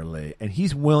Charlie, and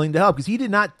he's willing to help because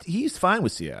he's fine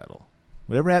with Seattle.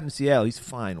 Whatever happened to Seattle, he's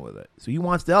fine with it. So he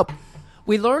wants to help.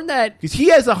 We learned that. Because he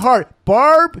has a heart.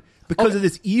 Barb, because Okay. of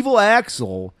this evil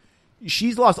Axel,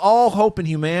 she's lost all hope in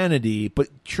humanity, but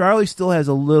Charlie still has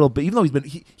a little bit, even though he's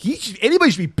been, anybody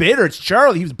should be bitter. It's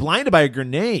Charlie. He was blinded by a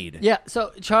grenade. Yeah,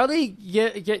 so Charlie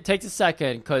takes a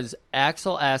second because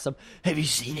Axel asks him, Have you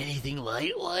seen anything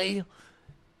lately?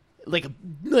 Like a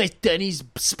nice Denny's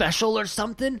special or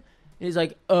something? he's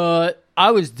like, I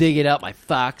was digging out my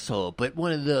foxhole, but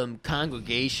one of them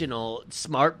congregational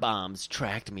smart bombs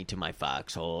tracked me to my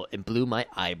foxhole and blew my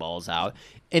eyeballs out.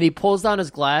 And he pulls down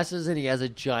his glasses and he has a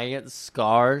giant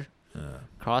scar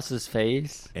across his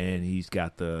face. And he's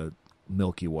got the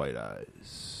milky white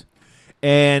eyes.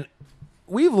 And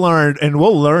we've learned, and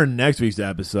we'll learn next week's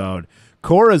episode,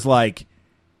 Cora's like,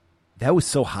 that was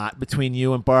so hot between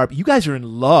you and Barb. You guys are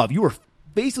in love. You were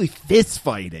basically fist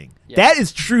fighting. Yeah. That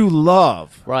is true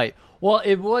love. Right. Well,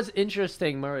 it was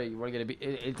interesting, Murray. We're going to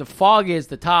be the fog is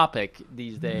the topic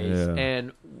these days, Yeah.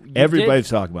 and Everybody's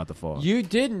talking about the fog. You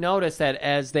did notice that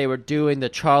as they were doing the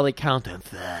Charlie countdown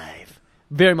 5,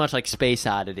 very much like Space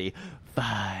Oddity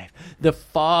 5, the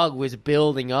fog was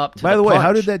building up. To By the way, how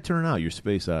punch. did that turn out? Your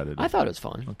Space Oddity. I thought it was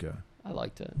fun. Okay. I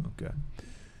liked it. Okay.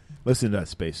 Listen to that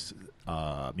Space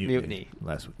Mutiny.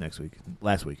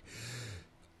 last week.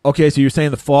 Okay, so you're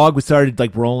saying the fog was started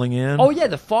like rolling in? Oh yeah,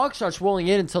 the fog starts rolling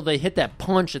in until they hit that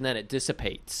punch, and then it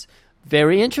dissipates.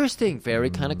 Very interesting. Very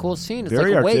kind of cool scene. It's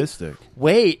Very like, artistic.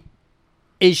 Wait,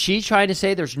 is she trying to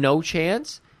say there's no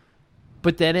chance?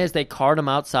 But then as they cart him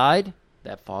outside,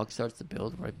 that fog starts to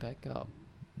build right back up.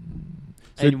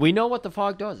 So- And we know what the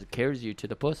fog does. It carries you to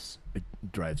the puss. It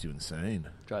drives you insane.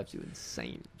 Drives you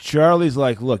insane. Charlie's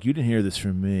like, look, you didn't hear this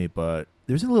from me, but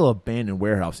there's a little abandoned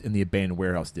warehouse in the abandoned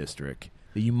warehouse district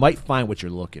that you might find what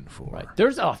you're looking for. Right.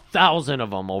 There's 1,000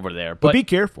 of them over there. But But be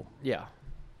careful. yeah.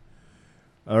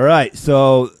 All right,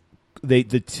 so the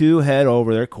two head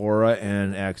over there, Cora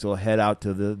and Axel, head out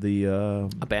to the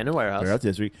Abandoned warehouse. warehouse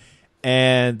district,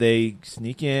 and they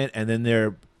sneak in, and then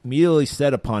they're immediately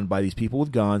set upon by these people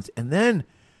with guns, and then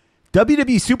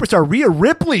WWE superstar Rhea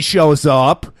Ripley shows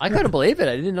up. I couldn't believe it.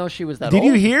 I didn't know she was that Did old.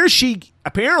 you hear? She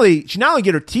not only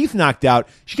get her teeth knocked out,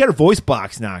 she got her voice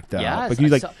box knocked out. Yes. Like,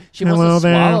 he's like, she must "Hello have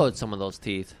there. swallowed some of those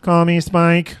teeth. Call me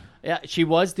Spike. Yeah, she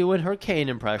was doing her Kane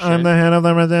impression. I'm the head of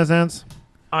the resistance.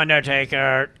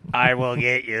 Undertaker, I will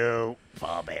get you.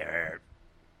 Fallbearer.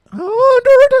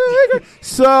 Undertaker.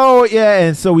 So yeah,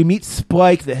 and so we meet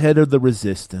Spike, the head of the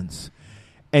resistance,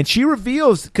 and she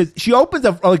reveals because she opens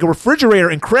a refrigerator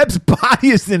and Krebs'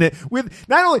 body is in it. With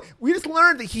not only we just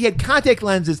learned that he had contact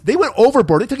lenses. They went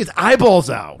overboard. They took his eyeballs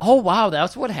out. Oh, wow.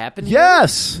 That's what happened here?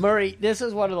 Yes. Murray, this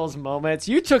is one of those moments.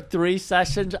 You took 3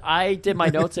 sessions. I did my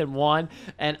notes in 1,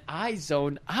 and I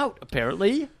zoned out,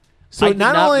 apparently. So I did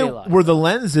not only realize. were the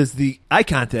lenses, the eye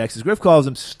contacts, as Griff calls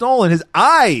them, stolen, his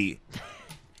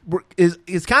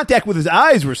contact with his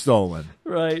eyes were stolen.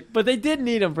 Right. But they did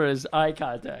need him for his eye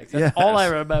contacts. That's Yes. all I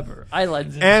remember. Eye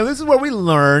lenses. And this is where we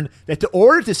learn that in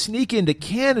order to sneak into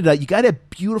Canada, you got to have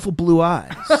beautiful blue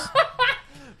eyes.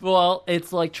 Well,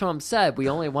 it's like Trump said, we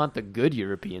only want the good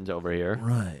Europeans over here.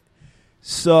 Right.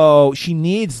 So she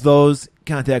needs those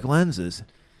contact lenses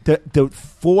to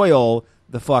foil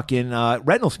the fucking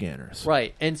retinal scanners.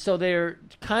 Right. And so they're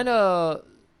kind of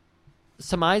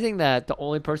surmising that the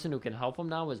only person who can help them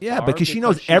now is Yeah, Barb because she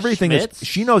knows she's everything. Schmitz.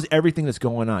 She knows everything that's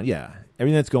going on. Yeah,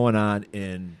 everything that's going on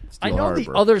in Steel I know Harbor.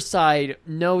 the other side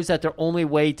knows that their only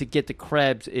way to get the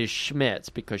Krebs is Schmitz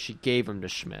because she gave him to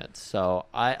Schmitz. So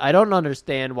I don't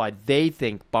understand why they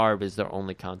think Barb is their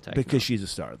only contact. Because she's a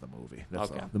star of the movie.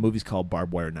 That's Okay. all. The movie's called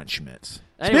Barbed Wire, not Schmitz.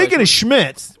 Anyways, Speaking of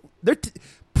Schmitz,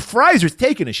 Pfizer's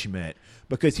taking a Schmidt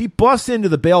because he busts into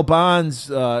the bail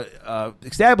bonds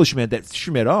establishment that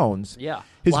Schmidt owns. Yeah.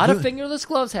 His a lot of goon- fingerless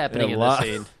gloves happening Yeah, a in lot.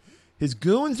 this scene. His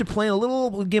goons are playing a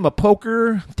little game of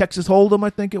poker, Texas Hold'em, I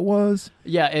think it was.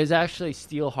 Yeah, it was actually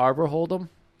Steel Harbor Hold'em.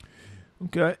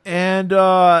 Okay, and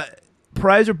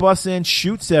Prizer busts in,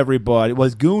 shoots everybody. Well,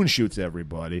 his goon shoots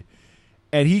everybody,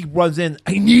 and he runs in.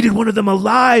 I needed one of them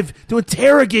alive to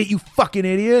interrogate you, fucking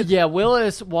idiot. Yeah,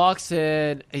 Willis walks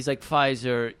in. He's like,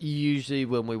 Pfizer, usually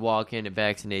when we walk in and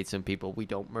vaccinate some people, we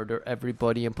don't murder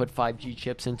everybody and put 5G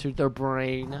chips into their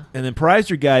brain. And then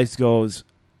Prizer guys goes,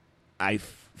 I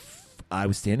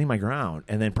was standing my ground.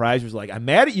 And then Prizer's like, I'm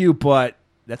mad at you, but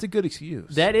that's a good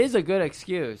excuse. That is a good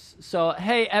excuse. So,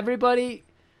 hey, everybody,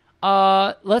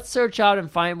 let's search out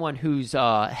and find one whose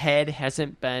head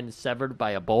hasn't been severed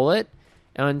by a bullet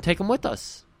and take them with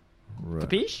us. Right.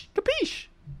 Capiche? Capiche.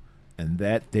 And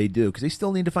that they do, because they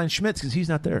still need to find Schmitz because he's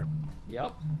not there.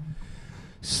 Yep.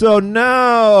 So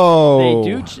now They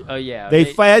do. Oh yeah.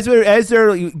 as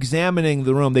they're examining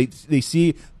the room, they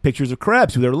see pictures of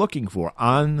Krebs, who they're looking for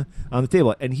on the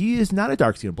table, and he is not a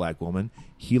dark-skinned black woman.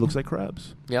 He looks like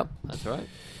Krebs. Yep, that's right.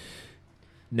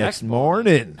 Next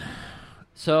morning.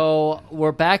 So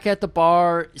we're back at the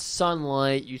bar.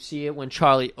 Sunlight. You see it when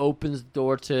Charlie opens the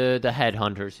door to the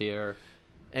headhunters here,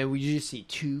 and we just see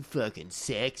two fucking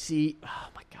sexy. Oh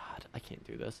my god, I can't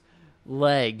do this.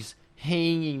 Legs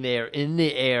hanging there in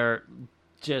the air,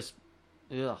 just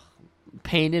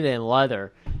painted in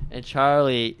leather, and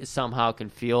Charlie somehow can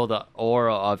feel the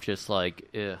aura of just like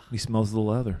He smells the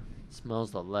leather.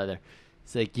 Smells the leather.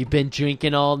 It's like, you've been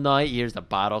drinking all night. Here's the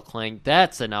bottle clang.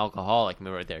 That's an alcoholic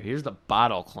move right there. Here's the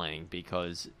bottle clang,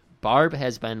 because Barb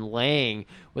has been laying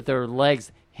with her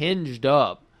legs hinged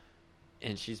up,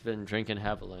 and she's been drinking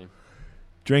heavily.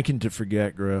 Drinking to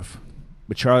forget, Griff.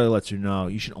 But Charlie lets her know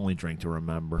you should only drink to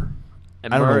remember.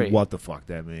 And I don't Murray, know what the fuck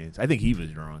that means. I think he was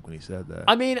drunk when he said that.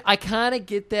 I mean, I kind of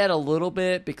get that a little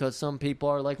bit, because some people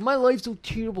are like, my life's so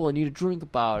terrible, I need to drink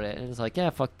about it. And it's like,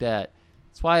 yeah, fuck that.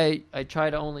 That's why I try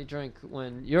to only drink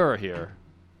when you're here.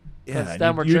 Yeah,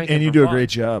 then we're drinking and you for do a fun. great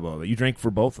job of it. You drink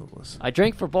for both of us. I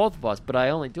drink for both of us, but I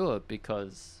only do it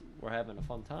because we're having a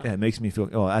fun time. Yeah, it makes me feel.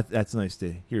 Oh, that's nice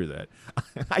to hear that.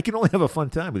 I can only have a fun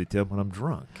time with you, Tim, when I'm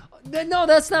drunk. No,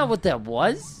 that's not what that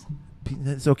was.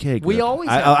 It's okay. Griff. We always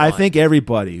have I fun. think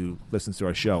everybody who listens to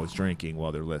our show is drinking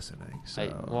while they're listening.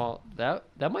 So. Well, that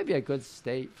might be a good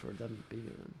state for them to be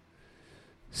in.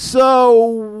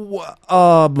 So,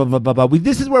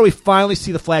 this is where we finally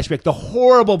see the flashback, the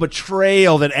horrible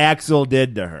betrayal that Axel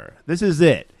did to her. This is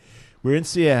it. We're in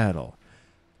Seattle.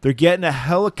 They're getting a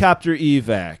helicopter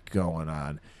evac going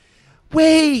on.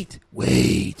 Wait.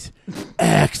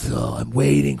 Axel, I'm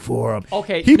waiting for him.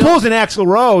 Okay, He no. pulls an Axl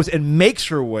Rose and makes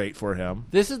her wait for him.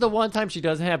 This is the one time she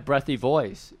doesn't have breathy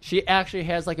voice. She actually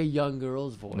has like a young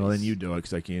girl's voice. Well, then you do it,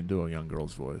 because I can't do a young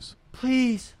girl's voice.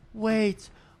 Please wait.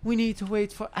 We need to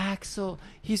wait for Axel.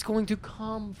 He's going to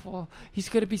come he's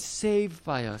going to be saved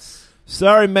by us.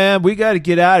 Sorry, man, we got to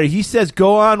get out of here. He says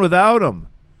go on without him.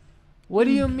 What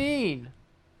do you mean?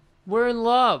 We're in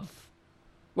love.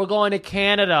 We're going to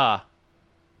Canada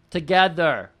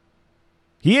together.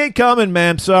 He ain't coming,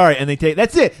 man. Sorry. And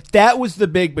that's it. That was the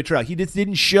big betrayal. He just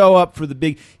didn't show up for the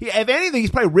big. If anything,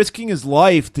 he's probably risking his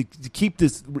life to keep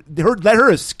this. Let her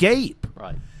escape.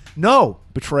 Right. No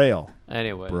betrayal.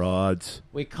 Anyway, Broads.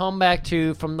 we come back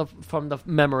to from the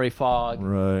memory fog,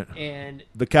 Right. and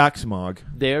The cock smog.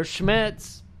 there's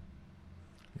Schmitz.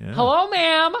 Yeah. Hello,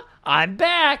 ma'am. I'm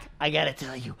back. I gotta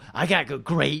tell you, I got a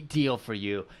great deal for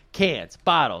you. Cans,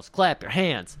 bottles, clap your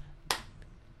hands.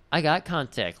 I got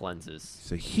contact lenses.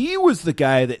 So he was the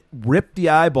guy that ripped the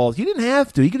eyeballs. He didn't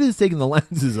have to. He could have just taken the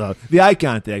lenses off, the eye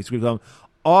contacts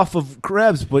off of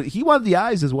Krebs, but he wanted the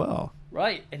eyes as well.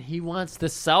 Right, and he wants to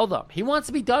sell them. He wants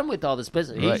to be done with all this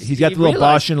business. Right. He's got the little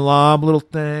realized Bosch and Lomb little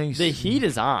things. the heat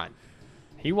is on.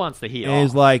 He wants the heat And off.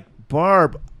 he's like,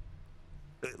 Barb,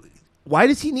 why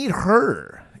does he need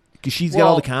her? Because she's got Well,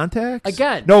 all the contacts?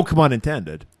 again- No, come on,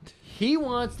 intended. He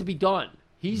wants to be done.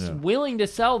 He's Yeah. willing to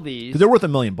sell these. Because they're worth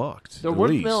 $1 million. They're at worth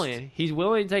least. $1 million. He's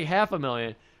willing to take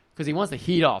 $500,000 because he wants the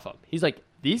heat off them. He's like,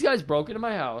 these guys broke into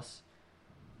my house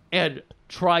and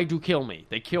tried to kill me.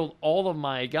 They killed all of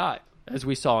my guys, as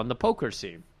we saw in the poker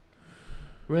scene.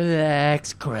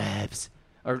 Relax, Krebs.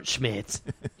 Or Schmitz.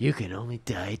 You can only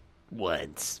die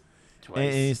once.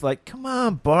 And he's like, come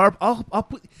on, Barb. I'll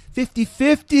put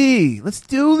 50-50. Let's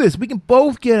do this. We can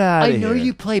both get out of I here. know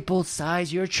you play both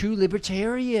sides. You're a true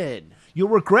libertarian. You'll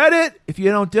regret it if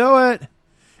you don't do it.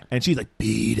 And she's like,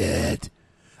 beat it.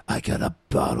 I got a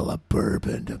bottle of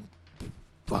bourbon to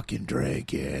fucking drink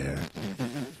here.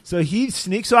 So he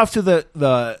sneaks off to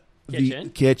the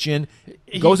kitchen,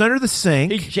 goes under the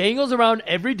sink. He jangles around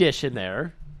every dish in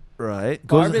there. Right.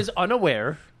 Barb is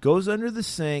unaware. Goes under the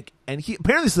sink, and he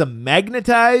apparently this is a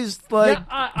magnetized Yeah,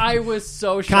 I was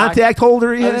so shocked. contact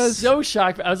holder he I has. was so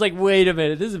shocked. I was like, wait a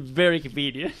minute. This is very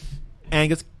convenient. And he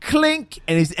goes clink,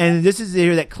 and this is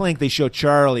here that clink. They show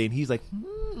Charlie, and he's like,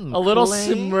 A little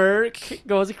clink. smirk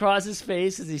goes across his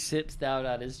face as he sits down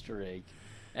on his drink.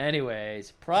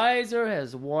 Anyways, Prizer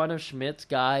has one of Schmidt's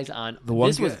guys on. one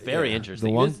This was guy- very yeah, interesting.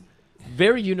 the one- This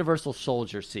very Universal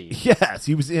Soldier scene. Yes,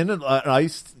 he was in an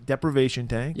ice deprivation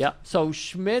tank. Yeah. So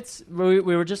Schmitz, we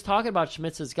were just talking about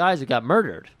Schmitz's guys who got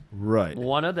murdered. Right.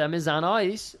 One of them is on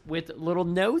ice with little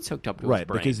notes hooked up to his Right,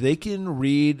 brain. because they can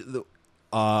read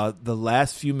the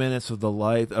last few minutes of the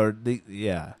life,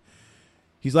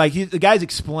 He's like, the guy's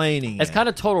explaining. It's it. kind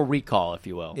of Total Recall, if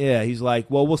you will. Yeah, he's like,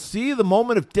 we'll see the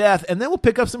moment of death, and then we'll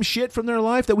pick up some shit from their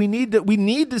life that we need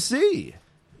to see.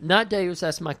 Not Deus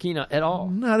Ex Machina at all.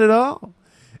 Not at all.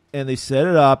 And they set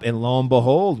it up, and lo and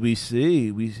behold, we see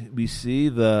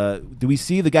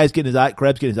the guy's getting his eye,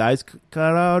 Krebs getting his eyes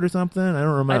cut out or something? I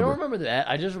don't remember. I don't remember that.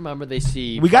 I just remember they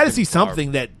see. We got to see Barb.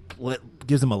 something that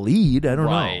gives them a lead. I don't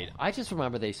Right. know. I just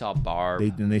remember they saw Barb.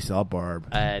 They saw Barb.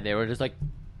 And they were just like,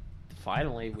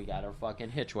 finally, we got our fucking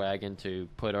hitch wagon to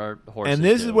put our horses And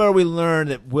this to. is where we learn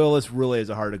that Willis really has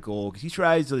a heart of gold because he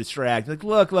tries to distract. Like,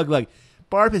 look.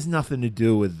 Barb has nothing to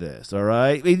do with this, all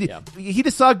right? He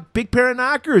just saw a big pair of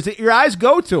knockers. Your eyes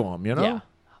go to him, you know? Yeah.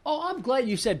 Oh, I'm glad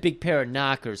you said big pair of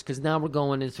knockers because now we're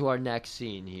going into our next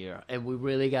scene here. And we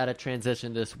really got to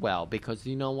transition this well because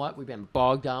you know what? We've been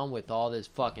bogged down with all this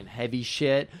fucking heavy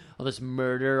shit, all this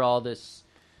murder, all this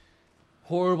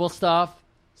horrible stuff.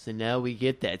 So now we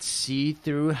get that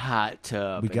see-through hot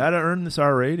tub. We got to earn this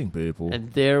R rating, people.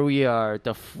 And there we are,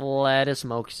 the flattest,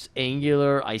 most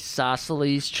angular,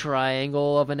 isosceles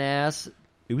triangle of an ass.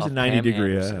 It was a of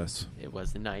 90-degree Pam Anderson. ass. It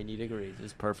was 90 degrees. It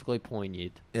was perfectly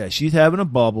poignant. Yeah, she's having a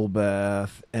bubble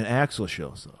bath, and Axel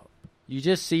shows up. You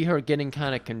just see her getting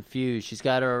kind of confused. She's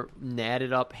got her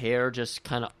natted up hair just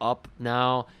kind of up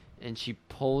now, and she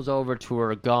pulls over to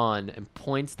her gun and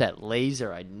points that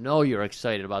laser. I know you're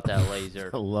excited about that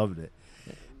laser. I loved it.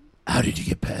 How did you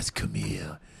get past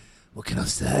Camille? What can I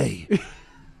say?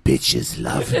 Bitches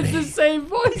love It's the me. same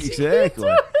voice.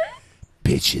 Exactly.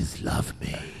 Bitches love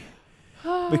me.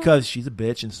 Because she's a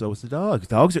bitch, and so is the dog.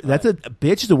 That's a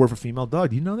bitch is a word for female dog.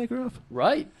 Do you know that, Gruff?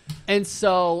 Right. And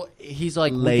so he's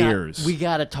like, Layers. We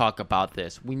got to talk about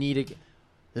this. We need to.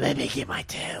 Let me get my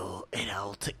tail and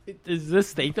I'll Is this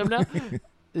Statham now?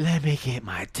 let me get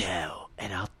my tail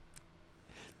and I'll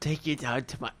take you down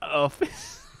to my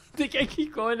office. I think I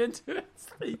keep going into it.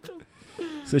 Statham.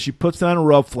 So she puts on a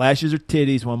robe, flashes her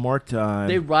titties one more time.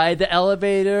 They ride the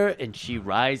elevator, and she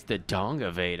rides the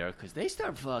dongavator because they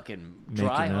start fucking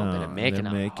dry humping and making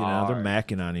They're out making out. They're hard.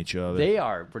 macking on each other. They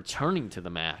are returning to the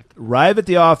Mac. arrive at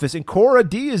the office, and Cora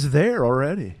D is there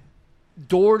already.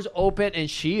 Doors open, and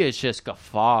she is just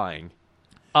guffawing.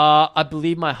 I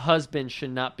believe my husband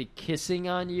should not be kissing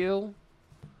on you.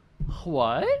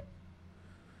 What?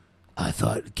 I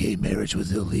thought gay marriage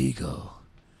was illegal.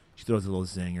 She throws a little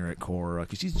zinger at Cora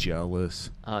because she's jealous.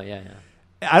 Oh, yeah.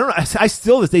 I don't know. I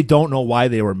still this they don't know why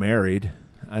they were married.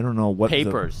 I don't know what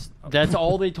Papers. That's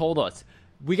all they told us.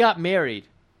 We got married.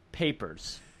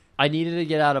 Papers. I needed to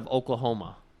get out of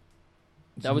Oklahoma.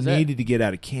 That was needed to get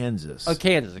out of Kansas. Oh,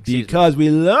 Kansas, excuse me. because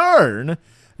we learn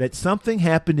that something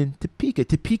happened in Topeka.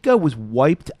 Topeka was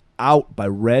wiped out by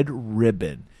Red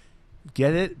Ribbon.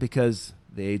 Get it? Because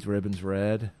the AIDS ribbon's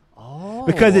red. Oh.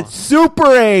 Because it's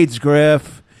super AIDS,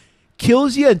 Griff.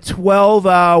 Kills you in 12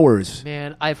 hours.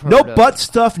 Man, I've heard No of... butt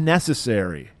stuff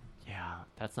necessary. Yeah,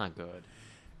 that's not good.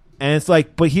 And it's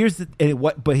like, but here's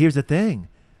the thing.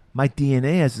 My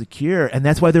DNA has the cure, and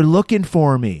that's why they're looking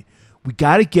for me. We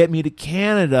got to get me to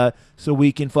Canada so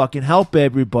we can fucking help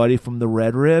everybody from the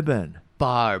Red Ribbon.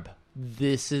 Barb,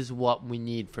 this is what we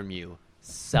need from you.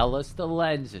 Sell us the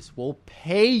lenses. We'll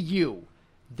pay you.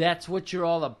 That's what you're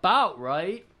all about,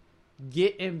 right?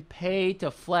 Getting paid to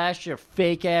flash your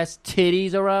fake-ass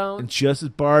titties around? And just as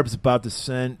Barb's about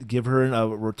to give her a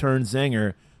return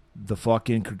zinger, the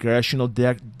fucking congressional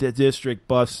district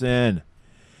busts in,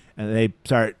 and they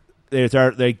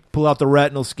pull out the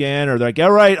retinal scanner. They're like,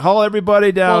 all right, haul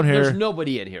everybody down here. There's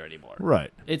nobody in here anymore.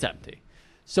 Right. It's empty.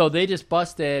 So they just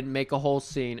bust in, make a whole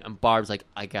scene, and Barb's like,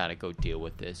 I gotta go deal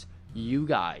with this. You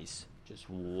guys just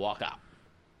walk out.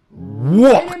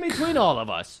 Walk. Right in between all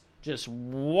of us. Just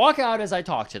walk out as I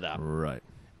talk to them. Right.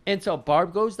 And so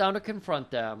Barb goes down to confront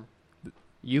them.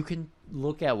 You can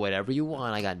look at whatever you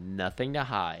want. I got nothing to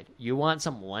hide. You want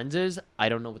some lenses? I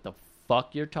don't know what the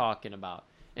fuck you're talking about.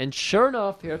 And sure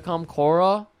enough, here come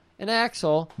Cora and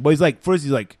Axel. But he's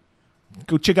like,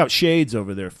 go check out Shades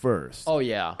over there first. Oh,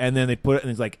 yeah. And then they put it, and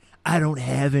he's like, I don't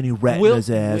have any retinas,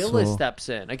 asshole. Willis steps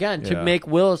in. Again, to Yeah. make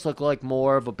Willis look like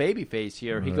more of a babyface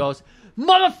here. He goes,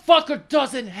 motherfucker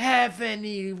doesn't have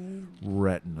any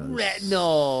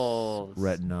Retinas.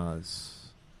 retinas.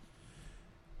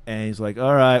 And he's like,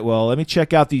 all right, well, let me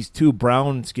check out these two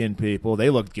brown-skinned people. They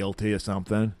look guilty of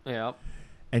something. Yep.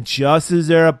 And just as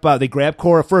they're about, they grab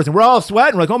Cora first, and we're all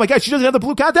sweating. We're like, oh, my God, she doesn't have the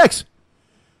blue contacts.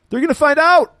 They're going to find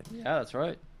out. Yeah, that's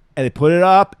right. And they put it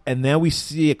up, and then we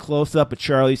see a close-up of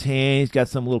Charlie's hand. He's got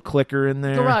some little clicker in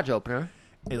there. Garage opener.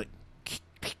 And he's like,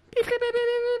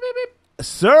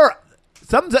 sir,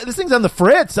 this thing's on the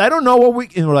fritz. I don't know what we...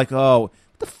 And we're like, oh, what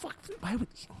the fuck? Why would...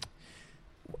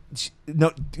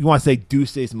 No, you want to say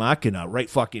Deus Ex Machina right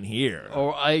fucking here.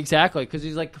 Exactly, because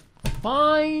he's like,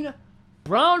 fine,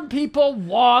 brown people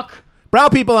walk Brown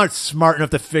people aren't smart enough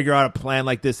to figure out a plan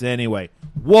like this anyway.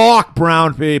 Walk,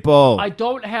 brown people. I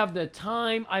don't have the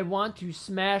time. I want to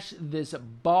smash this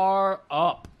bar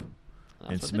up.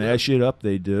 That's And what smash it up,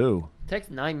 they do. Takes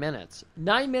 9 minutes.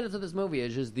 9 minutes of this movie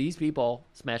is just these people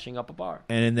smashing up a bar.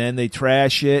 And then they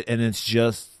trash it, and it's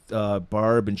just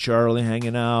Barb and Charlie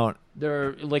hanging out.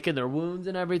 They're licking their wounds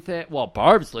and everything. Well,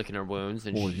 Barb's licking her wounds,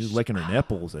 and Well, she's she's licking her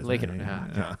nipples. I licking think. her.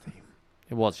 Yeah. God.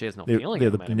 Well, she has no They- feeling. they-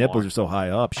 in the them nipples anymore. are so high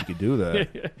up, she could do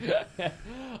that.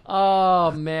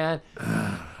 Oh man!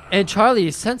 And Charlie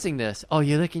is sensing this. Oh,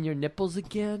 you're licking your nipples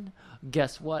again?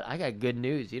 Guess what? I got good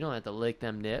news. You don't have to lick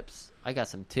them nips. I got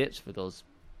some tips for those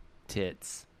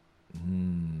tits.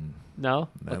 No?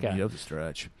 That Okay. would be up the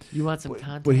stretch. You want some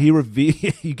content? But he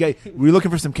you got. We were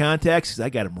looking for some contacts. 'Cause I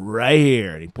got him right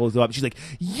here, and he pulls it up. And she's like,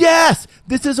 "Yes,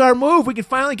 this is our move. We can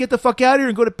finally get the fuck out of here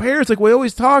and go to Paris, like we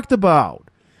always talked about."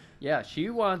 Yeah, she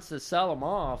wants to sell them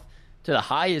off to the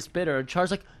highest bidder. And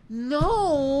Char's like,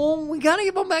 no, we got to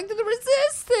give them back to the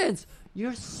Resistance.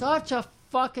 You're such a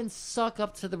fucking suck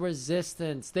up to the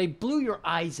Resistance. They blew your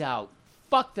eyes out.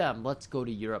 Fuck them. Let's go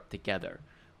to Europe together.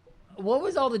 What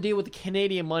was all the deal with the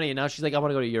Canadian money? And now she's like, I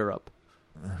want to go to Europe.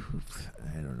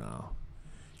 I don't know.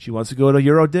 She wants to go to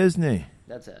Euro Disney.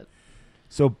 That's it.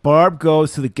 So Barb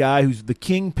goes to the guy who's the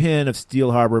kingpin of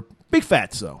Steel Harbor, Big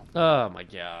Fatso. Oh, my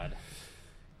God.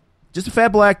 Just a fat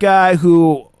black guy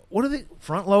who, what are they,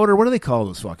 front loader? What do they call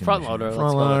those fucking Front machines? loader, Front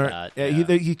let's go with loader. that, Yeah,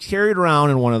 yeah. He carried around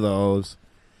in one of those.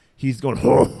 He's going,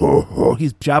 ho, ho, ho.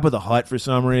 He's Jabba the Hutt for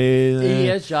some reason. He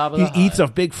is Jabba the He eats Hutt.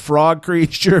 a big frog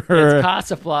creature. It's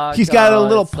Casablanca. He's got a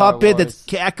little it's Star puppet Wars. that's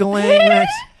cackling.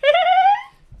 next.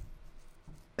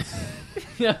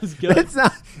 That was good.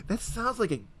 That sounds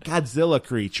like a Godzilla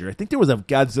creature. I think there was a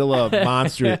Godzilla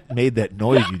monster that made that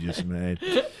noise you just made.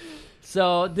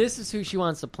 So this is who she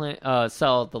wants to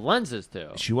sell the lenses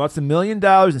to. She wants $1 million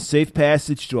in safe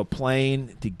passage to a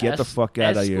plane to get the fuck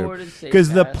out of here. escorted safe Because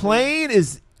the passage. plane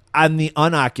is on the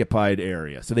unoccupied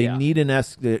area, so they Yeah. need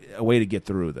a way to get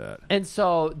through that. And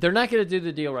so they're not going to do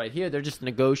the deal right here. They're just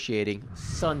negotiating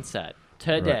sunset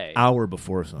today. Right. Hour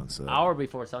before sunset. Hour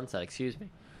before sunset, excuse me.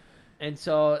 And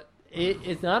so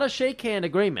it's not a shake hand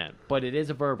agreement, but it is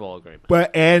a verbal agreement.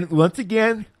 And once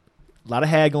again, a lot of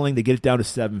haggling. They get it down to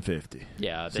 $750.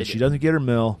 Yeah, So they she do. doesn't get her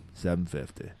mill.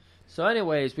 $750. So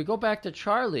anyways, we go back to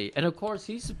Charlie. And of course,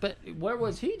 where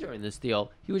was he during this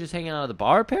deal? He was just hanging out at the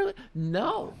bar, apparently?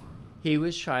 No. He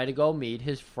was trying to go meet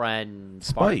his friend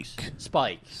Sparks.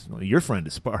 Spike. Well, your friend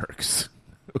is Sparks,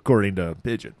 according to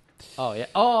Pigeon. Oh, yeah.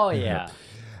 Oh, yeah.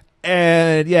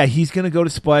 And yeah, he's gonna go to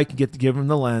Spike and give him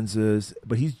the lenses,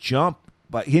 but he's jumped.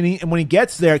 But and when he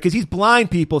gets there, because he's blind,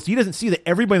 people, so he doesn't see that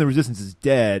everybody in the Resistance is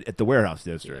dead at the warehouse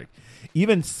district.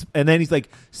 And then he's like,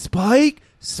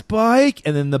 Spike,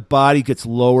 and then the body gets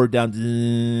lowered down,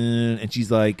 and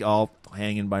she's like all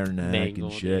hanging by her neck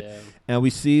Mangled, and shit. yeah. And we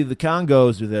see the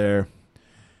Congos are there,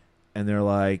 and they're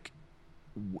like,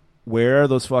 "Where are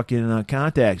those fucking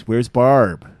contacts? Where's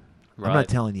Barb? I'm Right. not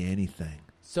telling you anything."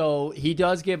 So he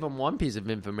does give him one piece of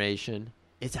information.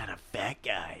 It's on a fat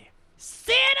guy.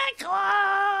 Santa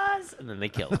Claus! And then they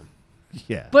kill him.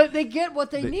 Yeah, But they get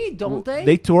what they need, don't they?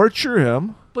 They torture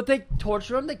him. But they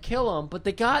torture him, they kill him, but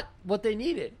they got what they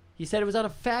needed. He said it was on a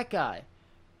fat guy.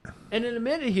 And in a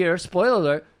minute here, spoiler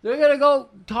alert, they're going to go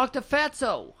talk to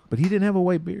Fatso. But he didn't have a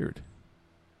white beard.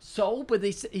 So, but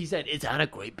he said, it's on a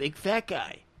Great big fat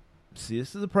guy. See,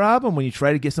 this is the problem. When you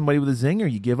try to get somebody with a zinger,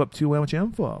 you give up too much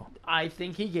info. I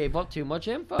think he gave up too much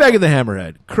info. Back of the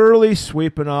Hammerhead. Curly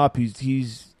sweeping up. He's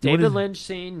doing David his- Lynch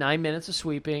scene, 9 minutes of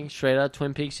sweeping, straight out of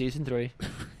Twin Peaks Season 3.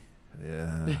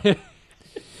 Yeah.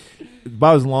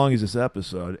 About as long as this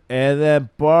episode. And then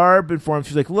Barb informs,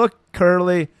 she's like, look,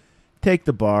 Curly, take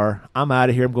the bar. I'm out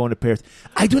of here. I'm going to Paris.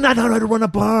 I do not know how to run a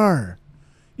bar.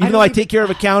 Even though I take care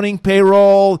of accounting,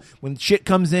 payroll, when shit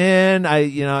comes in,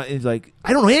 he's like,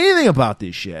 I don't know anything about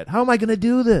this shit. How am I going to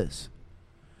do this?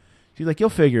 She's like, you'll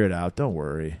figure it out. Don't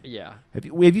worry. Yeah. Have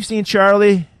you seen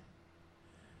Charlie?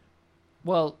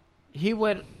 Well, he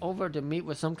went over to meet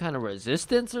with some kind of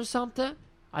resistance or something.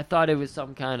 I thought it was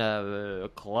some kind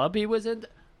of club he was in.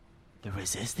 The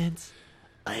Resistance?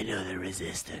 I know the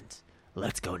Resistance.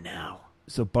 Let's go now.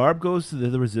 So Barb goes to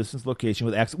the Resistance location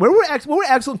with Axel. What were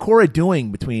Axel and Cora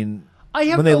doing between I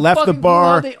have when they no left the fucking clue how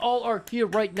bar? they all are here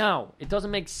right now. It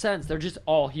doesn't make sense. They're just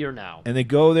all here now. And they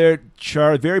go there.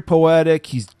 Charlie, very poetic.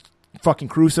 He's fucking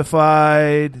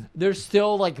crucified. They're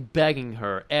still like begging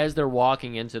her as they're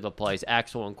walking into the place.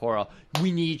 Axel and Cora,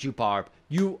 we need you, Barb.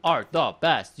 You are the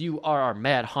best. You are our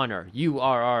mad hunter. You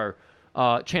are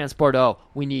our Chance Bordeaux.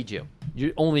 We need you.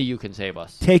 Only you can save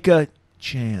us. Take a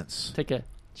chance. Take a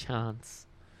chance.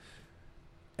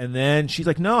 And then she's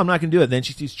like, no, I'm not going to do it. Then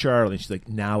she sees Charlie, and she's like,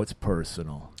 now it's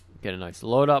personal. Get a nice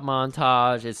load-up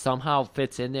montage. It somehow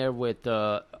fits in there with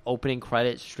the opening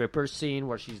credit stripper scene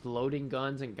where she's loading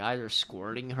guns and guys are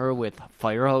squirting her with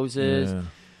fire hoses.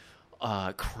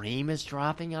 Yeah. Cream is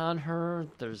dropping on her.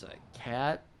 There's a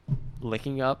cat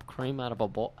licking up cream out of a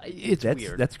bowl. It's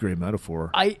weird. That's a great metaphor.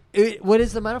 What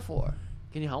is the metaphor?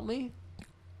 Can you help me?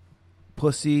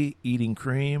 Pussy eating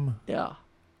cream. Yeah.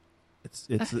 It's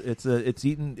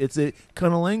a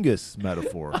cunnilingus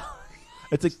metaphor.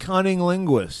 It's a cunning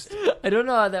linguist. I don't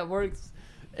know how that works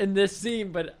in this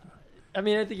scene, but I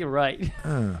mean, I think you're right.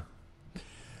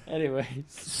 Anyways.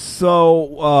 So,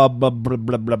 blah, blah,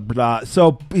 blah, blah, blah.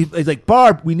 So he's like,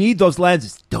 Barb, we need those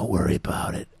lenses. Don't worry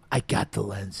about it. I got the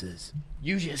lenses.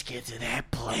 You just get to that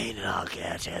plane and I'll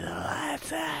get you the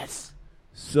lenses.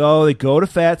 So they go to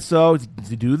Fatso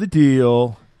to do the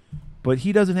deal, but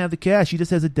he doesn't have the cash. He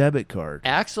just has a debit card.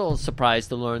 Axel's surprised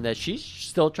to learn that she's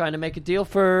still trying to make a deal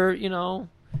for,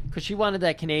 because she wanted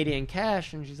that Canadian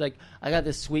cash, and she's like, I got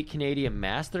this sweet Canadian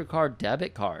MasterCard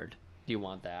debit card. Do you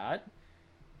want that?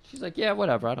 She's like, yeah,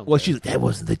 whatever. I don't care. She's like, that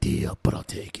wasn't the deal, but I'll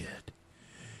take it.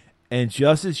 And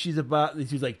just as she's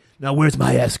like, now where's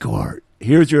my escort?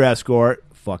 Here's your escort.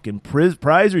 Fucking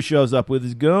Prizer shows up with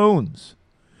his goons.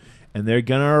 And they're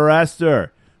going to arrest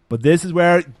her. But this is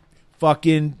where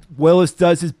fucking Willis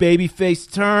does his babyface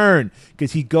turn.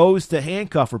 Because he goes to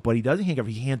handcuff her, but he doesn't handcuff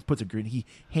her. He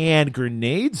hand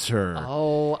grenades her.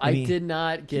 Oh, I did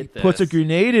not get this. Puts a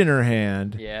grenade in her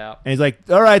hand. Yeah. And he's like,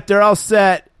 all right, they're all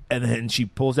set. And then she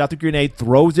pulls out the grenade,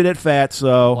 throws it at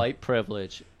Fatso. White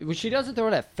privilege. Well, she doesn't throw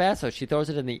it at Fatso. She throws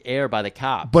it in the air by the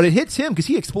cops. But it hits him because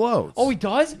he explodes. Oh, he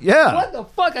does? Yeah. What the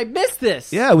fuck? I missed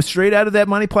this. Yeah, it was straight out of that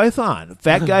Monty Python.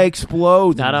 Fat guy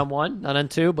explodes. Not on 1, not on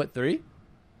 2, but 3?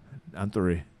 On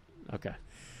 3. Okay.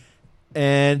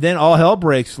 And then all hell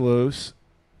breaks loose.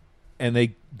 And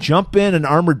they jump in an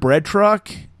armored bread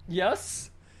truck. Yes.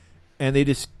 And they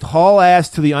just haul ass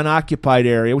to the unoccupied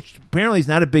area, which apparently is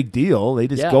not a big deal. They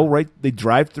just go right. They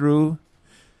drive through.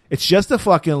 It's just a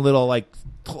fucking little like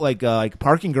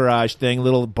parking garage thing,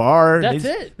 little bar. That's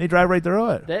it. They drive right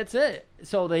through it. That's it.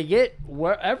 So they get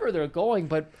wherever they're going,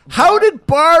 but how did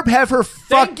Barb have her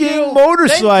fucking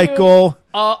motorcycle?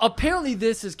 Apparently,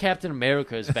 this is Captain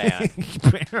America's van.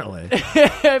 Apparently,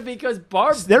 because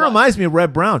Barb. That reminds me of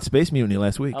Red Brown, Space Mutiny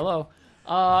last week. Hello.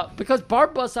 Because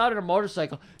Barb busts out in a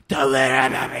motorcycle. Don't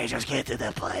let me just get to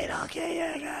the plane. I'll get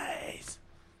you guys.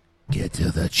 Get to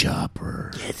the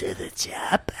chopper. Get to the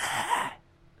chopper.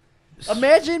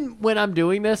 Imagine when I'm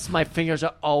doing this, my fingers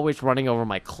are always running over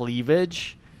my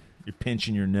cleavage. You're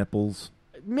pinching your nipples.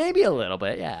 Maybe a little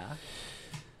bit, yeah.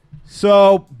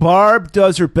 So Barb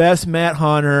does her best Matt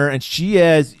Hunter, and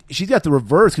she's got the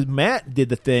reverse because Matt did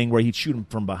the thing where he'd shoot him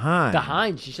from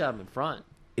behind. She shot him in front.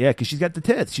 Yeah, because she's got the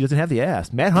tits. She doesn't have the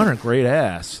ass. Matt Hunter, great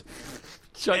ass.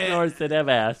 Chuck Norris didn't have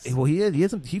ass. Well,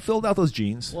 he filled out those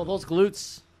jeans. Well, those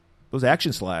glutes. Those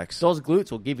action slacks. Those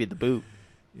glutes will give you the boot.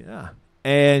 Yeah.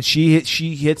 And she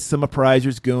hits some of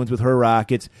Prizer's goons with her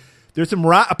rockets.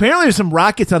 Apparently there's some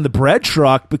rockets on the bread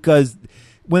truck because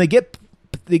when they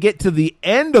get to the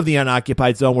end of the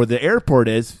unoccupied zone where the airport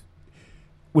is,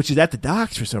 which is at the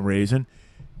docks for some reason,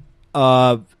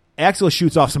 Axel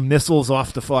shoots off some missiles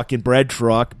off the fucking bread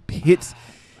truck, hits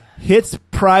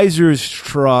Prizer's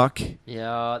truck.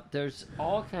 Yeah, there's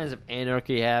all kinds of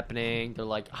anarchy happening. They're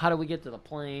like, how do we get to the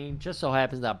plane? Just so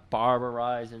happens that Barb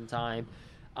arrives in time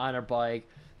on her bike,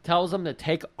 tells them to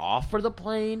take off for the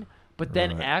plane, but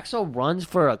then Axel runs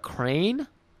for a crane,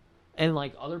 and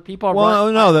like other people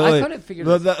run. I couldn't figure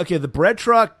this out. Okay, the bread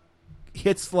truck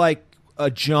hits like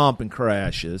a jump and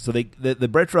crashes. So the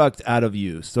bread truck's out of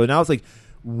use. So now it's like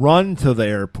run to the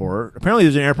airport. Apparently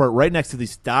there's an airport right next to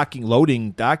this docking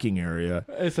area.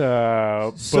 It's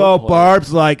a so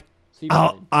Barb's like,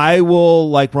 I will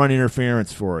like run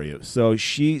interference for you. So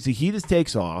he just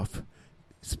takes off.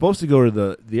 Supposed to go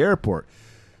to the airport.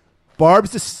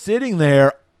 Barb's just sitting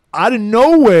there. Out of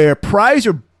nowhere,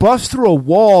 Prizer busts through a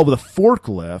wall with a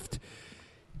forklift,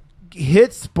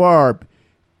 hits Barb,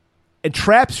 and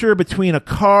traps her between a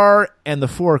car and the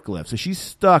forklift. So she's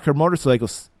stuck. Her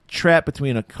motorcycle's trapped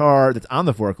between a car that's on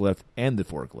the forklift and the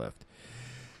forklift.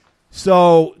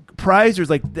 So Prizer's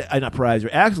like, not Prizer,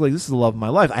 Axel's like, this is the love of my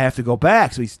life. I have to go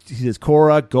back. So he says,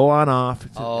 Cora, go on off.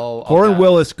 Cora and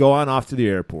Willis go on off to the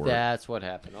airport. That's what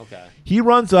happened. Okay. He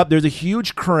runs up. There's a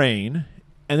huge crane.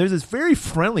 And there's this very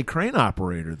friendly crane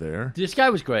operator there. This guy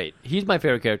was great. He's my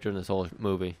favorite character in this whole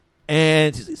movie.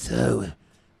 And so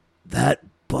that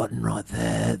button right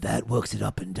there, that works it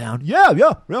up and down. Yeah,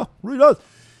 really does.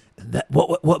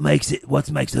 What makes it? What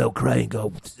makes the old crane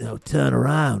go? Turn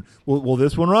around. Well,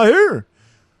 this one right here.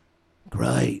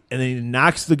 Great. And then he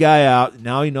knocks the guy out.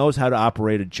 Now he knows how to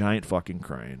operate a giant fucking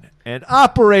crane. And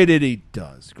operate it he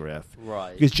does, Griff.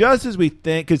 Right. Because just as we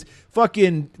think, because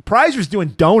fucking Prizer's doing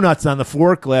donuts on the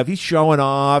forklift. He's showing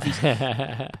off.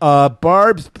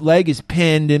 Barb's leg is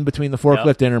pinned in between the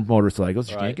forklift and her motorcycle.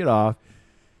 She can't get off.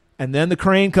 And then the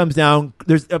crane comes down.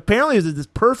 There's this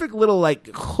perfect little like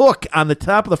hook on the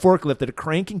top of the forklift that a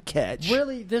crane can catch.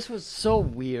 Really, this was so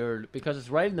weird because it's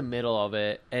right in the middle of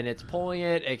it, and it's pulling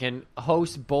it. It can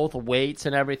host both weights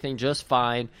and everything just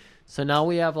fine. So now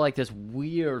we have like this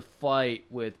weird fight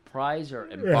with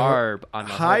Prizer and Barb on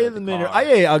the high in the middle.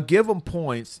 I'll give them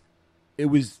points. It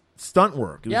was stunt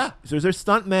work. So there's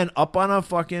stuntmen up on a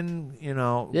fucking,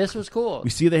 This was cool. We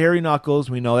see the hairy knuckles.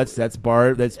 We know that's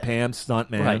Barb. That's Pam's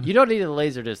stuntman. Right. You don't need a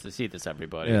laser disc to see this,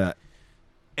 everybody. Yeah.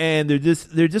 And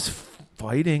they're just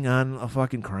fighting on a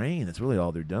fucking crane. That's really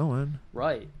all they're doing.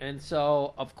 Right. And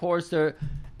so, of course,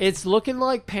 it's looking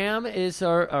like Pam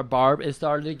or Barb is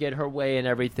starting to get her way and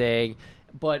everything,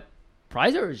 but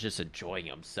Prizer is just enjoying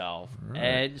himself,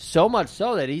 and so much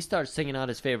so that he starts singing out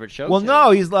his favorite show. Well,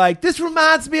 no, he's like, this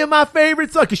reminds me of my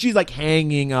favorite song, because she's like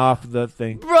hanging off the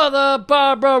thing. Brother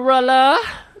Barbarella,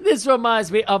 this reminds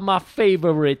me of my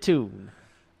favorite tune.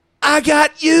 I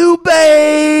got you,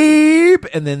 babe.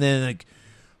 And then like,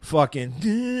 fucking,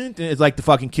 it's like the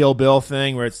fucking Kill Bill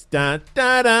thing where it's dun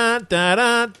dun dun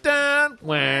dun dun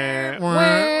dun.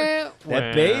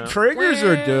 That babe triggers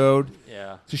her, dude.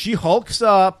 Yeah. So she hulks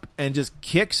up and just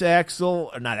kicks Prizer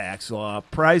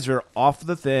off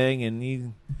the thing,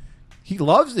 and he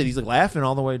loves it. He's like laughing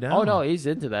all the way down. Oh no, he's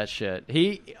into that shit.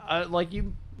 He like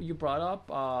you brought up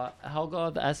Helga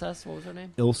of the SS. What was her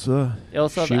name? Ilsa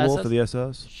of the She-Wolf SS. of the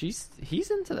SS.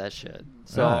 He's into that shit.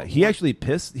 So he actually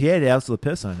pissed. He had Elsa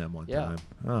piss on him one time.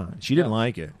 She didn't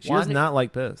like it. She does not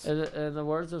like piss. In the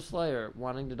words of Slayer,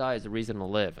 wanting to die is a reason to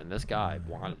live, and this guy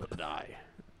wanted to die.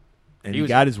 And he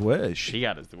got his wish. He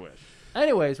got his wish.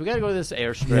 Anyways, we got to go to this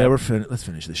airstrip. Yeah, let's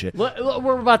finish the shit.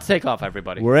 We're about to take off,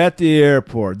 everybody. We're at the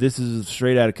airport. This is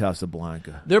straight out of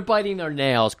Casablanca. They're biting their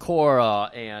nails, Cora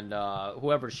and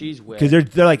whoever she's with. Because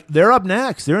they're up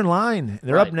next. They're in line.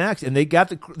 They're up next, and they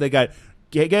got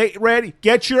get ready.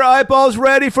 Get your eyeballs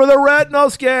ready for the retinal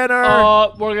scanner.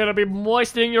 We're gonna be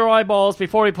moistening your eyeballs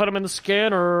before we put them in the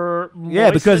scanner.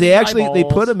 Yeah, because they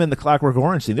put them in the Clockwork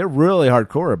Orange thing. They're really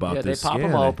hardcore about this. They pop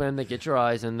them open. They get your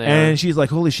eyes in there. And she's like,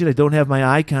 "Holy shit! I don't have my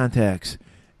eye contacts,"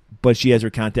 but she has her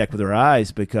contact with her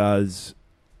eyes because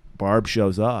Barb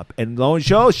shows up, and lo and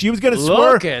behold, she was gonna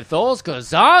swear. Look at those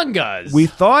gazongas. We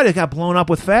thought it got blown up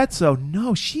with Fatso.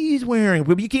 No, she's wearing.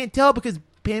 But you can't tell because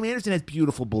Pam Anderson has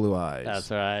beautiful blue eyes.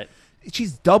 That's right.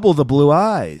 She's double the blue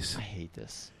eyes. I hate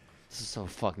this. This is so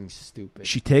fucking stupid.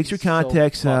 She takes her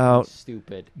contacts out.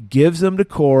 Stupid. Gives them to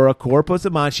Cora. Cora puts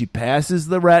them on. She passes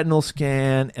the retinal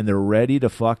scan, and they're ready to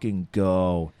fucking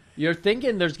go. You're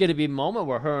thinking there's going to be a moment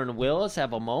where her and Willis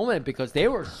have a moment because they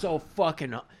were so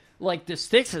fucking like the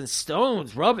sticks and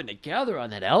stones rubbing together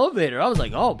on that elevator. I was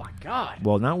like, oh my God.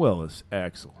 Well, not Willis.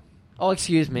 Axel. Oh,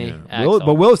 excuse me. Yeah.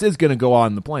 But Willis is going to go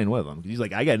on the plane with him. He's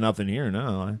like, I got nothing here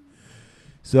now.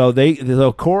 So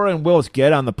Cora and Willis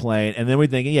get on the plane, and then we're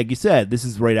thinking, like you said, this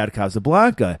is right out of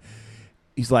Casablanca.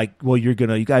 He's like, well, you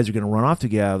guys are gonna run off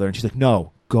together, and she's like,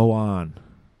 no, go on.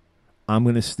 I'm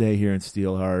gonna stay here in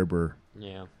Steel Harbor.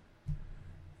 Yeah.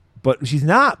 But she's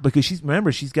not, because she's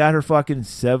got her fucking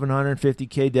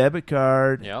 $750K debit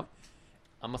card. Yep.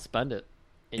 I'm gonna spend it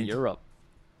in Europe.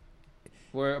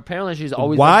 Where apparently she's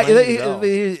always why?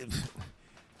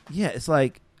 Yeah, it's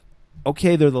like,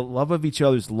 okay, they're the love of each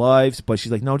other's lives, but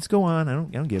she's like, no, just go on. I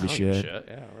don't give a shit.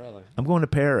 Yeah, really. I'm going to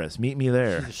Paris. Meet me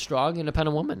there. She's a strong,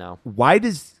 independent woman now. And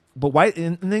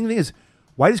the thing is,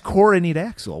 why does Cora need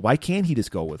Axel? Why can't he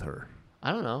just go with her?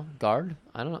 I don't know. Guard?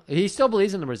 I don't know. He still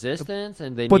believes in the resistance,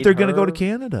 and they're going to go to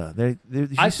Canada.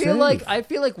 I feel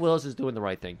like Willis is doing the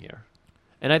right thing here,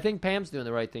 and I think Pam's doing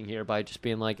the right thing here by just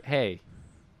being like, "Hey,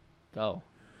 go."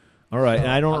 All right, and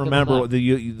I don't remember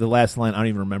the last line. I don't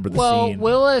even remember the scene. Well,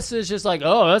 Willis is just like,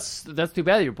 "Oh, that's too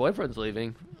bad. Your boyfriend's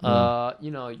leaving.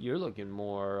 You're looking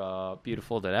more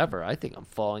beautiful than ever. I think I'm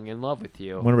falling in love with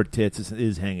you." One of her tits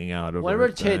is hanging out. One of her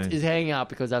tits is hanging out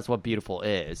because that's what beautiful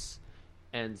is.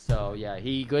 And so, yeah,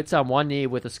 he gets on one knee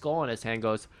with a skull in his hand,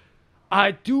 goes,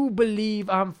 "I do believe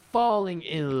I'm falling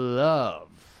in love.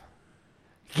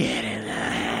 Get in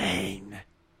line."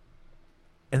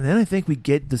 And then I think we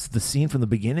get the scene from the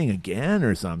beginning again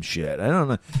or some shit. I don't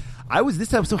know. I was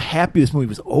so happy this movie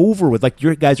was over with. Like,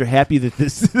 you guys are happy that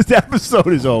this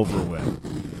episode is over with.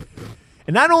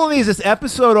 And not only is this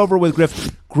episode over with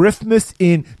Griffmas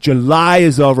in July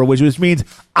is over, which means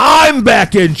I'm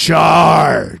back in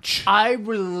charge. I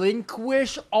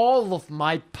relinquish all of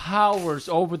my powers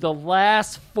over the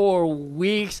last 4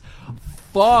 weeks.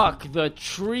 Fuck the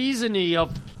treasony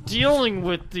of dealing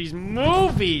with these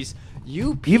movies.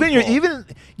 You people. Even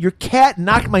your cat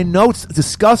knocked my notes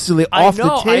disgustingly off the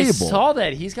table. I saw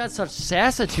that. He's got such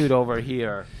sassitude over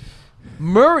here.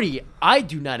 Murray, I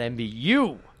do not envy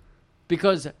you.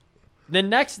 Because the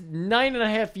next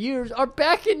 9.5 years are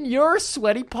back in your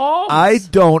sweaty palms. I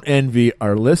don't envy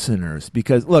our listeners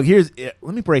because, look, let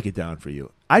me break it down for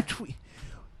you.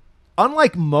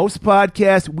 Unlike most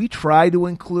podcasts, we try to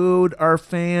include our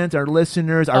fans, our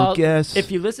listeners, our guests. If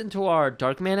you listen to our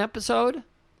Darkman episode,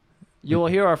 you'll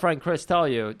hear our friend Chris tell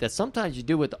you that sometimes you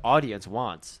do what the audience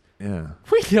wants. Yeah.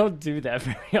 We don't do that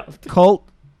very often. Cult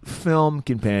Film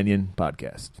Companion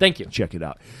Podcast. Thank you. Check it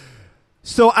out.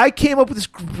 So I came up with this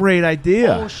great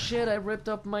idea. Oh, shit, I ripped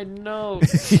up my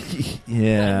notes.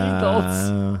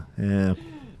 Yeah. Yeah.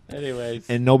 Anyways.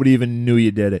 And nobody even knew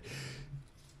you did it.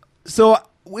 So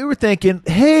we were thinking,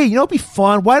 hey, it'd be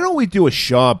fun. Why don't we do a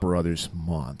Shaw Brothers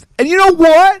month? And you know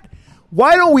what?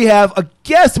 Why don't we have a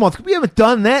guest month? We haven't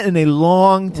done that in a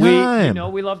long time.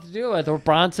 We love to do it. The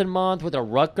Bronson month with a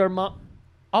Rutger month.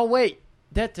 Oh, wait.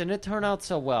 That didn't turn out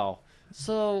so well.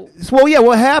 Well, yeah,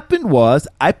 what happened was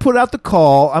I put out the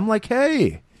call. I'm like,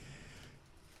 hey,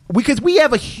 because we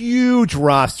have a huge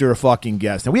roster of fucking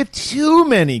guests. And we have too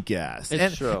many guests.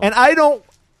 It's true. And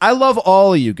I love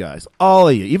all of you guys. All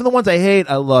of you. Even the ones I hate,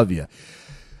 I love you.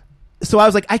 So I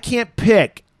was like, I can't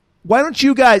pick. Why don't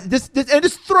you guys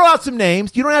just throw out some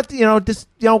names? You don't have to,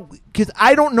 because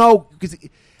I don't know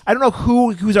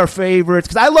who's our favorites.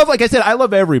 Because I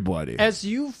love everybody. As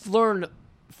you've learned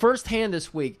firsthand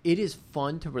this week, it is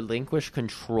fun to relinquish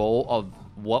control of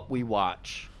what we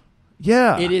watch.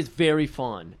 Yeah. It is very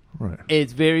fun. Right.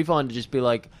 It's very fun to just be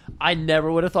like, I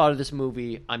never would have thought of this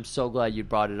movie. I'm so glad you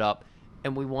brought it up.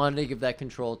 And we wanted to give that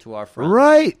control to our friends.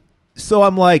 Right. So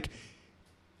I'm like,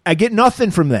 I get nothing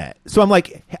from that. So I'm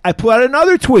like, I put out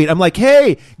another tweet. I'm like,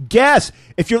 hey, guess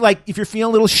if you're feeling a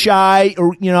little shy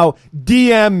or,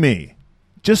 DM me.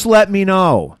 Just let me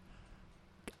know.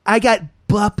 I got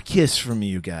bupkis from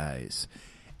you guys.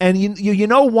 And you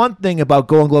know one thing about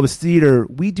Golden Globus Theater,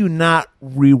 we do not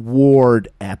reward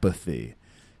apathy.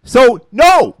 So,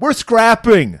 no, we're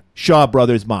scrapping Shaw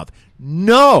Brothers month.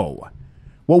 No.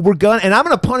 Well, and I'm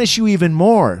going to punish you even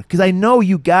more because I know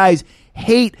you guys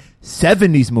hate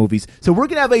 70s movies. So we're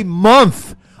going to have a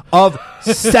month of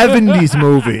 70s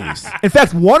movies. In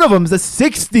fact, one of them is a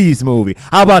 60s movie.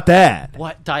 How about that?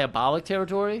 What, Diabolic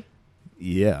territory?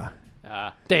 Yeah.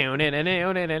 Another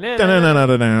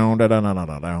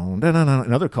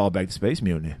callback to Space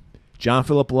Mutiny. John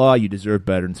Philip Law, you deserve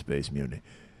better than Space Mutiny.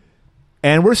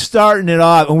 And we're starting it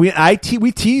off, and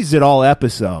we teased it all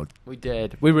episode. We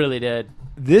did. We really did.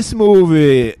 This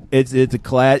movie, it's a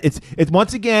class. It's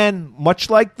once again much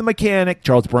like The Mechanic,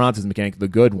 Charles Bronson's Mechanic, the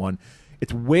good one.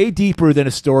 It's way deeper than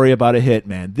a story about a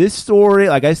hitman. This story,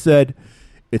 like I said,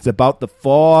 it's about the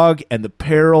fog and the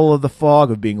peril of the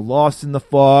fog, of being lost in the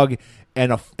fog,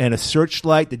 and a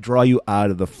searchlight to draw you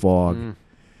out of the fog.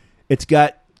 It's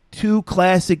got two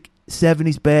classic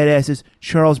 70s badasses,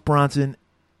 Charles Bronson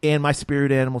and my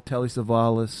spirit animal, Telly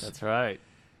Savalas. That's right.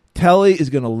 Telly is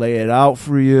going to lay it out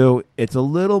for you. It's a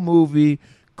little movie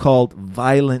called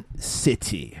Violent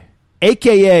City,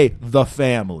 a.k.a. The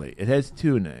Family. It has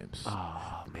two names.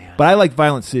 Oh, man. But I like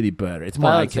Violent City better. It's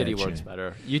more Violent City works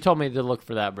better. You told me to look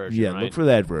for that version, Yeah, right? look for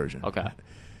that version. Okay.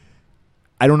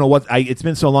 I don't know what it's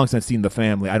been so long since I've seen The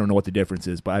Family. I don't know what the difference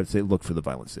is, but I would say look for the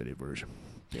Violent City version.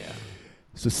 Yeah.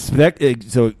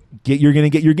 So you're gonna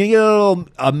get a little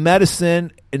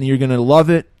medicine, and you're gonna love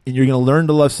it, and you're gonna learn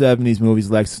to love 70s movies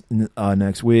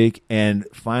next week, and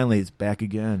finally it's back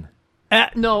again.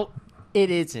 No,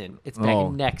 it isn't. It's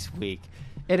back next week,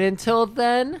 and until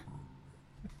then,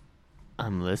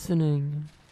 I'm listening.